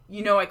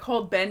 you know, I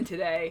called Ben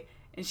today,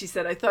 and she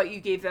said, I thought you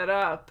gave that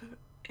up.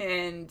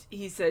 And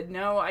he said,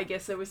 no, I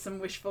guess it was some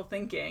wishful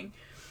thinking.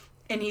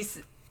 And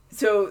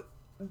so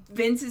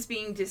Vince is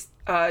being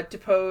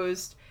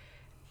deposed,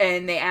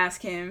 and they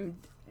ask him,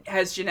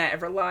 has Jeanette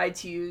ever lied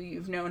to you?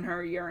 You've known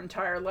her your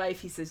entire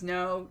life. He says,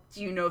 no.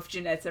 Do you know if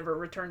Jeanette's ever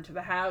returned to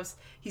the house?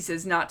 He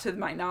says, not to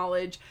my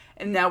knowledge.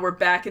 And now we're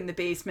back in the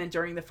basement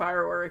during the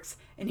fireworks.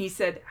 And he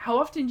said, how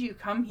often do you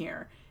come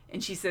here?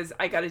 And she says,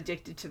 I got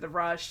addicted to the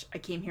rush. I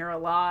came here a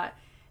lot.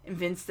 And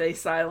Vince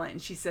stays silent.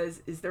 And she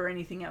says, is there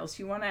anything else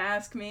you want to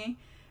ask me?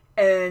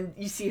 And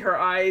you see her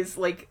eyes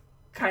like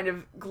kind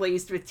of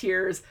glazed with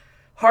tears.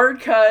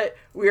 Hard cut.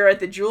 We are at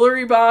the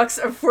jewelry box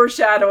of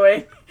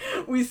foreshadowing.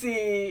 We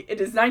see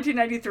it is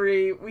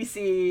 1993. We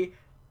see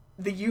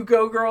the You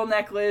Go Girl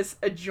necklace,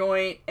 a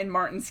joint, and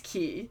Martin's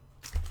key.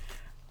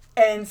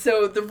 And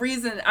so the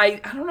reason I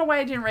don't know why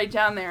I didn't write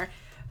down there.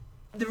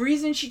 The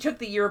reason she took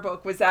the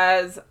yearbook was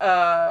as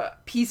a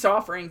peace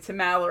offering to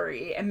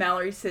Mallory. And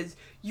Mallory says,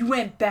 you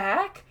went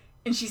back?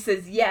 And she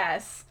says,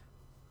 yes.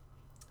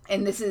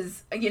 And this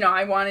is,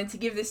 I wanted to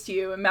give this to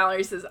you. And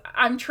Mallory says,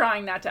 I'm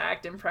trying not to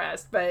act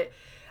impressed. But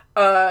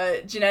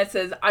Jeanette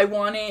says, I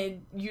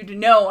wanted you to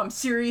know I'm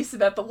serious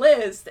about the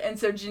list. And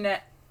so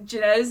Jeanette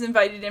is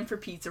invited in for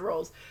pizza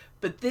rolls.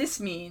 But this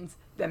means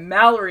that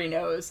Mallory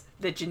knows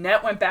that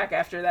Jeanette went back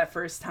after that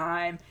first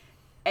time.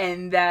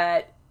 And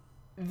that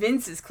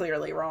Vince is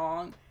clearly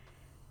wrong.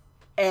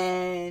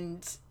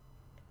 And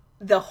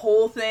the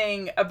whole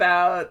thing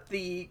about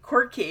the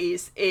court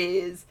case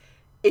is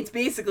it's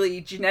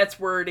basically Jeanette's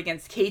word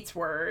against Kate's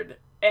word.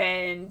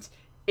 And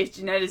if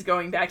Jeanette is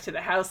going back to the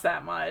house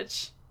that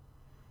much.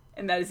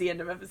 And that is the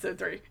end of episode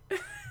 3.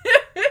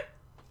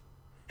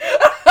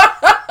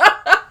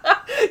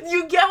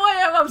 You get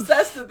why I'm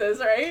obsessed with this,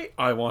 right?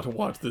 I want to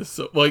watch this.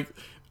 So, like,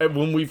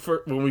 when we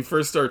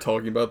first started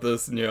talking about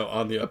this,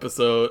 on the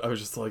episode, I was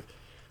just like,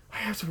 I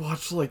have to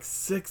watch like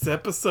 6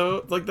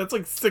 episodes. Like, that's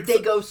like 6. They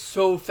go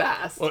so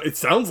fast. Well, it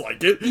sounds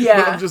like it. Yeah.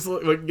 But I'm just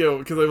like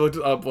because I looked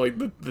it up, like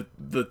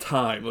the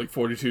time, like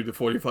 42 to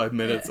 45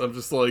 minutes. Yeah. I'm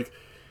just like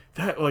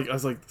that. Like I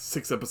was like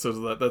 6 episodes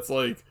of that. That's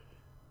like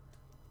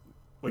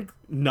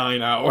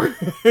 9 hours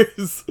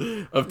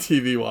of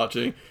TV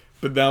watching.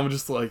 But now I'm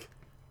just like,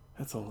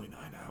 that's only 9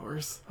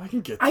 hours. I can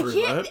get through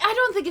that. I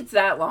don't think it's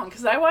that long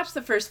because I watched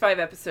the first 5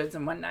 episodes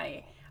in one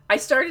night. I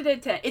started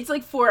at 10. It's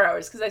like 4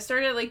 hours because I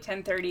started at like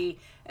 10:30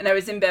 and I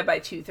was in bed by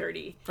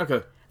 2:30.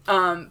 Okay.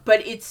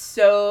 But it's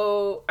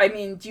so. I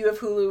mean, do you have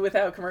Hulu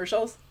without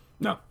commercials?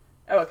 No.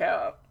 Oh, okay.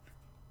 Oh.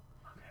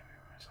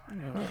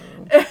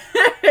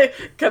 Okay.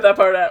 Cut that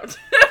part out.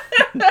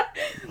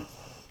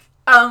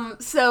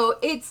 So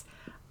it's.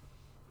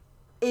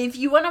 If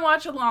you want to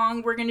watch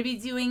along, we're going to be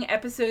doing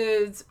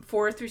episodes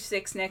 4 through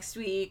 6 next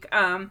week.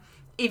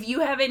 If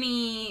you have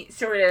any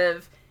sort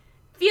of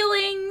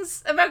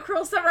feelings about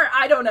Cruel Summer,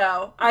 I don't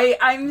know.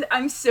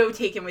 I'm so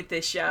taken with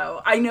this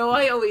show. I know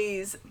I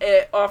always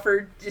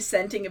offer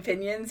dissenting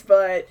opinions,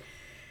 but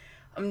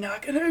I'm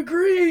not gonna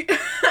agree.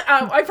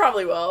 I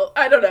probably will.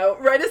 I don't know.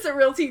 Write us at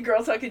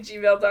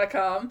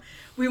realteengirltalk@gmail.com.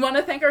 We want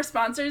to thank our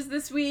sponsors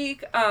this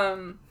week.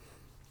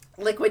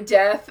 Liquid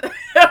Death,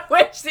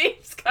 which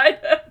seems kind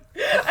of.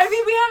 I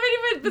mean, we haven't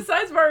even,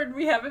 besides Martin,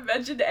 we haven't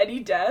mentioned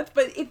any death,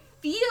 but it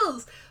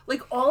feels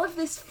like all of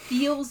this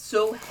feels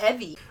so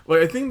heavy.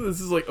 Like, I think this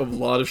is like a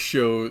lot of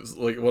shows,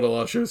 like what a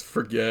lot of shows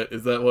forget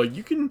is that like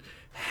you can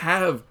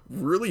have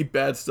really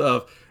bad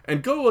stuff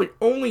and go like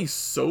only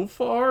so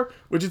far,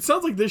 which it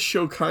sounds like this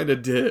show kind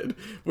of did,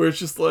 where it's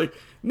just like,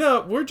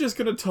 no, we're just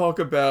going to talk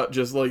about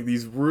just like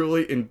these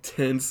really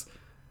intense,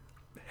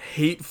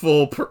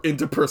 hateful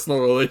interpersonal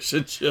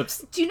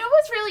relationships. Do you know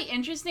what's really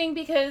interesting?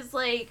 Because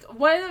like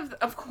one of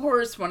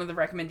the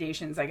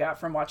recommendations I got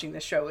from watching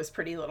this show was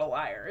Pretty Little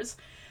Liars.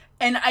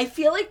 And I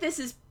feel like this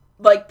is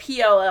like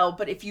PLL,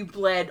 but if you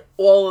bled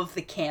all of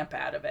the camp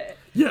out of it.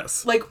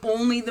 Yes. Like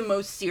only the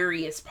most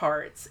serious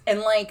parts.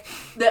 And like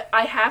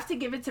I have to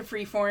give it to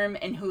Freeform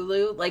and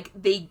Hulu. Like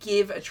they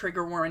give a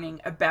trigger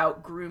warning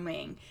about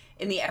grooming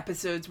in the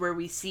episodes where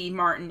we see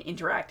Martin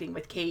interacting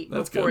with Kate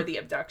before the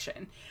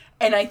abduction.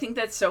 And I think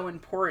that's so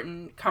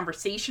important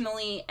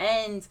conversationally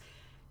and,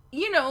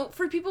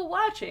 for people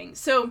watching.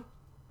 So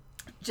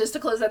just to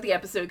close out the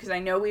episode, because I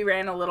know we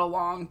ran a little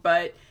long,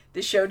 but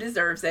the show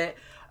deserves it.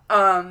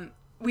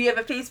 We have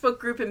a Facebook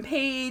group and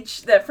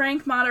page that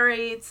Frank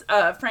moderates.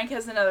 Frank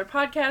has another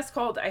podcast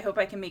called I Hope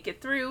I Can Make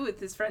It Through with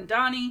his friend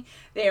Donnie.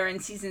 They are in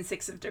season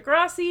 6 of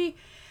Degrassi.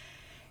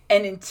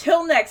 And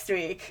until next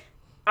week,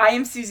 I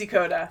am Susie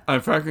Coda.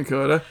 I'm Franklin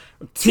Coda.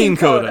 Team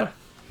Coda.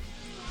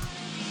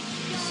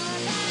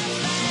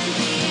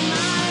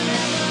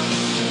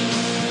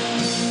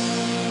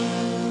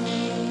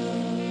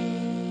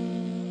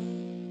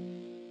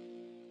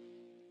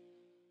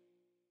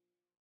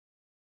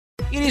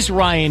 It is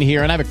Ryan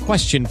here, and I have a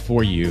question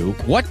for you.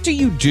 What do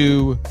you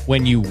do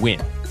when you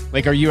win?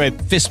 Like, are you a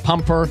fist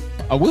pumper,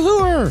 a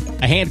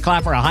woohooer, a hand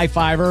clapper, a high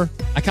fiver?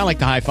 I kind of like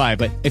the high five,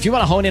 but if you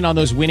want to hone in on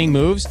those winning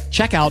moves,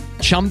 check out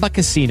Chumba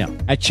Casino.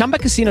 At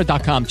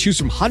ChumbaCasino.com, choose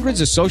from hundreds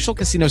of social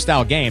casino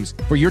style games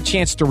for your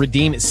chance to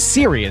redeem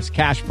serious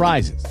cash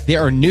prizes.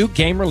 There are new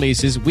game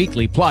releases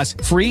weekly, plus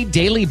free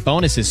daily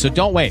bonuses. So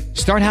don't wait.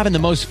 Start having the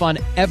most fun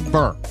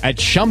ever at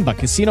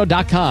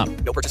ChumbaCasino.com.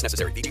 No purchase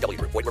necessary. VGW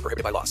Group. Void where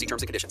prohibited by law. See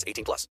terms and conditions.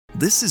 18+.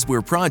 This is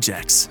where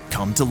projects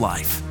come to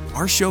life.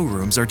 Our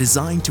showrooms are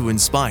designed to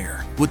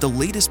inspire with the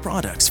latest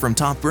products from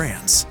top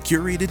brands,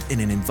 curated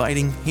in an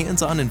inviting,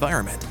 hands-on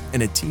environment,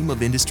 and a team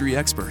of industry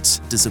experts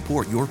to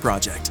support your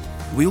project.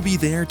 We'll be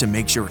there to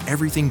make sure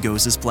everything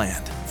goes as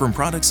planned, from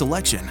product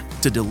selection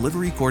to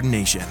delivery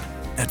coordination.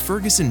 At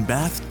Ferguson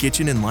Bath,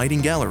 Kitchen and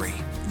Lighting Gallery,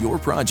 your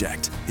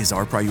project is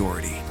our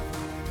priority.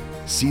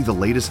 See the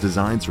latest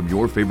designs from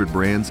your favorite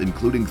brands,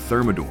 including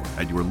Thermador,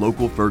 at your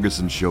local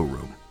Ferguson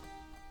showroom.